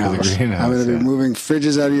the greenhouse. I'm going to be moving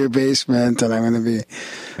fridges out of your basement, and I'm going to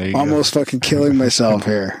be almost fucking killing myself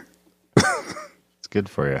here. It's good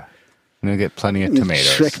for you. And you'll get plenty of tomatoes.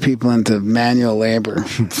 You trick people into manual labor.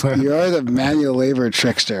 You are the manual labor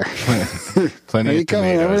trickster. Plenty Are you of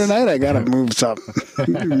coming tomatoes. over tonight? I got to move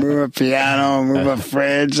something. Move a piano, move a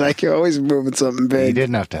fridge. Like, you're always moving something big. You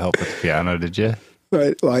didn't have to help with the piano, did you?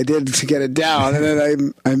 Right. Well, I did to get it down, and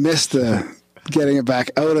then I missed getting it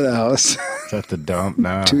back out of the house. It's at the dump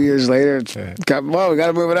now. 2 years later, we got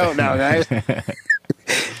to move it out now, guys.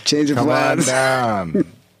 Change of plans. Come on down.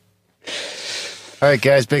 All right,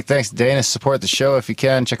 guys, big thanks to Dana. Support the show if you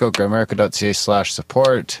can. Check out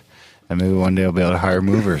grimerica.ca/support, and maybe one day I'll be able to hire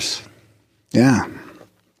movers. Yeah.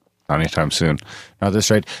 Not anytime soon. Not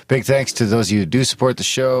this right. Big thanks to those of you who do support the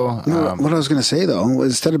show. What I was going to say, though,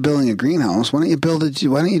 was instead of building a greenhouse, why don't you do the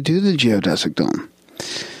geodesic dome?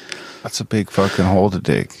 That's a big fucking hole to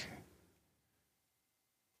dig.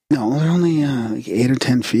 No, they're only like 8 or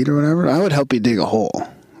 10 feet or whatever. I would help you dig a hole.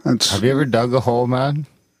 Have you ever dug a hole, man?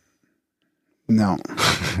 No.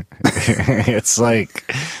 It's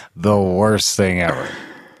like the worst thing ever.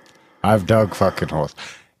 I've dug fucking holes.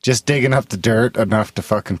 Just digging up the dirt enough to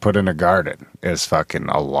fucking put in a garden is fucking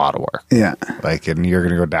a lot of work. Yeah. Like, and you're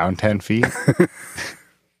going to go down 10 feet?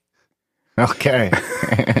 Okay.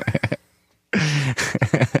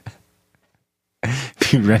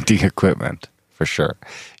 If you're renting equipment, for sure.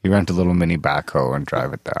 You rent a little mini backhoe and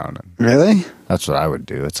drive it down. Really? That's what I would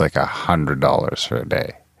do. It's like $100 for a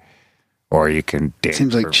day. Or you can dig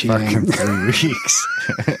Seems like for cheating. fucking 3 weeks.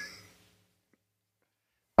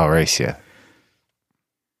 I'll race you.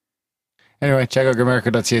 Anyway, check out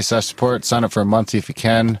Grimerica.ca/support. Sign up for a month if you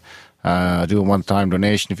can. Do a one-time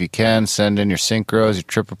donation if you can. Send in your synchros, your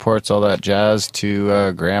trip reports, all that jazz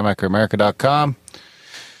to graham@grimerica.com.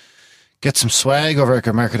 Get some swag over at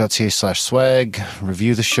Grimerica.ca/swag.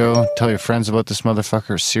 Review the show. Tell your friends about this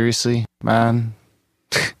motherfucker. Seriously, man.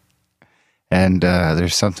 And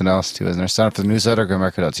there's something else too, isn't there? Sign up for the newsletter,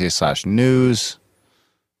 Grimerica.ca/news.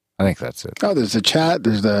 I think that's it. Oh, there's the chat.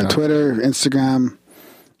 There's the Twitter, Instagram.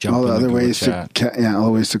 All the other ways all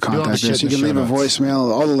the ways to contact us. You can leave a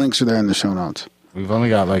voicemail. All the links are there in the show notes. We've only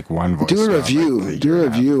got like one voicemail. Do a review. Do a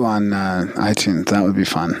review on iTunes. That would be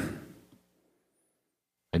fun.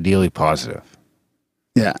 Ideally positive.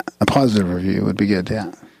 Yeah, a positive review would be good.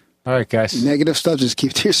 Yeah. All right, guys. Negative stuff, just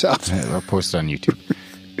keep to yourself. Yeah, I'll post it on YouTube.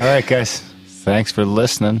 All right, guys. Thanks for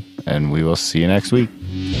listening, and we will see you next week.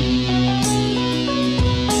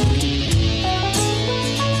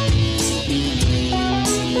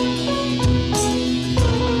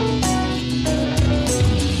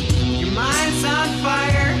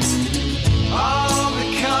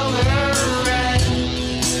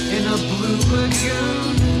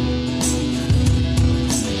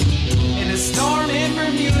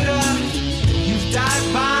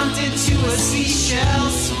 Seashell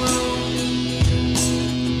swoon.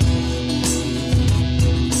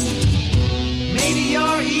 Maybe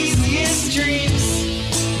your easiest dreams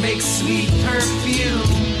make sweet perfume.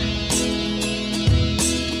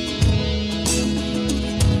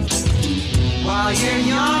 While you're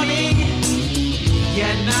yawning,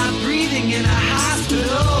 yet not breathing in a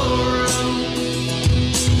hospital room.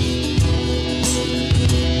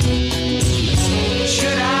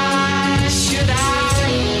 Should I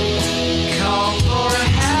call for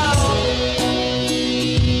help?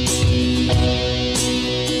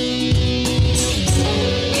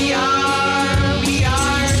 We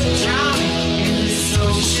are drowning in this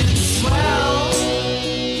ocean swell.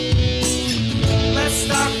 Let's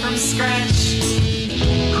start from scratch,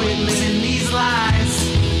 quit living these lies,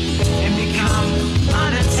 and become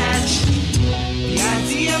unattached. The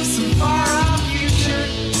idea of some far-off future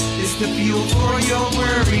is the fuel for your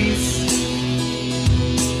worries.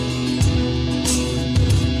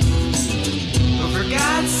 For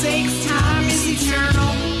God's sakes, time is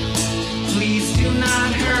eternal. Please do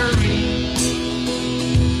not hurry.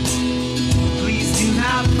 Please do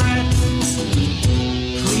not fret.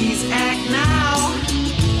 Please act now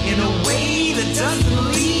in a way that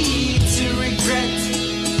doesn't lead to regret.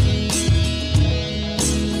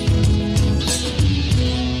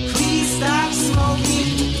 Please stop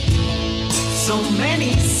smoking so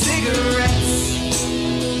many cigarettes.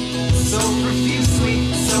 So profusely,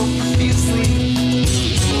 so profusely.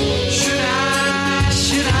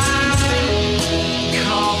 Should I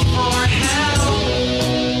call for help?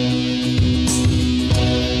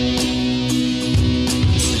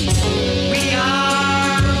 We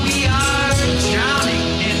are drowning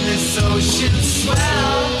in this ocean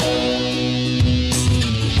swell.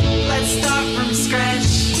 Let's start from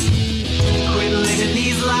scratch, quit living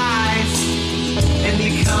these lies, and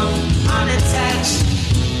become unattached.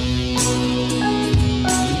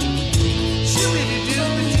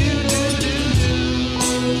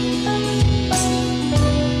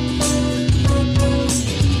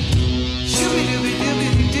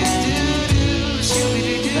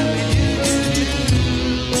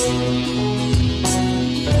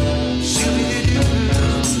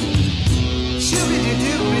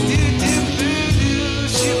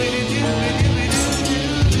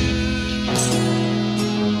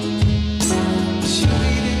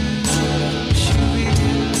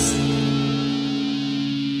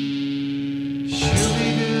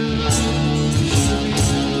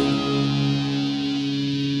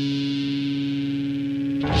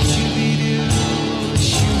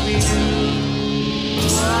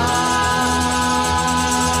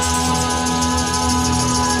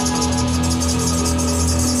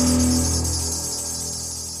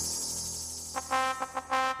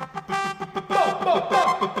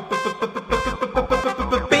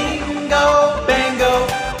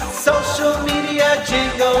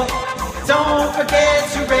 Don't forget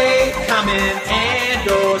to rate, comment, and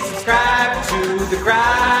or subscribe to the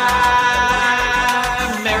Grimerica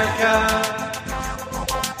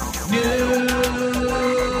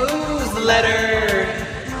newsletter.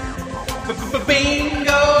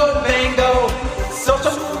 Bingo, bango,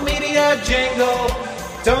 social media jingle.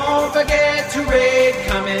 Don't forget to rate,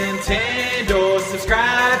 comment, and or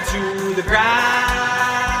subscribe to the Grimerica.